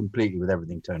agree completely with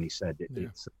everything Tony said.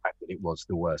 It's the fact that it was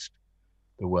the worst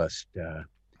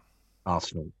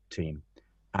Arsenal team.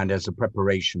 And as a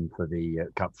preparation for the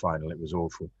cup final, it was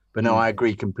awful. But no, I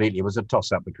agree completely. It was a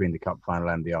toss-up between the cup final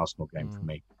and the Arsenal game for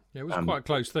me. Yeah, it was quite a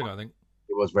close thing, I think.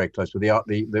 It was very close. But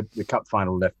the cup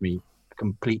final left me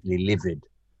completely livid.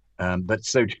 But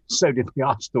so did the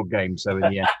Arsenal game. So in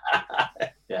the end,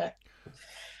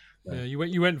 yeah,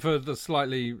 you went for the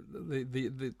slightly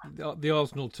the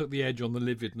Arsenal took the edge on the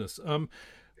lividness.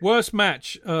 Worst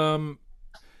match.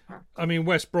 I mean,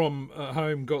 West Brom at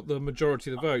home got the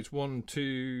majority of the votes. 1,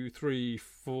 2, 3,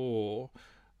 4.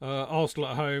 Arsenal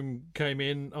at home came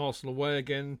in. Arsenal away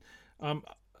again.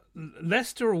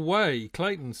 Leicester away.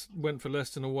 Clayton went for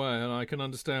Leicester away, and I can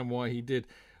understand why he did.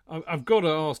 I've got to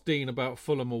ask Dean about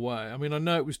Fulham away. I mean, I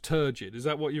know it was turgid. Is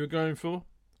that what you were going for?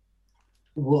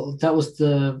 Well, that was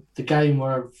the game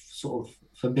where sort of,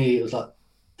 for me, it was like,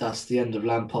 that's the end of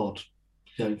Lampard.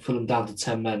 Fulham down to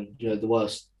 10 men, the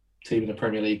worst team in the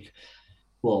Premier League.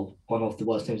 Well, one of the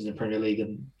worst teams in the Premier League.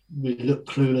 And we looked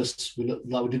clueless. We looked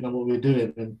like we didn't know what we were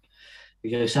doing. And,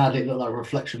 sadly, it looked like a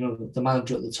reflection of the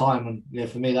manager at the time. And,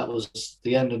 for me, that was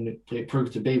the end. And it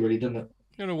proved to be, really, didn't it?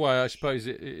 In a way, I suppose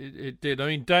it did. I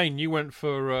mean, Dane, you went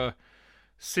for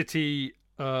City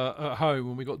at home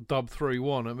when we got dubbed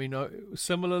 3-1. I mean,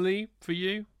 similarly for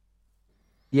you?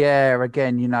 Yeah,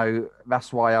 again,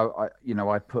 that's why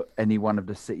I put any one of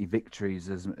the City victories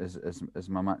as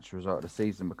my match result of the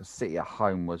season, because City at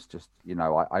home was just,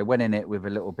 I went in it with a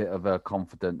little bit of a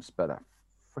confidence, but that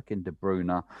freaking De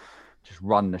Bruyne just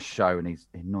run the show, and he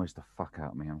annoys the fuck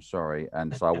out of me. I'm sorry,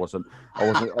 and so I wasn't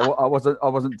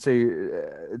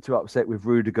too upset with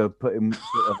Rudiger putting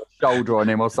sort of a shoulder on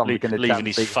him or something, leaving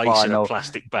his face final in a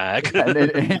plastic bag,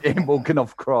 and him walking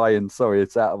off crying. Sorry,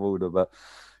 it's out of order, but.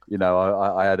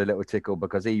 I had a little tickle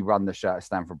because he run the show at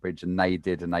Stamford Bridge, and they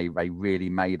did, and they really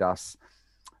made us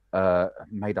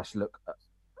look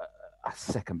a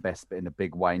second best, but in a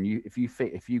big way. And if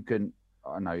you can,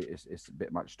 I know it's a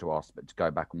bit much to ask, but to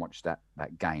go back and watch that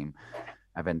game,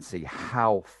 and then see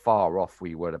how far off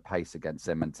we were to pace against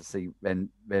them, and to see then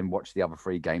watch the other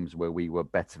 3 games where we were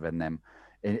better than them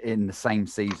in the same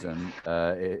season,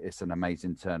 it's an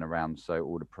amazing turnaround. So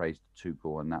all the praise to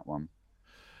Tuchel on that one.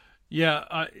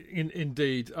 Yeah,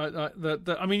 indeed. I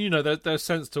mean, there's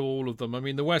sense to all of them. I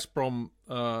mean, the West Brom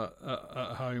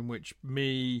at home, which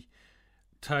me,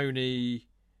 Tony,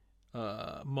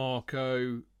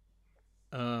 Marco,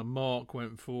 Mark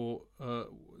went for,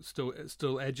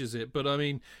 still edges it. But I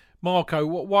mean, Marco,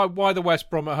 why the West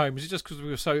Brom at home? Is it just because we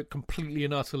were so completely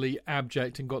and utterly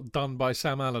abject and got done by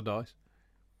Sam Allardyce?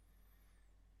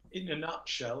 In a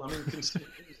nutshell, I mean,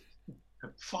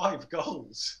 5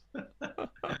 goals.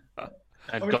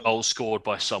 And goals scored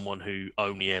by someone who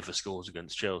only ever scores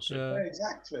against Chelsea. Yeah,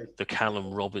 exactly. The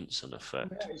Callum Robinson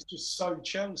effect. Yeah, it's just so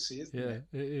Chelsea, isn't it?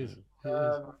 Yeah, it is.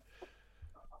 I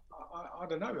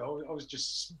don't know. I was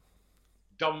just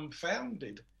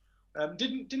dumbfounded.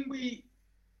 Didn't we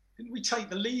take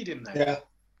the lead in there? Yeah.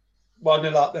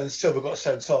 1-0 up, then Silva got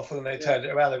sent off, and then they turned it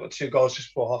around. They got 2 goals just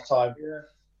before half time. Yeah.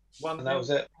 And that was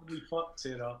it. We fucked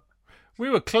it up. We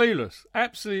were clueless,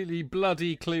 absolutely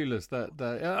bloody clueless that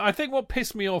day. I think what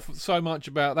pissed me off so much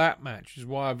about that match is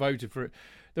why I voted for it.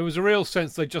 There was a real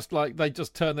sense they just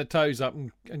turned their toes up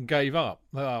and gave up.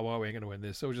 Oh, well, we ain't going to win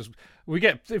this. So if we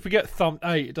get thumped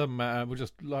 8, it doesn't matter.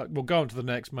 We'll go on to the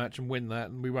next match and win that,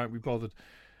 and we won't be bothered.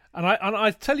 And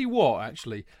I tell you what,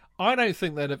 actually, I don't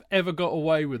think they'd have ever got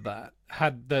away with that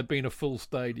had there been a full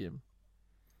stadium.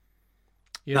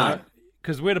 You know,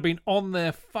 because we'd have been on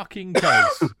their fucking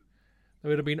case. They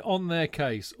would have been on their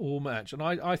case all match. And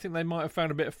I think they might have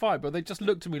found a bit of fight, but they just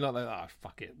looked at me like,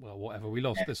 fuck it. Well, whatever. We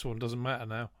lost this one. Doesn't matter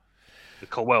now.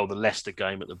 The Leicester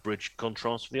game at the Bridge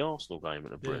contrasts with the Arsenal game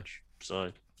at the Bridge. Yeah.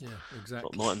 So, yeah,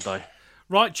 exactly. Night and day.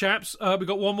 Right, chaps. We've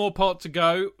got one more part to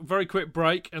go. Very quick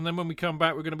break. And then when we come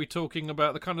back, we're going to be talking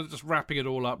about the kind of just wrapping it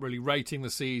all up, really rating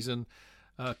the season,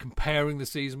 comparing the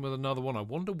season with another one. I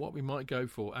wonder what we might go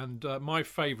for. And my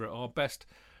favourite, our best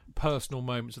personal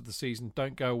moments of the season.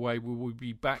 Don't go away. We will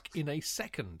be back in a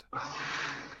second.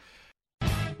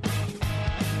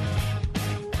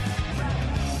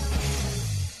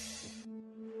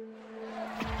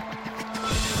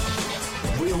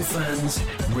 Real fans,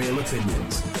 real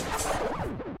opinions.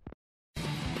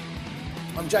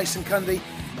 I'm Jason Cundy,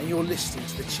 and you're listening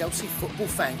to the Chelsea Football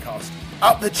Fancast.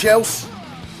 Up the Chelsea!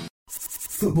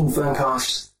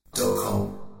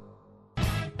 Footballfancast.com.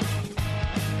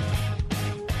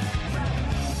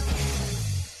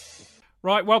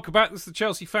 Right, welcome back. This is the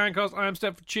Chelsea Fancast. I am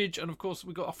Stepford Chidge, and of course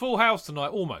we've got a full house tonight,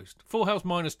 almost. Full house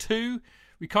 -2.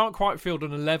 We can't quite field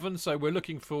an 11, so we're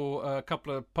looking for a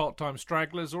couple of part-time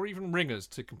stragglers or even ringers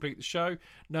to complete the show.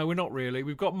 No, we're not really.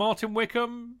 We've got Martin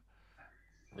Wickham.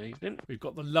 Evening. We've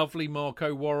got the lovely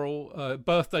Marco Worrell,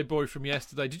 birthday boy from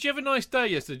yesterday. Did you have a nice day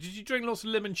yesterday? Did you drink lots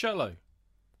of limoncello?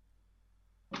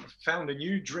 I found a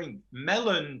new drink,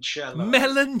 meloncello.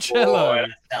 Meloncello.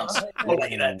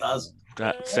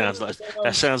 That sounds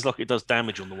like it does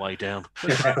damage on the way down.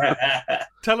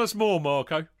 Tell us more,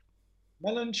 Marco.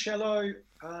 Meloncello.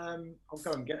 I'll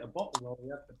go and get a bottle while we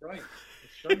have the break.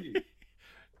 I'll show you.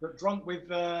 But drunk with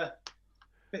a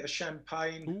bit of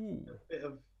champagne, a bit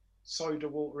of soda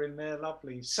water in there.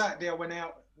 Lovely. Saturday I went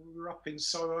out. We were up in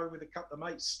Soho with a couple of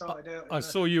mates. Started out. I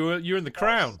saw you were in the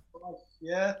Crown.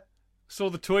 Yeah. Saw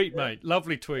the tweet, mate.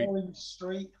 Lovely tweet. Orange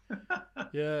Street.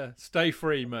 Yeah. Stay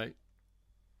free, mate.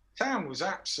 Town was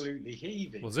absolutely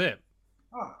heaving. Was it?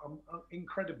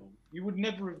 Incredible. You would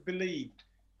never have believed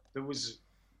there was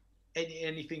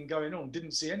anything going on.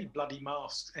 Didn't see any bloody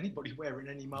masks. Anybody wearing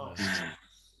any masks.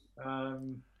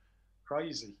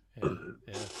 Crazy. Yeah.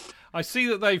 I see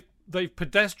that they've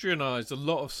pedestrianised a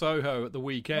lot of Soho at the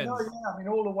weekend. I mean,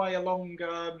 all the way along.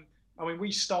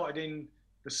 We started in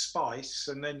the Spice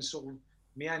and then sort of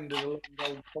meandered along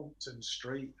Old Compton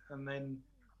Street and then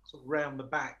sort of round the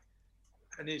back.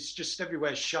 And it's just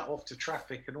everywhere shut off to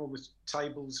traffic and all the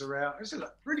tables are out. It's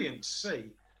brilliant to see.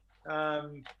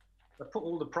 they put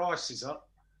all the prices up.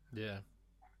 Yeah.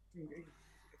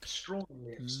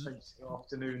 Extraordinarily expensive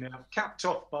afternoon now. Capped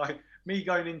off by me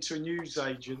going into a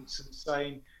newsagent's and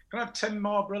saying, "Can I have 10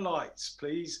 Marlboro Lights,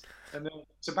 please?" And the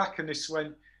tobacconist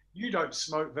went, "You don't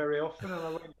smoke very often."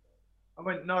 And I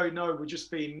went, no, we're just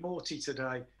being naughty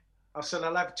today. I said,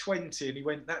 "I'll have 20." And he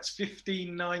went, "That's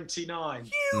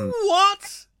 $15.99. You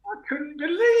what? I couldn't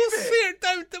believe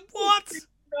it. What?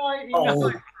 $15.99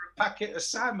 for a packet of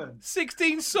salmon.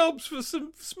 16 sobs for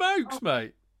some smokes,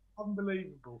 mate.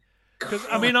 Unbelievable. Because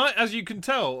I mean, as you can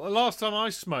tell, the last time I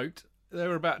smoked, they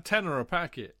were about £10 a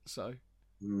packet. So,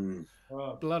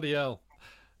 bloody hell,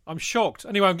 I'm shocked.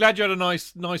 Anyway, I'm glad you had a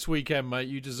nice weekend, mate.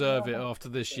 You deserve it after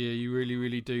this year. You really,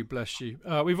 really do. Bless you.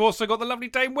 We've also got the lovely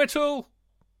Dame Whittle.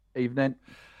 Evening.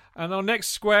 And our next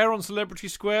square on Celebrity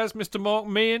Squares, Mr. Mark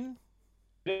Meehan.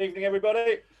 Good evening,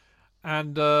 everybody.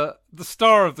 And the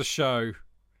star of the show.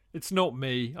 It's not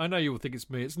me. I know you will think it's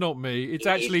me. It's not me. It's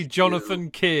actually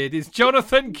Jonathan Kidd. It's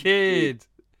Jonathan Kidd.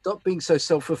 Stop being so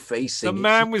self-effacing. The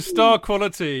man with star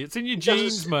quality. It's in your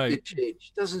genes, mate. It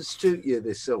doesn't suit you,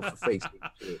 this self-effacing.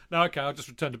 No, okay, I'll just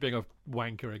return to being a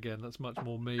wanker again. That's much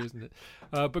more me, isn't it?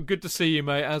 But good to see you,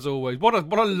 mate, as always. What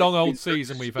a long old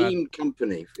season we've had.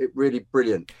 Company. It really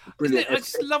brilliant.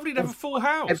 It's lovely to have a full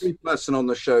house. Every person on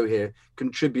the show here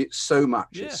contributes so much.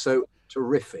 Yeah. It's so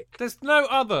terrific. There's no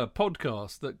other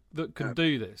podcast that can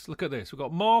do this. Look at this. We've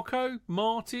got Marco,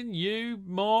 Martin, you,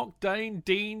 Mark, Dane,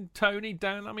 Dean, Tony,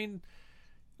 Dan. I mean,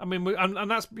 and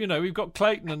that's, you know, we've got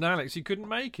Clayton and Alex. You couldn't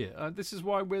make it. This is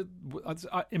why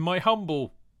in my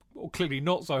humble, or clearly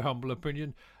not so humble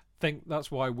opinion, think that's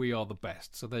why we are the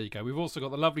best. So there you go. We've also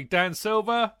got the lovely Dan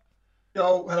Silver.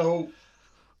 Yo, hello.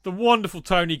 The wonderful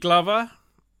Tony Glover.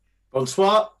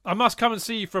 Bonsoir. I must come and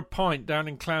see you for a pint down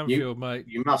in Clanfield, mate.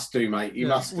 You must do, mate. You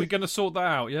must. We're going to sort that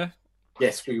out, yeah?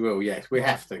 Yes, we will. Yes, we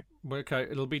have to. Okay,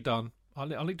 it'll be done.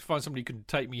 I'll need to find somebody who can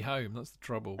take me home. That's the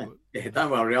trouble. But... Yeah,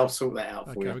 don't worry. I'll sort that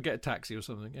out for you. Okay, we'll get a taxi or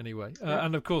something anyway.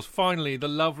 And, of course, finally, the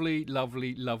lovely,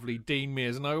 lovely, lovely Dean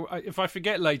Mears. And if I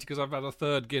forget later because I've had a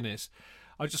third Guinness,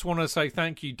 I just want to say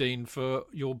thank you, Dean, for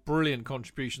your brilliant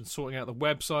contribution sorting out the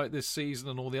website this season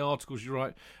and all the articles you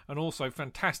write, and also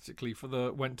fantastically for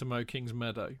the Went to Mow Kings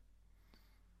Meadow.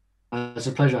 It's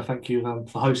a pleasure. Thank you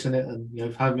for hosting it and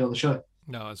for having me on the show.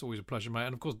 No, it's always a pleasure, mate.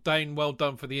 And, of course, Dane, well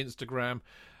done for the Instagram.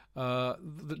 The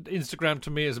Instagram to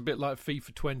me is a bit like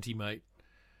FIFA 20, mate.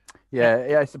 Yeah,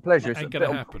 it's a pleasure. It's Ain't a gonna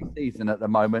bit happen. of season at the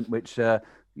moment, which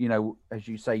you know, as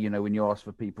you say, you know, when you ask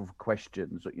for people for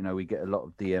questions, you know, we get a lot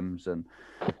of DMs and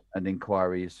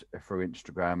inquiries through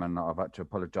Instagram, and I've had to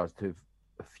apologise to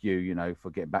a few, you know, for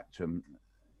getting back to them,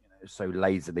 so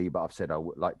lazily. But I've said I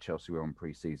would like Chelsea. We're on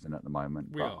pre-season at the moment.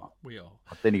 We are.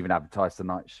 I didn't even advertise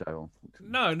tonight's show.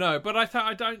 No, but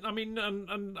I don't. I mean,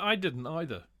 and I didn't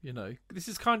either. You know, this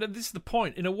is the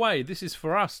point. In a way, this is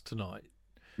for us tonight.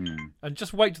 And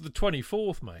just wait to the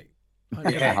 24th, mate.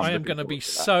 I am going to be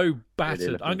so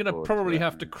battered. I'm going to probably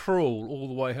have to crawl all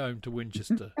the way home to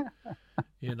Winchester.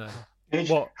 You know.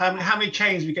 What? How many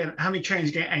chains you get? How many chains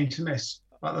you get aimed to miss?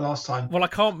 Like the last time. Well, I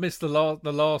can't miss the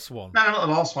last one. No, not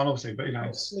the last one, obviously, but you know.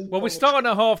 Well, we're starting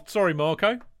at half. Sorry,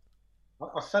 Marco.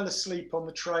 I fell asleep on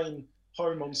the train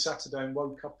home on Saturday and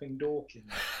woke up in Dorking.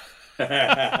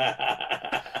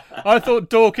 I thought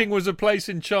Dorking was a place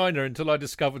in China until I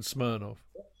discovered Smirnoff.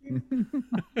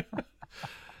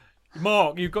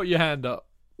 Mark, you've got your hand up.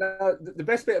 The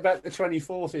best bit about the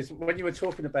 24th is when you were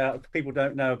talking about people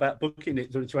don't know about booking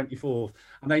it to the 24th,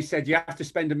 and they said you have to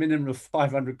spend a minimum of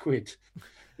 500 quid.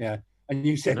 Yeah. And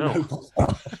you said no. Do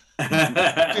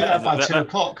that by 2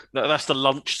 o'clock. That's the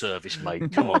lunch service,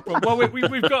 mate. Come on. Well,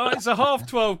 we've got it's a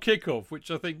 12:30 kickoff, which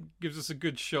I think gives us a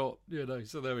good shot. You know,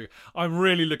 so there we go. I'm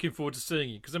really looking forward to seeing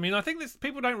you because I mean I think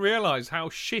people don't realise how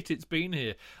shit it's been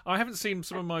here. I haven't seen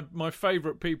some of my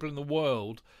favourite people in the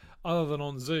world other than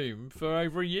on Zoom for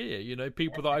over a year. You know,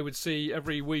 people that I would see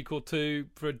every week or two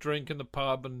for a drink in the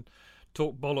pub and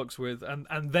talk bollocks with,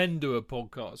 and then do a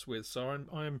podcast with. So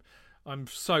I'm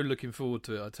so looking forward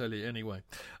to it, I tell you, anyway.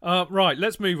 Right,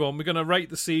 let's move on. We're going to rate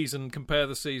the season, compare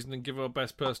the season, and give our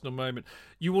best personal moment.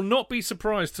 You will not be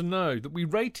surprised to know that we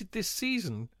rated this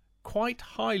season quite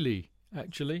highly,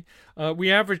 actually.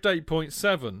 We averaged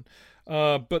 8.7,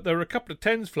 but there were a couple of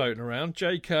 10s floating around.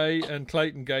 JK and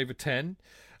Clayton gave a 10.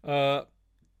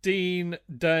 Dean,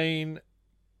 Dane,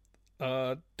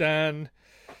 Dan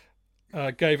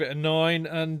gave it a 9,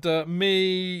 and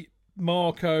me,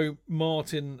 Marco,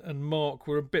 Martin and Mark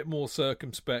were a bit more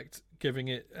circumspect, giving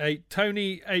it 8.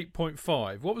 Tony,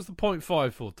 8.5. What was the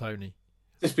 0.5 for, Tony?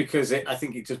 Just because I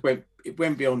think it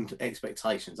went beyond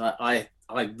expectations. I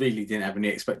really didn't have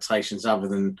any expectations other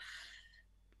than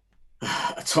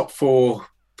a top 4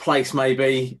 place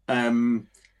maybe, and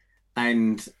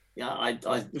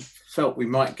I felt we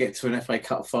might get to an FA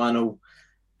Cup final.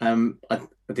 I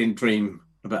didn't dream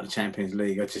about the Champions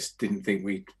League. I just didn't think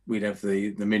we'd have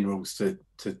the minerals to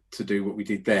do what we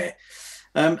did there.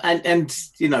 And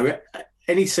you know,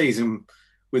 any season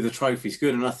with a trophy is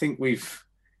good, and I think the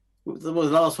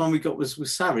last one we got was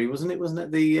Sarri, wasn't it? Wasn't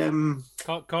it the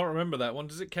Can't remember that one.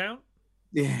 Does it count?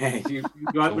 Yeah,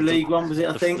 Europa League one, was it?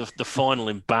 I think the final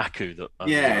in Baku that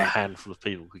a handful of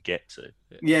people could get to.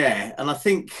 Yeah, and I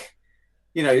think,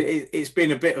 you know, it's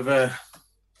been a bit of a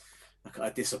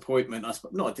disappointment.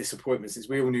 Not a disappointment, since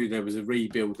we all knew there was a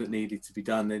rebuild that needed to be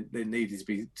done. There needed to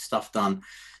be stuff done.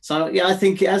 So yeah, I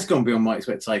think it has gone beyond my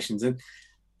expectations. And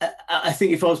I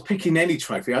think if I was picking any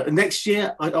trophy next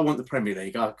year, I want the Premier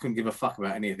League. I couldn't give a fuck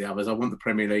about any of the others. I want the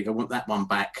Premier League. I want that one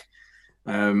back.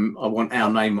 I want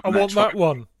our name on that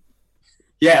one.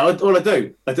 Yeah, I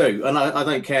do, and I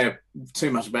don't care too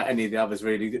much about any of the others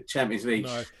really. The Champions League,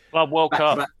 World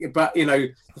Cup, but you know,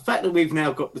 the fact that we've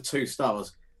now got the 2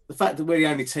 stars, the fact that we're the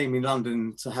only team in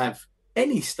London to have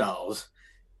any stars,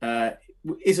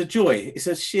 is a joy. It's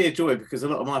a sheer joy, because a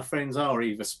lot of my friends are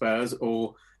either Spurs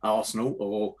or Arsenal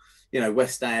or, you know,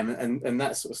 West Ham and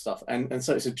that sort of stuff, and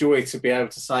so it's a joy to be able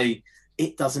to say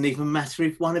it doesn't even matter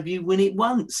if one of you win it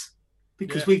once.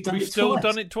 Because we've still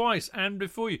done it twice and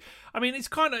before you. I mean, it's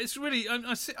really.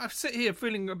 I sit here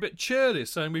feeling a bit cheerless,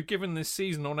 saying we've given this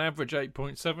season on average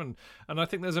 8.7, and I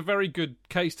think there's a very good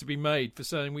case to be made for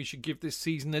saying we should give this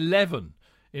season 11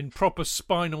 in proper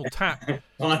Spinal Tap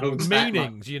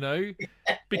meanings. You know,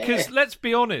 because let's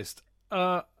be honest.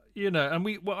 You know,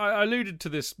 and I alluded to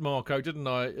this, Marco, didn't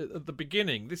I, at the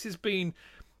beginning? This has been.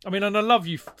 I mean, and I love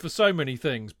you for so many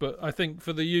things, but I think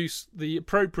for the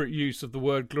appropriate use of the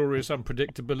word glorious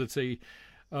unpredictability,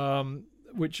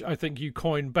 which I think you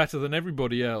coined better than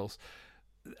everybody else,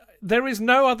 there is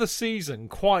no other season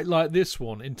quite like this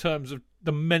one in terms of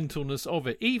the mentalness of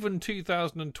it. Even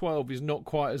 2012 is not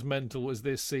quite as mental as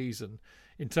this season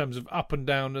in terms of up and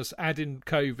downness, add in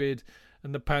COVID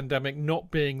and the pandemic not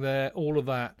being there, all of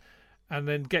that. And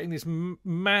then getting this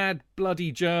mad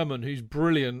bloody German who's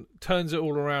brilliant, turns it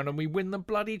all around, and we win the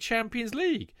bloody Champions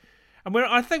League. And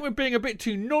I think we're being a bit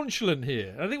too nonchalant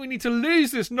here. I think we need to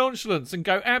lose this nonchalance and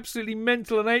go absolutely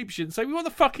mental and apeshit and say we won the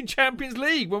fucking Champions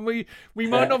League when we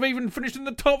might not have even finished in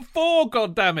the top 4.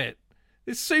 God damn it!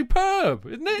 It's superb,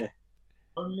 isn't it?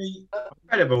 Only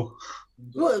incredible.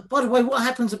 Well, by the way, what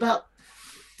happens about?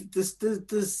 Does the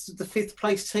 5th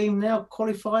place team now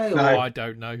qualify? Or? No, I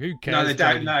don't know. Who cares? No, they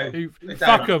don't know.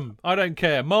 Fuck them. I don't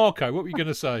care. Marco, what were you going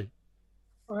to say?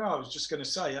 Well, I was just going to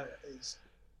say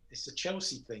it's a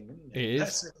Chelsea thing, isn't it? It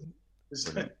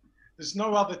is. There's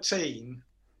no other team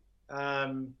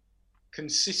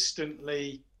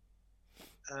consistently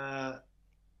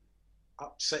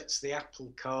upsets the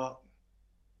apple cart,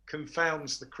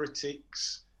 confounds the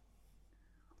critics,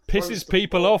 pisses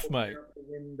people off, mate.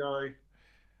 Window.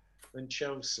 Than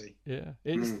Chelsea. Yeah,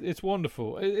 it's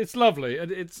wonderful. It's lovely, and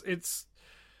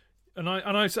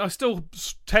I still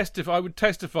testify. I would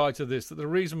testify to this, that the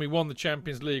reason we won the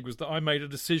Champions League was that I made a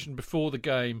decision before the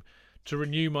game to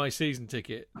renew my season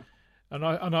ticket, and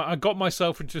I got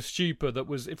myself into a stupor that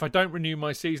was, if I don't renew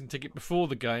my season ticket before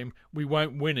the game, we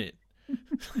won't win it.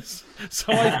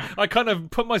 So I kind of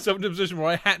put myself in a position where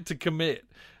I had to commit,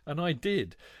 and I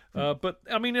did. But,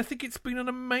 I mean, I think it's been an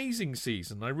amazing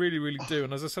season. I really, really do.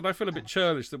 And as I said, I feel a bit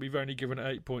churlish that we've only given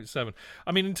it 8.7.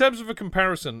 I mean, in terms of a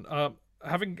comparison,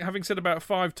 having said about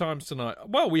 5 times tonight,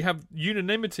 well, we have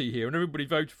unanimity here and everybody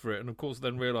voted for it, and of course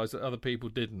then realised that other people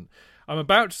didn't. I'm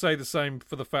about to say the same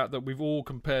for the fact that we've all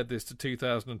compared this to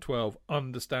 2012,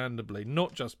 understandably,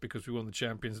 not just because we won the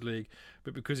Champions League,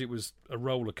 but because it was a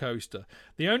roller coaster.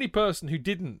 The only person who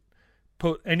didn't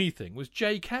put anything was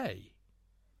JK.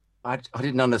 I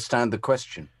didn't understand the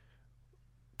question.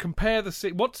 Compare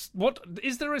the what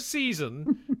is there a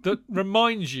season that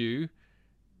reminds you,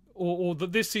 or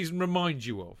that this season reminds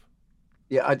you of?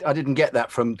 Yeah, I didn't get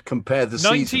that from compare the season.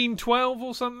 1912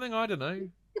 or something. I don't know.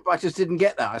 I just didn't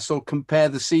get that. I saw compare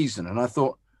the season, and I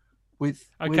thought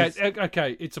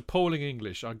okay, it's appalling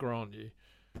English. I grant you.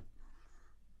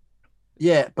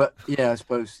 Yeah, but I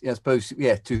suppose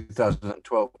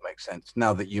 2012 makes sense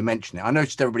now that you mention it. I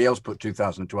noticed everybody else put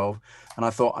 2012, and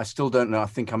I thought I still don't know. I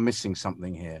think I'm missing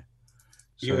something here.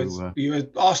 So, you were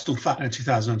Arsenal fan in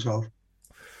 2012.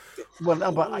 Well,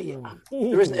 no, but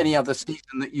there isn't any other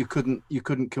season that you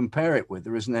couldn't compare it with.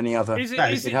 There isn't any other. Is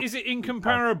it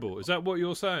incomparable? Is that what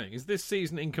you're saying? Is this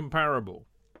season incomparable?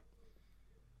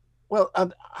 Well,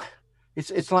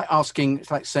 it's like asking.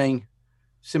 It's like saying.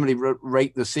 Similarly,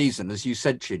 rate the season, as you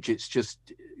said, Chidge. It's just,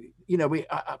 you know,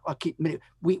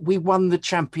 we won the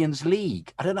Champions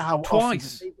League. I don't know how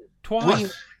twice.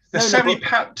 There's so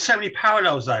many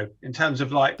parallels though in terms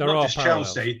of like not just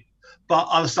parallels. Chelsea, but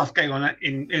other stuff going on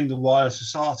in the wider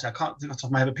society. I can't think off the top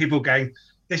of my head, but people going,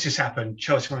 "This has happened.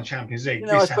 Chelsea won the Champions League." You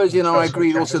know, I suppose I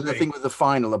agree. Also, the thing with the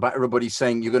final about everybody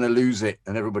saying you're going to lose it,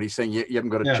 and everybody saying you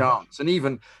haven't got a chance, and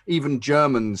even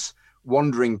Germans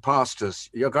wandering past us,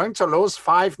 you're going to lose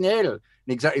 5-0.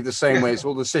 In exactly the same way as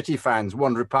all the City fans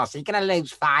wandering past, you're going to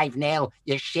lose 5-0.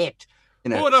 You shit.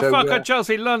 You know, who the fuck are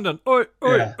Chelsea London? Oi,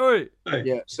 oi, oi.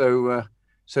 Yeah. So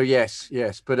yes.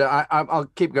 But I'll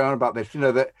keep going about this. You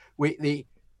know that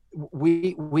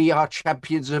we are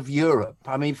champions of Europe.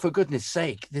 I mean, for goodness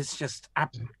sake, this just. Do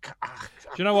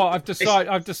you know what?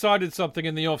 I've decided something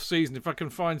in the off season. If I can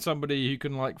find somebody who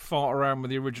can like fart around with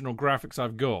the original graphics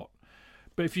I've got.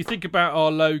 But if you think about our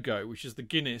logo, which is the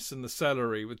Guinness and the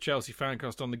celery with Chelsea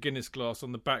Fancast on the Guinness glass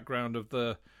on the background of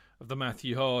the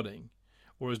Matthew Harding.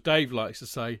 Or as Dave likes to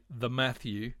say, the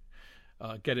Matthew,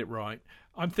 get it right.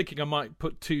 I'm thinking I might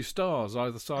put 2 stars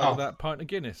either side of that pint of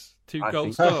Guinness. 2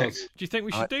 gold stars. Perfect. Do you think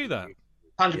we should do that?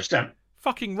 100%.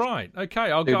 Fucking right.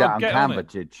 Okay, I'll do go that get on on Canva, it.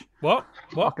 Chidge. What?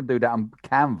 I can do that on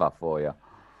Canva for you.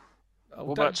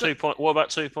 What about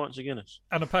 2 pints of Guinness?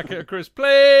 And a packet of crisps,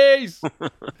 please.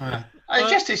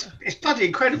 It's bloody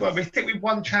incredible. I mean, I think we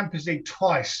won Champions League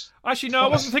twice. Actually, no, I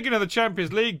wasn't thinking of the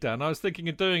Champions League, Dan. I was thinking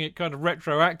of doing it kind of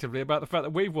retroactively about the fact that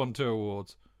we've won 2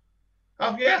 awards.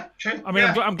 Oh yeah, true. I mean,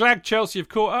 yeah. I'm glad Chelsea have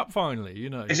caught up finally. You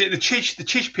know, is it the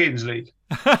Chichpians League?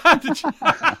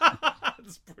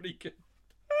 That's pretty good.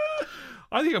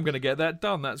 I think I'm going to get that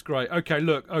done. That's great. Okay,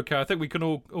 look. Okay, I think we can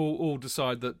all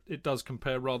decide that it does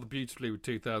compare rather beautifully with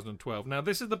 2012. Now,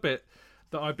 this is the bit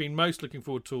that I've been most looking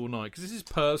forward to all night because this is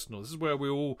personal. This is where we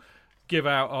all give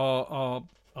out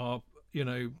our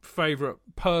favourite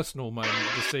personal moment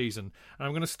of the season. And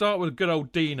I'm going to start with good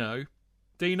old Dino.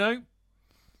 Dino?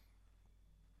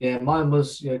 Yeah, mine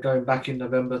was going back in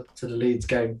November to the Leeds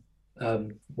game,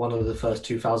 one of the first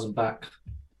 2,000 back,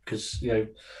 because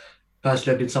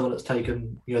personally I've been someone that's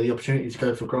taken the opportunity to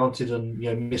go for granted and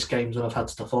miss games when I've had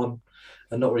stuff on,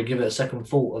 and not really give it a second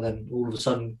thought, and then all of a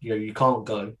sudden you can't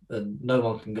go and no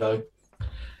one can go.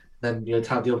 Then to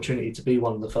have the opportunity to be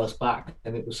one of the first back,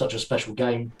 and it was such a special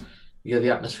game.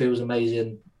 The atmosphere was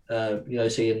amazing.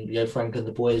 Seeing Frank and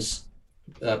the boys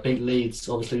beat Leeds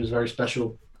obviously was very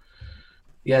special.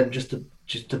 Yeah, just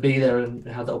to be there and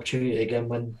have the opportunity again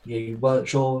when you weren't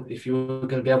sure if you were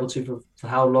going to be able to for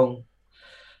how long.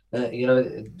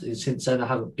 Since then I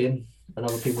haven't been, and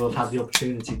other people have had the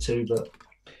opportunity to, but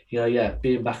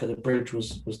being back at the Bridge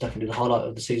was definitely the highlight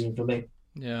of the season for me.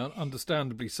 Yeah,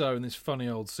 understandably so in this funny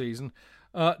old season.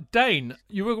 Dane,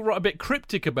 you were a bit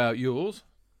cryptic about yours.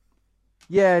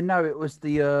 Yeah, no, it was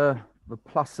the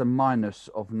plus and minus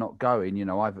of not going.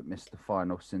 I haven't missed the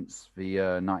final since the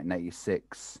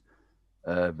 1986.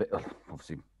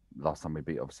 Obviously, last time we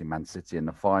beat Man City in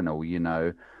the final.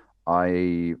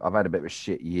 I've had a bit of a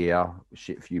shit year,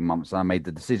 shit few months. And I made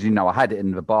the decision. I had it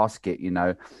in the basket.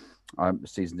 I'm a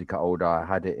season ticket holder. I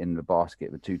had it in the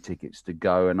basket with 2 tickets to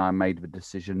go, and I made the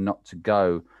decision not to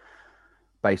go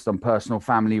based on personal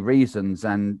family reasons,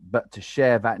 but to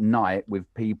share that night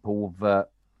with people that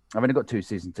I've only got 2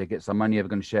 season tickets. I'm only ever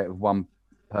going to share it with one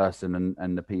person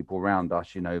and the people around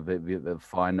us. The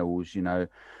finals.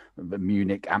 The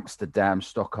Munich, Amsterdam,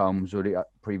 Stockholm's all the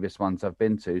previous ones I've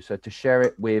been to. So to share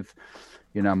it with,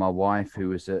 my wife, who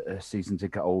was a season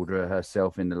ticket holder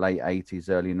herself in the late 80s,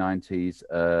 early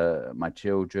 90s, my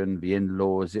children, the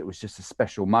in-laws, it was just a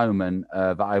special moment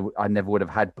that I never would have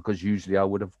had because usually I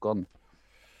would have gone.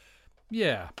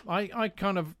 Yeah, I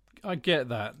get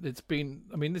that. It's been,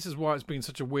 this is why it's been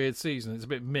such a weird season. It's a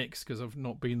bit mixed because I've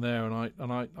not been there,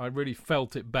 and I really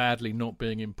felt it badly not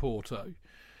being in Porto.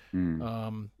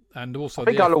 And also, I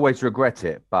think I'll always regret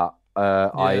it, but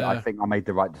I think I made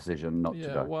the right decision not to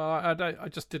go. Well, I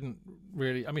just didn't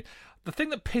really. The thing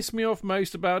that pissed me off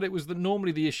most about it was that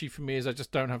normally the issue for me is I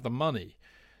just don't have the money.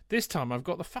 This time I've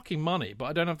got the fucking money, but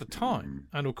I don't have the time.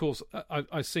 And of course,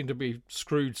 I seem to be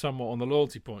screwed somewhat on the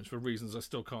loyalty points for reasons I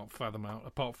still can't fathom out,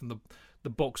 apart from the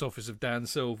box office of Dan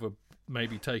Silver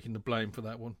maybe taking the blame for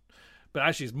that one. But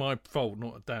actually, it's my fault,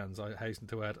 not Dan's, I hasten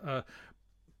to add.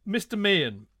 Mr.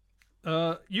 Meehan,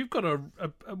 you've got a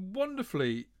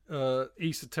wonderfully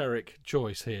esoteric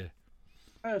choice here.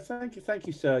 Thank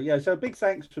you, sir. Yeah, so big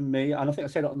thanks from me, and I think I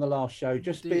said it on the last show.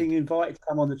 Just being invited to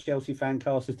come on the Chelsea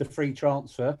Fancast as the free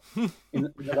transfer. In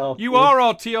the last you are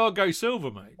our Thiago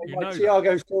Silva, mate.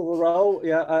 Thiago Silva role.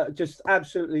 Yeah, just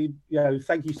absolutely.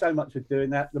 Thank you so much for doing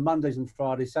that. The Mondays and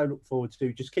Fridays, so look forward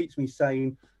to. Just keeps me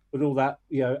sane. with all that,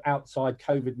 outside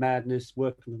COVID madness,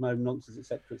 working from home nonsense,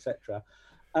 etc., etc.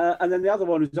 And then the other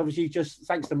one is obviously just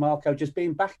thanks to Marco, just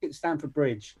being back at Stamford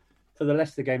Bridge for the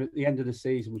Leicester game at the end of the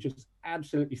season, which was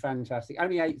absolutely fantastic.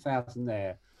 Only 8,000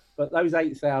 there, but those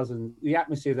 8,000, the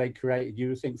atmosphere they created, you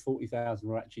would think 40,000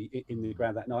 were actually in the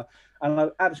ground that night. And I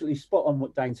absolutely spot on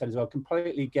what Dane said as well.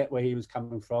 Completely get where he was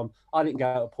coming from. I didn't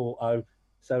go to Porto,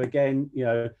 so again,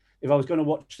 if I was going to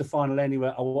watch the final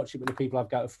anywhere, I'll watch it with the people I've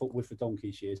got to foot with for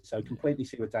donkey's years. So completely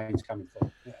see where Dane's coming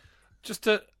from. Yeah. Just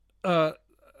to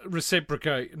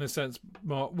reciprocate in a sense,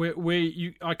 Mark,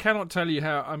 I cannot tell you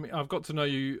how. I mean, I've got to know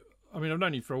you. I mean, I've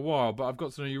known you for a while, but I've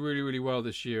got to know you really, really well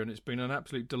this year, and it's been an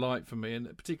absolute delight for me, and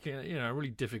particularly, a really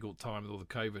difficult time with all the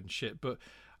COVID and shit. But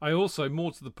I also,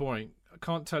 more to the point, I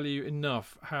can't tell you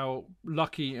enough how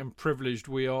lucky and privileged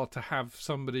we are to have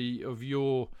somebody of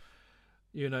your,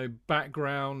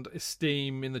 background,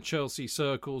 esteem in the Chelsea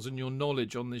circles and your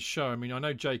knowledge on this show. I mean, I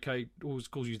know JK always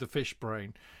calls you the fish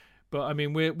brain, but I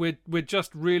mean, we're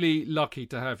just really lucky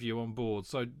to have you on board.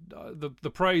 So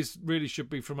the praise really should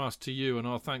be from us to you, and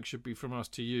our thanks should be from us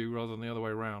to you rather than the other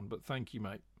way around. But thank you,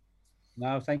 mate.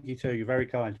 No, thank you too. You're very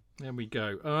kind. There we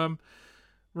go.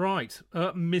 Right,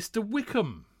 Mr.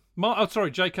 Wickham.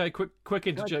 Sorry, JK. Quick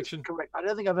interjection. Correct. I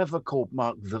don't think I've ever called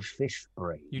Mark the fish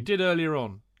brain. You did earlier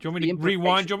on. Do you want me to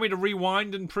rewind? Do you want me to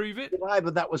rewind and prove it? Yeah,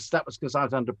 but that was because I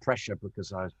was under pressure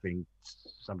because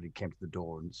somebody came to the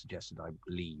door and suggested I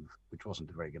leave, which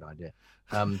wasn't a very good idea.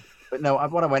 But no,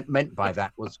 what I meant by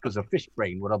that was because a fish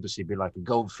brain would obviously be like a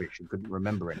goldfish who couldn't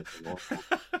remember anything.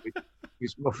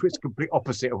 It's the complete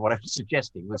opposite of what I was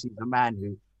suggesting. Was he's a man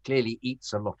who clearly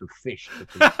eats a lot of fish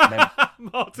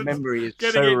because memory is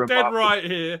getting so it remarkable. dead right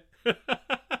here.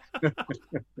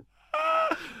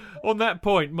 On that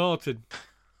point, Martin.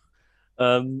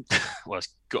 Follow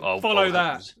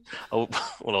that. I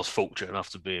was fortunate enough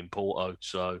to be in Porto,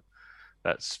 so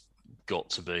that's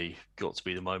got to be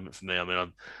the moment for me. I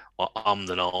mean, I ummed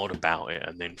and ahed about it,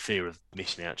 and then fear of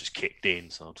missing out just kicked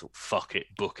in. So I thought, fuck it,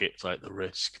 book it, take the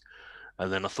risk.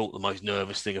 And then I thought the most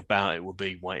nervous thing about it would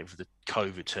be waiting for the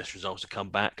COVID test results to come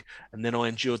back, and then I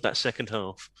endured that second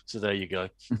half. So there you go.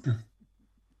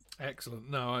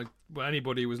 Excellent. No,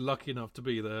 anybody who was lucky enough to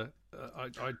be there,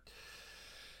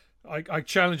 I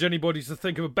challenge anybody to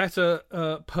think of a better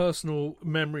personal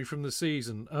memory from the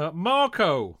season.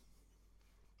 Marco.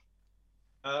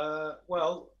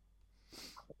 Well,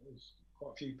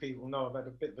 quite a few people know I've had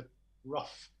a bit of a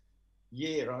rough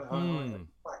year. In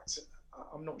fact,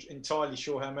 I'm not entirely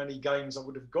sure how many games I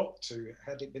would have got to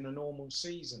had it been a normal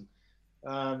season.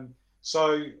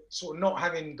 So sort of not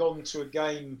having gone to a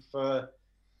game for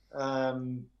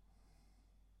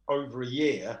over a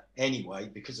year anyway,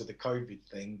 because of the COVID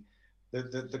thing,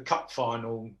 the cup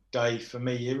final day for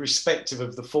me, irrespective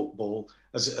of the football,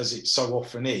 as it so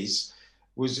often is,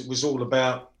 was all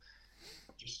about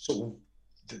just sort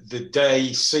of the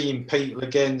day, seeing people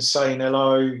again, saying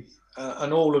hello,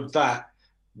 and all of that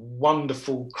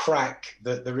wonderful crack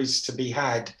that there is to be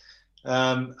had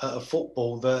at a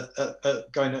football,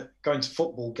 going to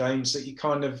football games that you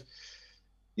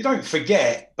don't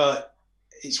forget, but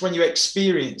it's when you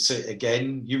experience it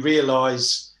again, you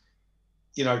realise,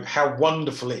 how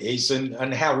wonderful it is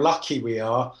and how lucky we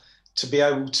are to be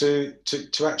able to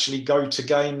actually go to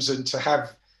games and to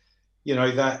have,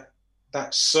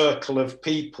 that circle of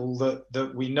people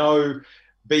that we know,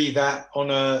 be that on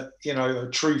a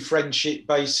true friendship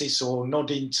basis or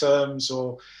nodding terms,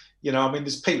 or,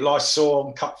 there's people I saw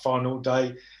on cup final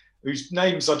day whose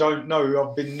names I don't know,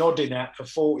 I've been nodding at for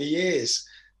 40 years.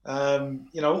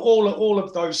 All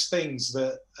of those things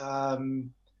that are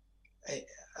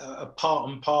part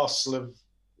and parcel of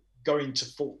going to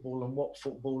football and what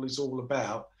football is all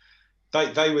about.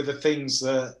 They were the things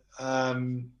that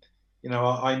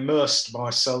I immersed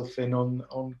myself in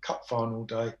on cup final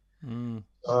day.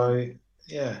 So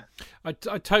yeah, I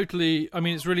totally. I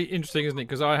mean, it's really interesting, isn't it?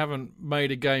 Because I haven't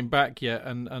made a game back yet,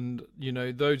 and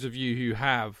those of you who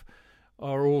have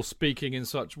are all speaking in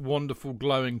such wonderful,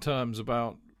 glowing terms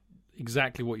about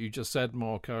exactly what you just said,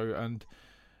 Marco. And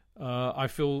I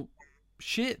feel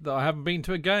shit that I haven't been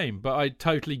to a game, but I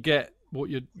totally get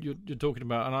what you're talking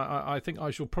about, and I think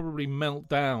I shall probably melt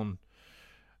down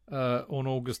on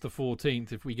August the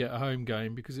 14th if we get a home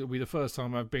game, because it'll be the first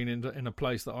time I've been in a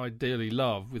place that I dearly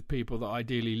love with people that I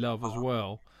dearly love as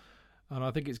well, and I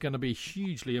think it's going to be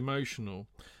hugely emotional.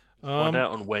 Find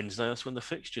out on Wednesday. That's when the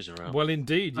fixtures are out. Well,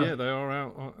 indeed, yeah, they are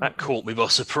out. That caught me by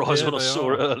surprise when I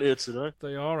saw it earlier today.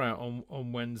 They are out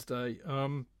on Wednesday.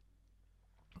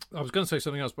 I was going to say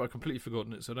something else, but I've completely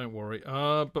forgotten it, so don't worry.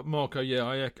 But Marco,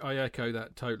 yeah, I echo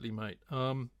that totally, mate.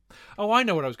 Oh, I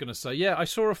know what I was going to say. Yeah, I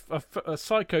saw a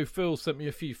Psycho Phil sent me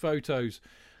a few photos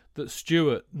that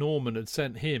Stuart Norman had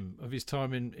sent him of his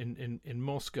time in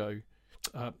Moscow,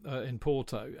 in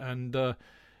Porto, and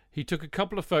he took a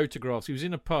couple of photographs. He was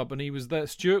in a pub and he was there.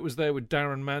 Stuart was there with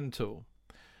Darren Mantle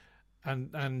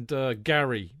and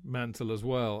Gary Mantle as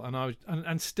well,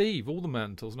 and Steve, all the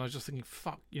Mantles, and I was just thinking,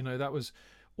 fuck, that was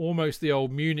almost the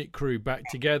old Munich crew back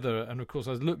together. And of course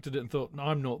I looked at it and thought,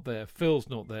 I'm not there, Phil's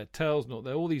not there, Tell's not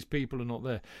there, all these people are not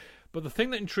there. But the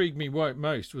thing that intrigued me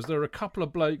most was there are a couple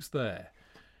of blokes there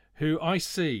who I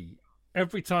see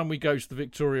every time we go to the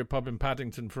Victoria pub in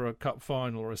Paddington for a cup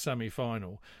final or a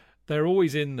semi-final. They're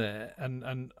always in there,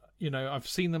 and I've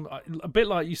seen them a bit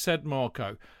like you said,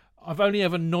 Marco. I've only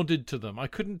ever nodded to them. I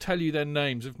couldn't tell you their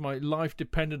names if my life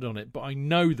depended on it, but I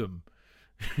know them.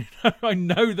 I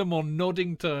know them on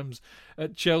nodding terms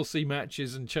at Chelsea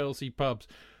matches and Chelsea pubs.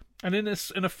 And in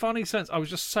a funny sense, I was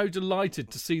just so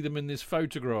delighted to see them in this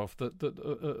photograph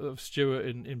of Stuart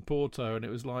in Porto, and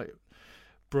it was like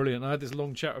brilliant. I had this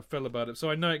long chat with Phil about it, so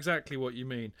I know exactly what you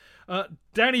mean.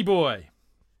 Danny boy.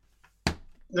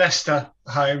 Leicester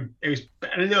home. It was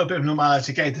a little bit of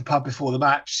normality getting to the pub before the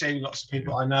match, seeing lots of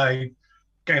people I know,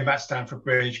 going back to Stamford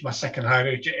Bridge, my second home.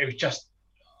 It was just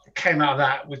came out of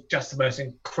that with just the most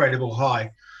incredible high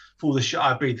for all the shit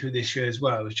I've been through this year as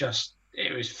well.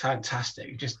 It was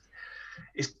fantastic.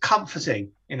 It's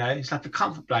comforting, it's like a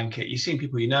comfort blanket. You've seen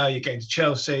people you're getting to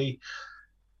Chelsea,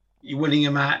 you're winning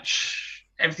a match,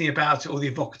 everything about it, all the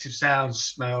evocative sounds,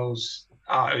 smells.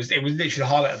 It was literally the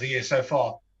highlight of the year so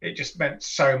far. It just meant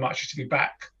so much to be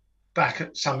back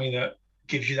at something that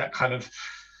gives you that kind of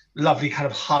lovely kind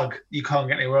of hug you can't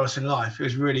get anywhere else in life. It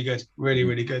was really good, really,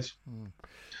 really good.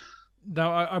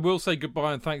 Now, I will say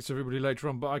goodbye and thanks to everybody later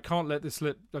on, but I can't let this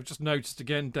slip. I've just noticed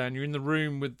again, Dan, you're in the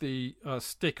room with the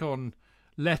stick-on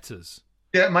letters.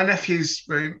 Yeah, my nephew's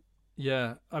room.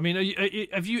 Yeah. I mean,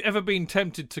 have you ever been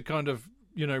tempted to kind of,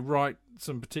 write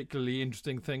some particularly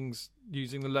interesting things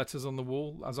using the letters on the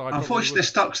wall? Unfortunately, they're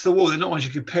stuck to the wall. They're not ones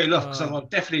you can peel off, because I've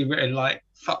definitely written like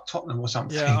 "fuck Tottenham" or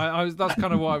something. Yeah, that's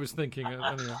kind of what I was thinking.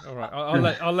 Anyway, all right,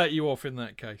 I'll let you off in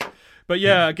that case. But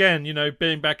yeah, again,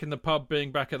 being back in the pub,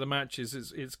 being back at the matches,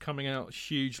 it's coming out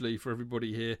hugely for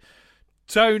everybody here.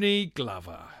 Tony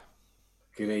Glover.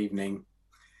 Good evening.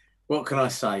 What can I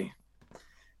say?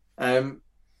 I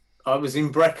was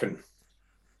in Brecon,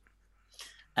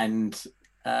 and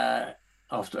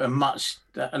after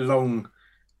a long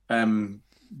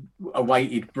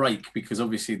awaited break, because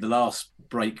obviously the last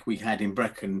break we had in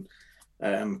Brecon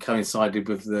coincided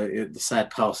with the sad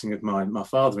passing of my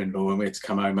father-in-law, and we had to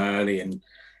come home early and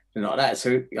like that.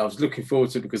 So I was looking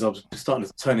forward to it, because I was starting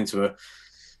to turn into an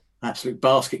absolute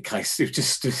basket case who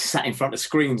just sat in front of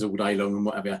screens all day long and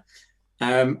whatever.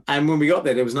 And when we got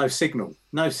there was no signal,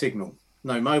 no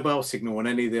mobile signal on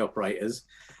any of the operators.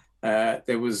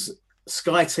 There was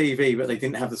Sky TV, but they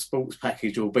didn't have the sports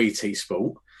package or BT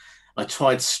Sport. I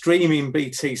tried streaming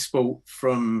BT Sport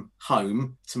from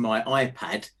home to my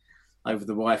iPad over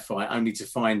the Wi-Fi, only to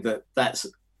find that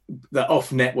the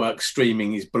off-network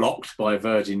streaming is blocked by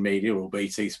Virgin Media or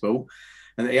BT Sport.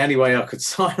 And the only way I could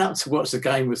sign up to watch the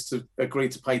game was to agree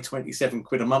to pay 27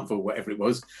 quid a month or whatever it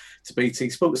was to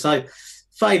BT Sport. So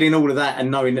failing all of that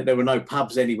and knowing that there were no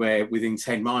pubs anywhere within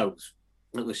 10 miles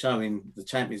that were showing the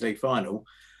Champions League final,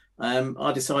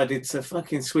 I decided to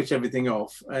fucking switch everything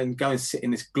off and go and sit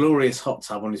in this glorious hot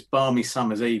tub on this balmy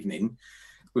summer's evening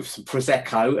with some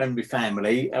Prosecco and my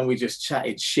family, and we just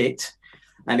chatted shit.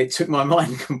 And it took my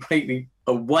mind completely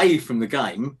away from the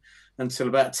game until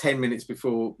about 10 minutes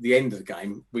before the end of the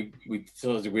game. We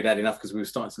decided we'd had enough, because we were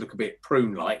starting to look a bit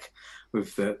prune-like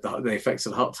with the effects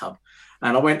of the hot tub.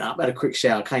 And I went up, had a quick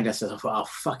shower, came downstairs, I thought, oh,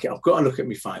 fuck it, I've got to look at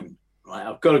my phone. Right?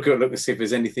 I've got to go look and see if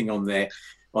there's anything on there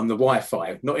on the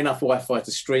Wi-Fi. Not enough Wi-Fi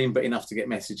to stream, but enough to get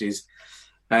messages.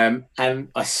 And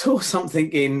I saw something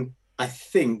in, I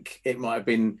think it might have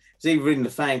been, it was either in the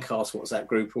Fancast WhatsApp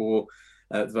group or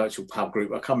the virtual pub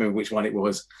group. I can't remember which one it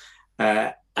was.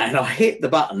 And I hit the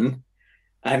button,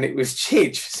 and it was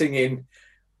Chidge singing,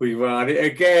 "We won it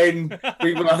again,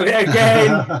 we won it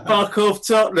again, fuck off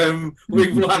Tottenham,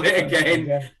 we won it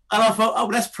again." And I thought, oh,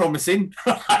 that's promising.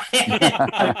 The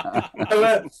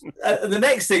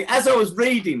next thing, as I was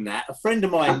reading that, a friend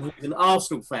of mine who's an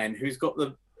Arsenal fan, who's got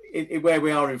where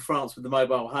we are in France with the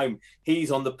mobile home,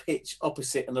 he's on the pitch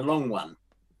opposite and the long one,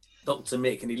 Dr.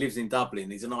 Mick, and he lives in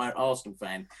Dublin. He's an Arsenal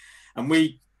fan. And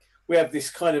we have this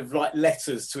kind of like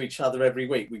letters to each other every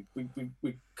week.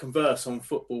 We converse on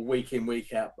football week in,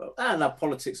 week out, and our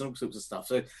politics and all sorts of stuff.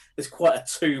 So there's quite a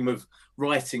tomb of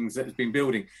writings that has been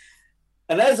building.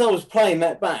 And as I was playing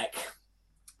that back,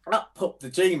 up popped the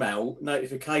Gmail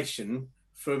notification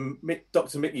from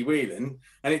Dr. Mickey Whelan,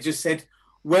 and it just said,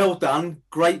 "Well done,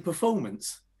 great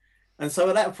performance." And so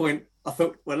at that point, I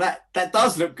thought, well, that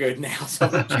does look good now. So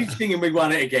I've got Chief singing we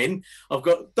won it again. I've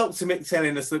got Dr. Mick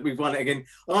telling us that we've won it again.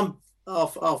 I'm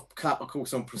half cut, of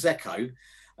course, on Prosecco,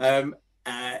 and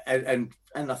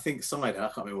I think cider. I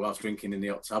can't remember what I was drinking in the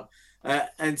hot tub.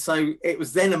 And so it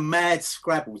was then a mad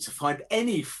scrabble to find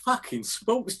any fucking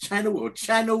sports channel or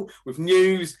channel with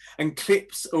news and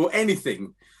clips or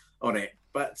anything on it.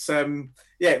 But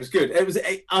yeah, it was good.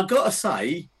 I got to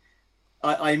say,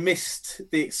 I missed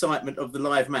the excitement of the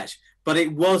live match, but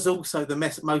it was also the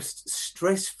most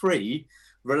stress-free,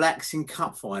 relaxing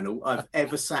cup final I've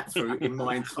ever sat through in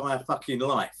my entire fucking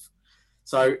life.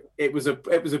 So it was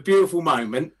a beautiful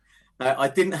moment. I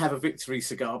didn't have a victory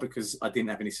cigar because I didn't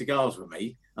have any cigars with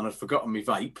me, and I'd forgotten my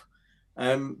vape.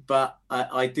 But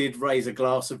I did raise a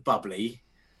glass of bubbly,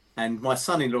 and my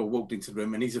son-in-law walked into the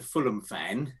room, and he's a Fulham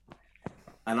fan,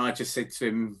 and I just said to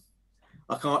him,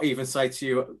 I can't even say to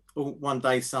you, oh, one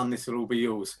day, son, this will all be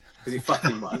yours. Because he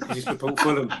fucking won't, because you support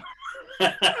Fulham.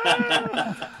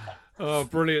 Oh,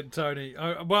 brilliant, Tony.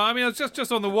 Well, I mean, it's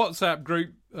just on the WhatsApp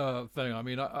group thing. I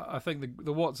mean, I think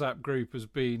the WhatsApp group has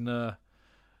been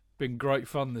great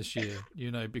fun this year,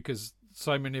 because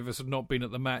so many of us have not been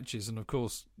at the matches. And, of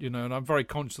course, and I'm very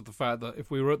conscious of the fact that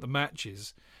if we were at the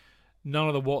matches, none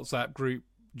of the WhatsApp group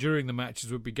during the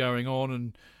matches would be going on,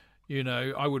 and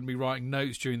I wouldn't be writing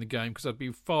notes during the game because I'd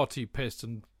be far too pissed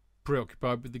and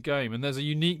preoccupied with the game. And there's a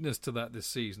uniqueness to that this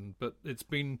season, but it's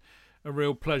been a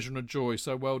real pleasure and a joy.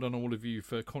 So well done, all of you,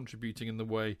 for contributing in the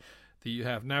way that you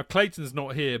have. Now, Clayton's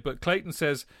not here, but Clayton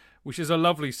says, which is a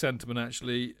lovely sentiment,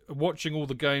 actually, watching all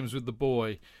the games with the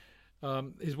boy.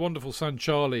 His wonderful son,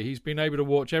 Charlie, he's been able to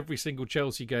watch every single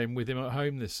Chelsea game with him at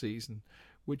home this season,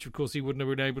 which, of course, he wouldn't have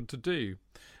been able to do.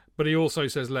 But he also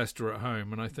says Leicester at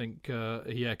home, and I think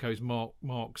he echoes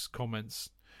Mark's comments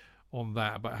on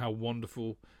that about how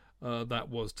wonderful that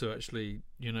was to actually,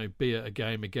 be at a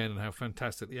game again and how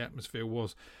fantastic the atmosphere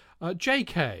was.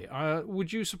 JK,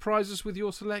 would you surprise us with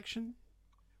your selection?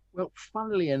 Well,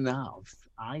 funnily enough,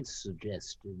 I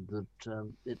suggested that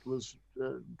it was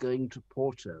going to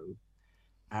Porto,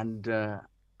 and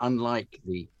unlike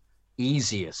the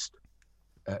easiest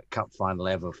cup final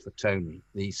ever for Tony,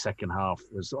 the second half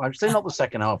was, I would say not the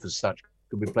second half as such,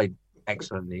 because we played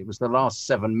excellently. It was the last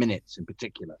 7 minutes in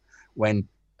particular when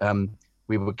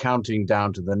we were counting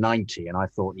down to the 90, and I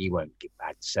thought he won't get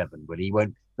back 7, but he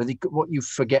won't. But what you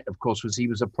forget, of course, was he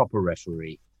was a proper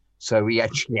referee. So he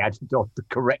actually added on the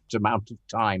correct amount of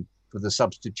time for the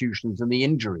substitutions and the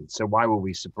injuries. So why were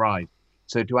we surprised?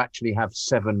 So to actually have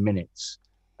 7 minutes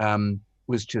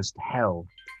was just hell.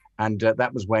 And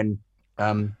that was when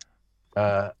Alex,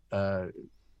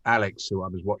 who I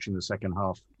was watching the second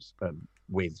half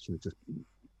with, she was just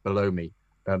below me,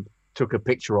 took a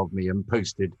picture of me and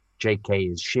posted,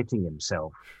 JK is shitting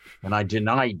himself. And I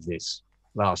denied this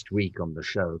last week on the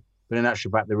show. But in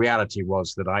actual fact, the reality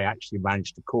was that I actually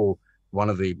managed to call one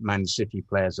of the Man City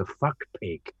players a fuck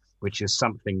pig, which is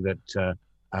something that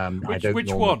I don't.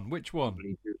 Which one? Which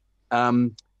one? I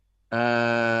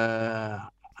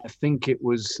think it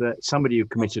was somebody who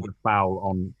committed a foul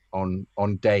on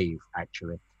Dave,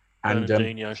 actually. And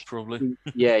probably.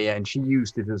 yeah, and she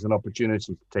used it as an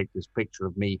opportunity to take this picture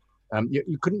of me.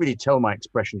 You couldn't really tell my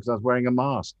expression because I was wearing a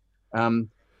mask.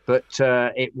 But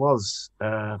it was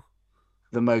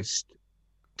the most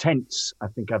tense I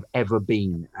think I've ever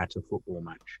been at a football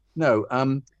match. No,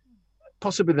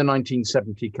 possibly the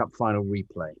 1970 Cup final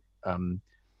replay,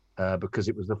 because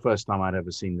it was the first time I'd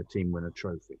ever seen the team win a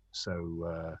trophy.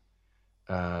 So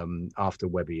after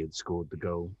Webby had scored the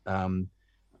goal,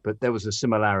 but there was a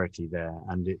similarity there,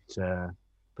 and it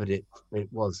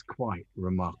was quite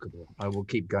remarkable. I will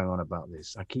keep going on about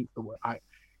this. I can't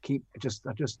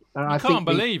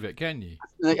believe it, can you?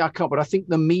 I can't, but I think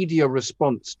the media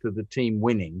response to the team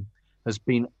winning has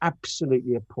been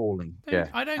absolutely appalling. Yeah,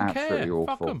 I don't care. Awful.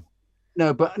 Fuck them.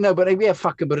 No, but yeah,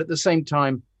 fuck them. But at the same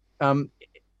time, that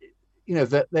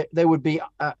there would be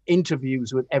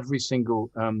interviews with every single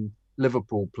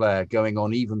Liverpool player going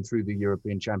on, even through the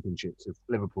European Championships, if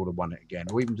Liverpool had won it again,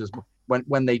 or even just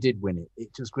when they did win it.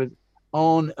 It just goes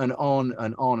on and on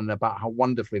and on, and about how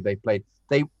wonderfully they played.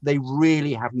 They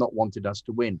really have not wanted us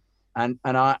to win, and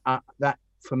I that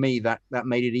for me that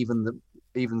made it even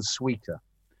sweeter.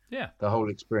 Yeah, the whole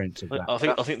experience of that. I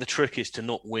think the trick is to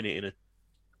not win it in a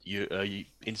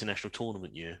international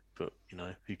tournament year, but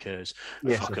who cares?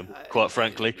 Yes. Fuck 'em, quite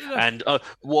frankly. And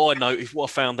what I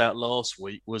found out last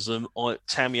week was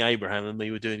Tammy Abraham and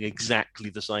me were doing exactly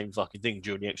the same fucking thing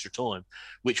during the extra time,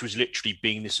 which was literally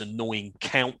being this annoying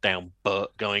countdown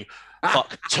Bert going,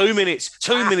 fuck, 2 minutes,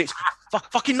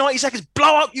 fucking 90 seconds,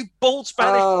 blow up, you bald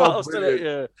Spanish bastard.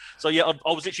 Yeah. So yeah,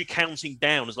 I was literally counting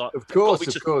down as like, of course,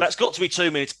 that's got to be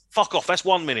 2 minutes. Fuck off, that's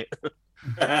 1 minute.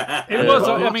 It was.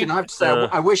 I have to say,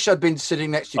 I wish I'd been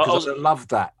sitting next to you because I'd have loved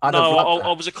that.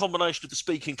 I was a combination of the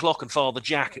speaking clock and Father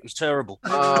Jack. It was terrible.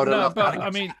 How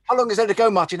long is there to go,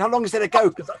 Martin? How long is there to go?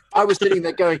 Because I was sitting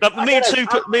there going. Me and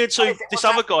this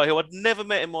other guy who I'd never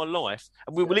met in my life,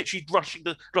 and we were literally rushing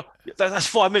the. That's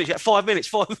 5 minutes. Yeah, 5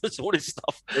 minutes. All this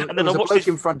stuff. And then I watched a bloke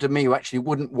in front of me who actually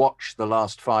wouldn't watch the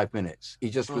last 5 minutes. He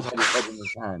just was had his head in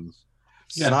his hands.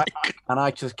 Yeah. And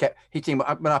I just kept hitting him.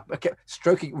 I kept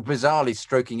bizarrely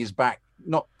stroking his back,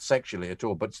 not sexually at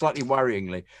all, but slightly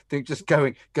worryingly. They're just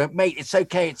going, mate, it's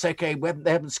okay.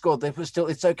 They haven't scored.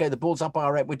 It's okay. The ball's up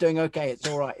our end. We're doing okay. It's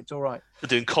all right. They're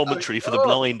doing commentary for the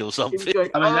blind or something.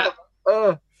 Going,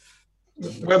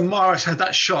 when Morris had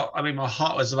that shot, my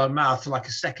heart was in my mouth for like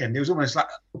a second. It was almost like,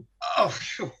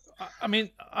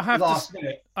 I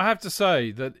have to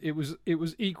say that it was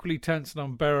equally tense and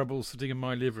unbearable sitting in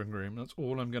my living room. That's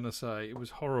all I'm going to say. It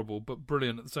was horrible, but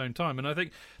brilliant at the same time. And I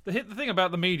think the thing about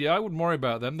the media, I wouldn't worry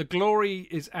about them. The glory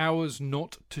is ours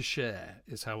not to share,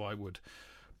 is how I would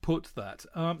put that.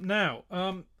 I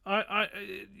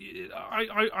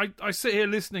sit here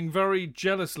listening very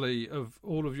jealously of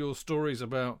all of your stories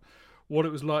about what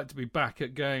it was like to be back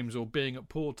at games or being at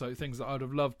Porto, things that I'd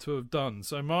have loved to have done.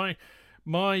 So my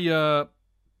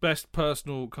best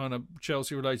personal kind of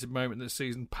Chelsea-related moment this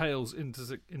season pales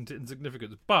into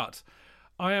insignificance. But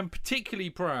I am particularly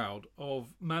proud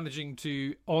of managing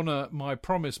to honour my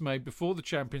promise made before the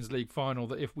Champions League final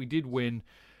that if we did win,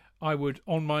 I would,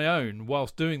 on my own,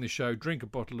 whilst doing the show, drink a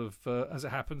bottle of, as it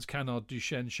happens, Canard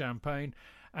Duchesne champagne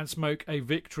and smoke a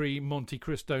Victory Monte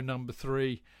Cristo No.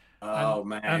 3.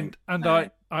 And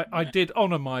I did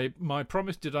honour my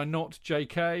promise, did I not,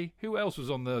 JK? Who else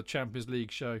was on the Champions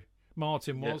League show?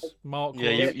 Martin was. Yeah. Mark was.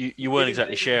 Yeah, you weren't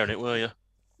exactly sharing it, were you?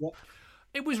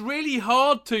 It was really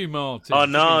hard to, Martin. I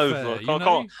know.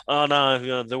 I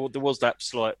know. There was that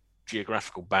slight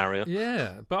geographical barrier.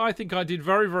 Yeah, but I think I did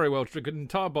very, very well to drink an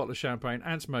entire bottle of champagne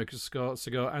and smoke a cigar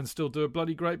and still do a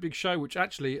bloody great big show, which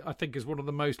actually I think is one of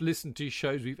the most listened to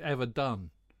shows we've ever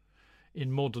done in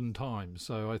modern times.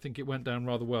 So I think it went down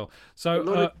rather well. So a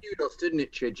lot of kudos, didn't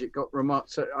it, Chidge? It got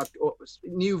remarks.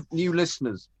 New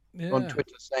listeners on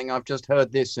Twitter saying, "I've just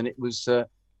heard this, and it was the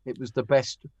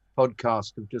best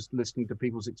podcast of just listening to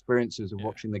people's experiences of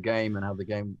watching the game and how the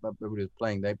game was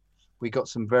playing." We got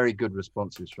some very good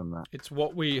responses from that. It's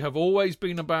what we have always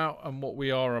been about and what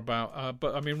we are about.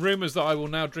 But rumours that I will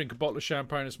now drink a bottle of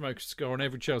champagne and smoke a cigar on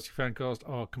every Chelsea Fancast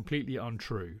are completely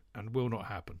untrue and will not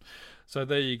happen. So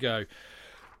there you go.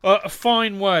 A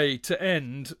fine way to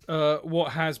end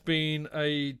what has been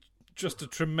just a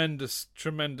tremendous,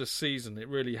 tremendous season. It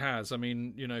really has.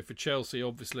 For Chelsea,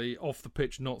 obviously, off the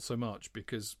pitch, not so much,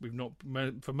 because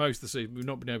for most of the season, we've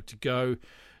not been able to go.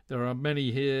 There are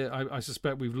many here. I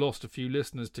suspect we've lost a few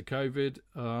listeners to COVID.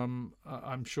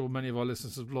 I'm sure many of our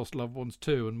listeners have lost loved ones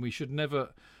too, and we should never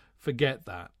forget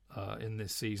that in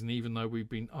this season, even though we've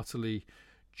been utterly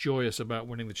joyous about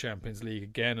winning the Champions League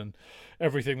again and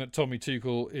everything that Tommy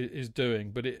Tuchel is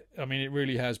doing. But it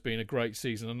really has been a great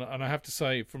season, and I have to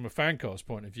say, from a Fancast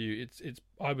point of view, it's.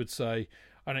 I would say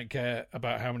I don't care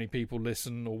about how many people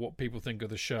listen or what people think of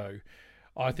the show.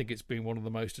 I think it's been one of the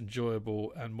most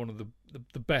enjoyable and one of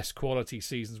the best quality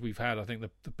seasons we've had. I think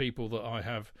the people that I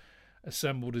have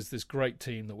assembled as this great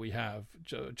team that we have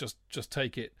just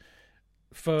take it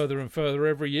further and further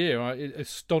every year. It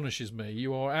astonishes me.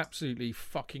 You are absolutely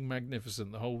fucking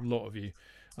magnificent, the whole lot of you,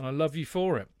 and I love you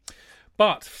for it.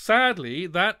 But sadly,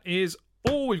 that is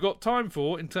all we've got time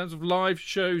for in terms of live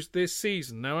shows this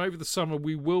season. Now, over the summer,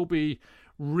 we will be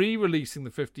re-releasing the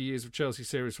 50 Years of Chelsea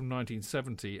series from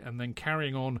 1970 and then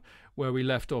carrying on where we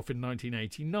left off in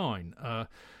 1989.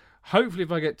 Hopefully,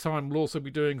 if I get time, we'll also be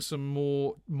doing some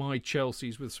more My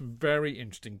Chelseas with some very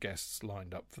interesting guests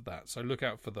lined up for that. So look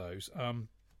out for those.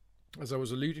 As I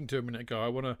was alluding to a minute ago, I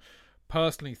want to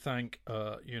personally thank,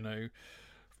 Liam,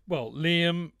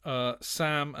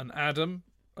 Sam and Adam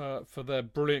for their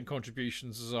brilliant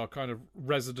contributions as our kind of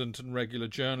resident and regular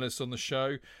journalists on the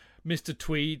show. Mr.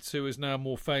 Tweeds, who is now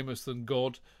more famous than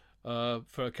God,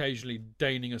 for occasionally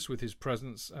deigning us with his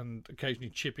presence and occasionally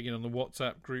chipping in on the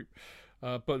WhatsApp group.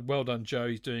 But well done, Joe.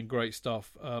 He's doing great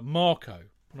stuff. Marco,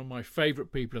 one of my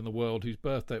favourite people in the world, whose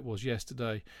birthday it was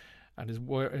yesterday,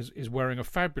 and is wearing a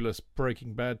fabulous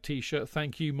Breaking Bad t-shirt.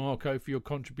 Thank you, Marco, for your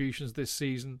contributions this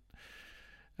season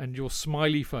and your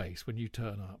smiley face when you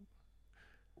turn up.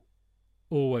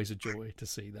 Always a joy to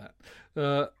see that.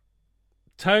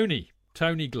 Tony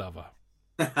Glover.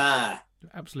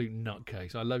 Absolute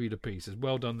nutcase. I love you to pieces.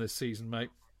 Well done this season, mate.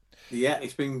 Yeah,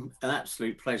 it's been an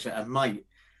absolute pleasure. And, mate,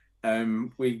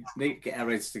 we need to get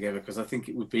our heads together because I think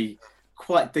it would be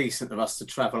quite decent of us to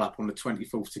travel up on the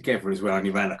 24th together as we're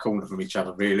only round the corner from each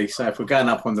other, really. So if we're going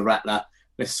up on the Rattler,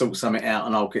 let's sort something out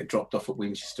and I'll get dropped off at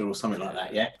Winchester or something like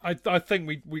that, yeah? I think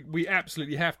we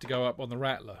absolutely have to go up on the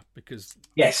Rattler because...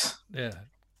 Yes. Yeah.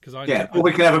 Or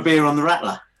we can have a beer on the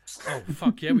Rattler. Oh,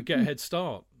 fuck yeah, we get a head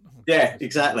start. Yeah,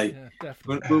 exactly. Yeah,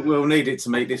 definitely. We'll need it to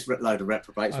meet this load of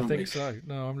reprobates. I think so.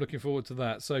 No, I'm looking forward to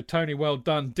that. So, Tony, well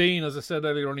done. Dean, as I said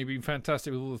earlier on, you've been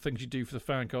fantastic with all the things you do for the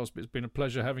Fancast, but it's been a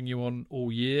pleasure having you on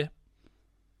all year.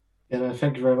 Yeah, no,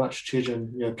 thank you very much, Chidge,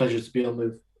 and pleasure to be on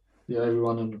with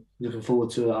everyone, and looking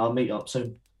forward to our meet up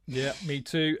soon. Yeah, me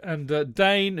too. And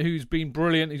Dane, who's been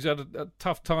brilliant, he's had a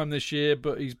tough time this year,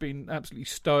 but he's been absolutely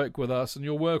stoic with us. And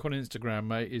your work on Instagram,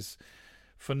 mate, is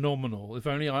phenomenal. If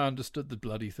only I understood the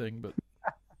bloody thing, but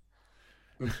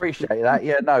appreciate that.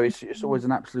 Yeah, no, it's always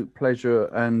an absolute pleasure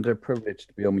and a privilege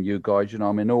to be on with you guys. You know,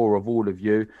 I'm in awe of all of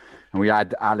you. And we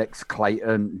had Alex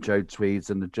Clayton, Joe Tweeds,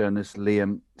 and the journalists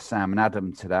Liam, Sam, and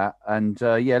Adam to that. And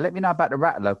let me know about the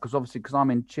Rattler because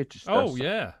I'm in Chichester. Oh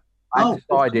yeah. I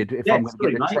decided if I'm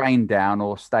going to get the train down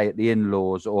or stay at the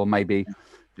in-laws or maybe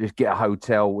just get a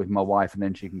hotel with my wife and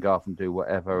then she can go off and do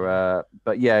whatever.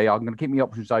 But yeah, I'm going to keep my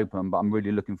options open, but I'm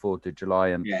really looking forward to July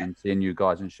and seeing you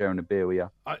guys and sharing a beer with you.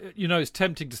 It's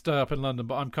tempting to stay up in London,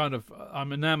 but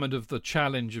I'm enamoured of the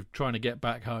challenge of trying to get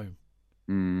back home.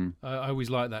 I always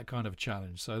like that kind of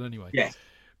challenge. So anyway. Yes.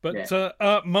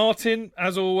 But Martin,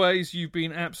 as always, you've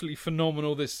been absolutely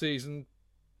phenomenal this season.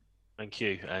 Thank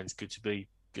you. And it's good to be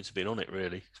on it,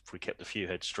 really. We kept a few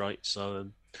heads straight. So,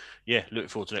 looking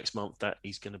forward to next month. That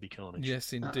is going to be carnage.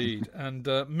 Yes, indeed. And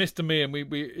Mr. Meehan,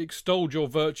 we extolled your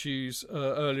virtues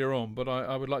earlier on, but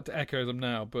I would like to echo them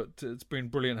now. But it's been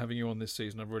brilliant having you on this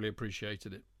season. I've really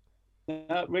appreciated it.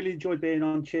 Really enjoyed being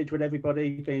on Chidge with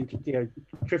everybody, being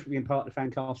terrific being part of the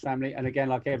Fancast family, and again,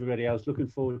 like everybody else, looking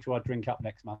forward to our drink up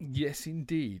next month. Yes,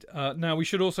 indeed. Now we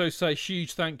should also say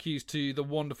huge thank yous to the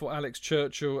wonderful Alex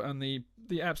Churchill and the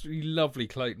absolutely lovely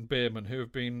Clayton Bierman, who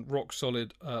have been rock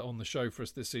solid on the show for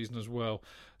us this season as well.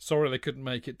 Sorry they couldn't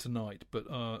make it tonight, but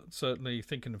certainly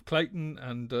thinking of Clayton,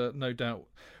 and no doubt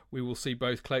we will see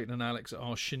both Clayton and Alex at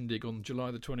our shindig on July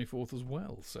the 24th as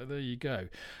well. So there you go.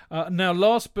 Now,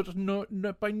 last but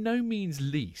by no means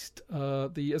least,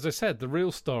 as I said, the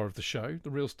real star of the show, the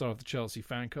real star of the Chelsea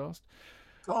Fancast.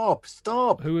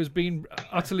 Stop. Who has been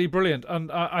utterly brilliant.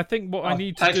 And I think what I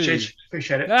need to do... Thanks,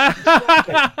 Appreciate it.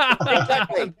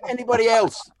 Exactly. Anybody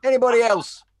else?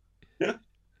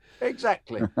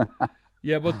 Exactly.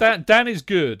 Yeah, well, Dan is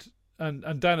good.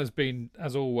 And Dan has been,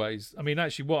 as always, I mean,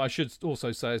 actually, what I should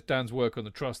also say is Dan's work on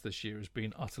the Trust this year has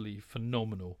been utterly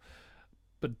phenomenal.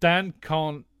 But Dan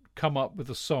can't come up with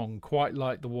a song quite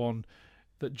like the one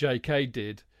that JK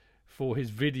did for his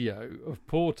video of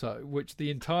Porto, which the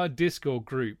entire Discord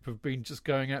group have been just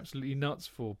going absolutely nuts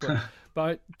for.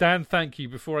 But Dan, thank you.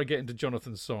 Before I get into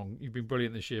Jonathan's song, you've been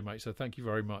brilliant this year, mate, so thank you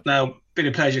very much. No, been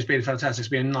a pleasure. It's been fantastic. It's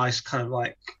been a nice kind of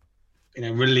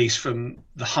release from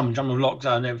the humdrum of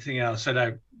lockdown and everything else. So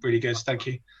no, really good. Thank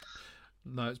you.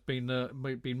 No, it's been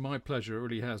my pleasure. It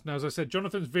really has. Now, as I said,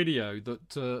 Jonathan's video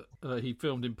that he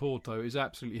filmed in Porto is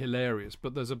absolutely hilarious.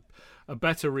 But there's a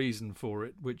better reason for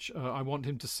it, which I want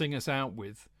him to sing us out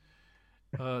with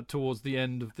towards the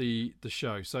end of the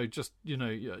show. So just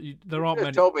there aren't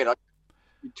many.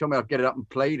 You told me I'd get it up and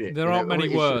played it. There aren't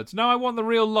many words. No, I want the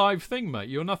real live thing, mate.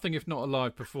 You're nothing if not a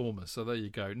live performer. So there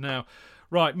you go. Now,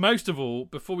 right, most of all,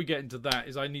 before we get into that,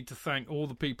 is I need to thank all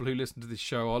the people who listen to this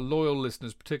show, our loyal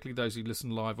listeners, particularly those who listen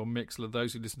live on Mixlr,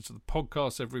 those who listen to the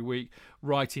podcast every week,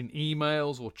 write in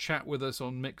emails or chat with us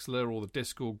on Mixlr or the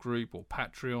Discord group or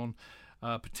Patreon,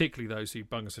 particularly those who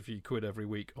bung us a few quid every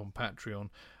week on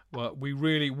Patreon. Well, we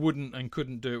really wouldn't and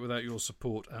couldn't do it without your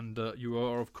support, and you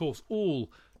are, of course,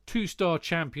 all 2-star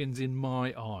champions in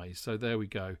my eyes. So there we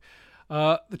go.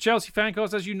 The Chelsea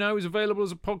Fancast, as you know, is available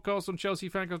as a podcast on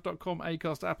chelseafancast.com,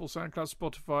 Acast, Apple, SoundCloud,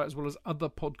 Spotify, as well as other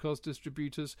podcast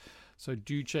distributors. So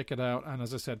do check it out. And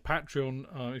as I said,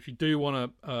 Patreon, if you do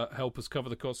want to help us cover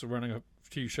the costs of running a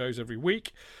few shows every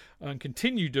week and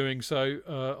continue doing so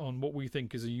on what we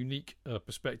think is a unique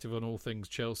perspective on all things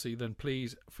Chelsea, then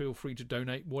please feel free to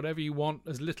donate whatever you want,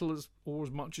 as little as or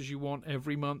as much as you want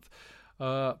every month.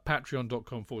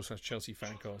 Patreon.com/Chelsea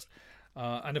Fancast.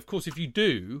 And of course, if you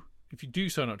do if you do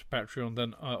sign up to Patreon,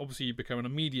 then obviously you become an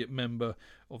immediate member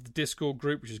of the Discord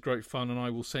group, which is great fun, and I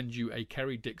will send you a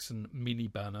Kerry Dixon mini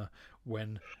banner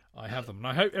when I have them. And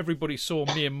I hope everybody saw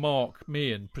me and Mark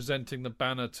Meehan presenting the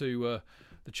banner to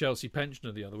the Chelsea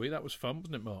pensioner the other week. That was fun,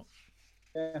 wasn't it, Mark?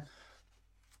 Yeah.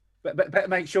 But better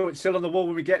make sure it's still on the wall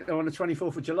when we get there on the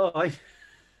 24th of July.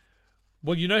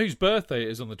 Well, you know whose birthday it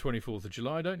is on the 24th of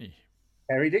July, don't you?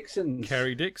 Kerry Dixon's.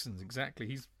 Kerry Dixon's, exactly.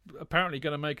 He's apparently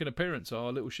going to make an appearance at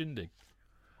our little shindig.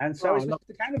 And so is Mr.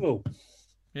 Cannibal.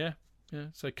 Yeah.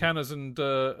 So Canners and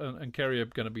Kerry are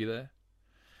going to be there.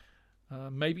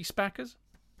 Maybe Spackers?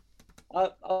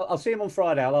 I'll see him on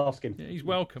Friday. I'll ask him. Yeah, he's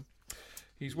welcome.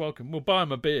 He's welcome. We'll buy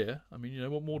him a beer. I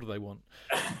mean, what more do they want?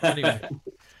 Anyway.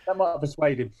 That might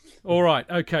persuade him. All right.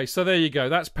 Okay. So there you go.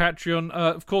 That's Patreon.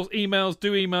 Of course, emails.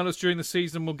 Do email us during the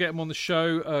season. We'll get them on the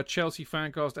show.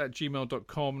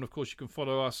 ChelseaFancast@gmail.com. And of course, you can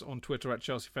follow us on Twitter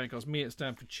 @ChelseaFancast. Me at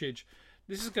Stanford Chidge.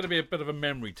 This is going to be a bit of a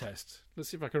memory test. Let's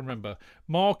see if I can remember.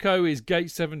 Marco is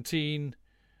Gate17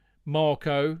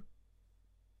 Marco.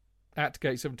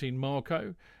 @Gate17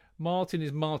 Marco. Martin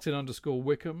is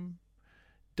Martin_Wickham.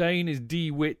 Dane is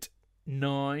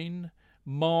DWit9.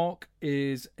 Mark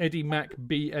is Eddie Mac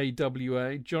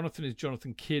BAWA. Jonathan is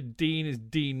Jonathan Kidd. Dean is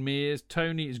Dean Mears.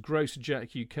 Tony is Grocer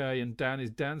Jack UK. And Dan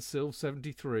is Dan Silv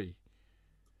 73.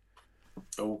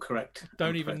 All correct.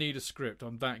 Don't even need a script.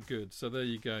 I'm that good. So there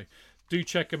you go. Do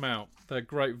check them out. They're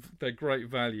great. They're great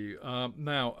value.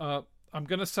 Now, I'm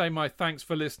going to say my thanks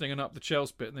for listening and up the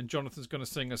Chelsea bit, and then Jonathan's going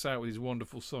to sing us out with his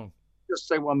wonderful song. Just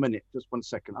say 1 minute, just 1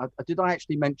 second. Did I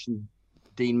actually mention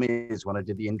Dean Mears when I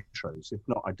did the intros? If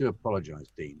not, I do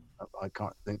apologise, Dean. I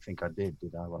don't think I did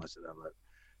I, when I said that?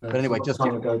 But anyway, just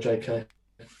time ago, JK.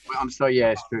 I'm sorry,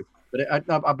 yeah, it's true. But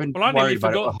I've been Well, I worried nearly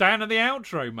about forgot it. Dan at the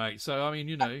outro, mate. So, I mean,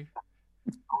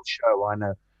 Whole show, I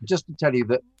know. Just to tell you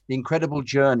that the incredible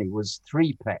journey was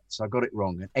 3 pets. I got it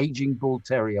wrong. An aging bull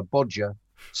terrier, Bodger,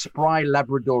 spry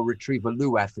Labrador retriever,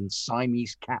 Luath, and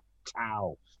Siamese cat,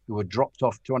 Tao, who were dropped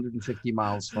off 250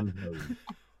 miles from home.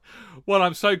 Well,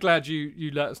 I'm so glad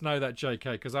you let us know that,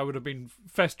 JK, because I would have been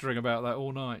festering about that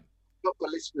all night. But the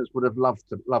listeners would have loved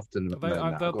to know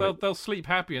that. They'll sleep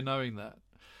happier knowing that.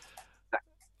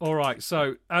 All right,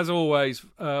 so as always,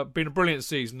 been a brilliant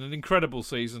season, an incredible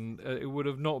season. It would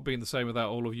have not been the same without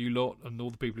all of you lot and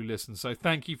all the people who listen. So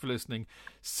thank you for listening.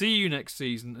 See you next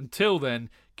season. Until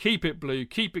then, keep it blue,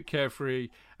 keep it carefree,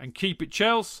 and keep it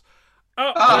Chelsea.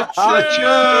 Up the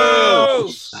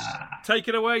Chelsea! Take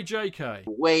it away, JK.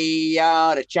 We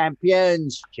are the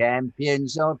champions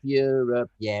of Europe.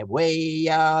 Yeah, we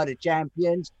are the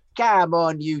champions. Come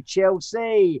on, you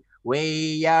Chelsea.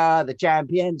 We are the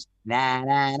champions. Na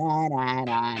na na na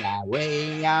na na.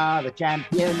 We are the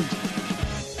champions.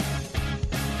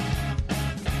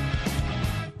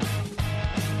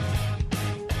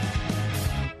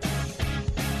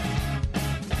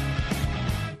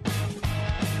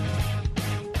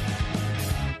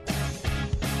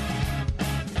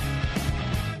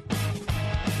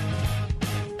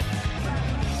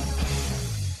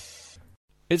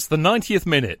 It's the 90th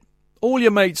minute. All your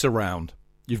mates around.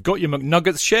 You've got your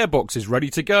McNuggets share boxes ready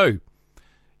to go.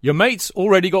 Your mates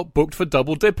already got booked for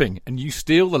double dipping, and you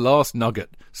steal the last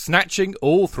nugget, snatching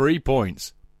all 3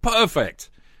 points. Perfect.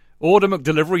 Order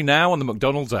McDelivery now on the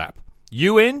McDonald's app.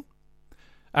 You in?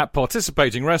 At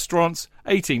participating restaurants,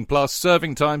 18 plus,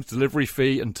 serving times, delivery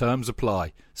fee and terms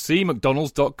apply. See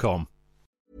mcdonalds.com.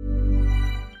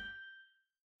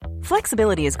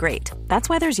 Flexibility is great. That's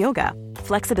why there's yoga.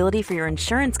 Flexibility for your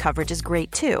insurance coverage is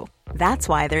great too. That's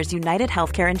why there's United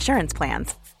Healthcare Insurance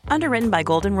Plans. Underwritten by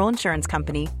Golden Rule Insurance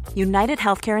Company, United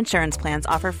Healthcare Insurance Plans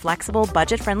offer flexible,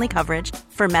 budget-friendly coverage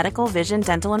for medical, vision,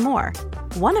 dental, and more.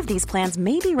 One of these plans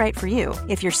may be right for you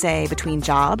if you're, say, between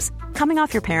jobs, coming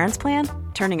off your parents' plan,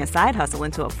 turning a side hustle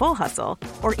into a full hustle,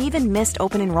 or even missed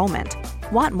open enrollment.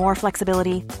 Want more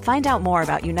flexibility? Find out more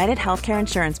about United Healthcare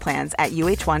Insurance Plans at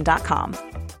uh1.com.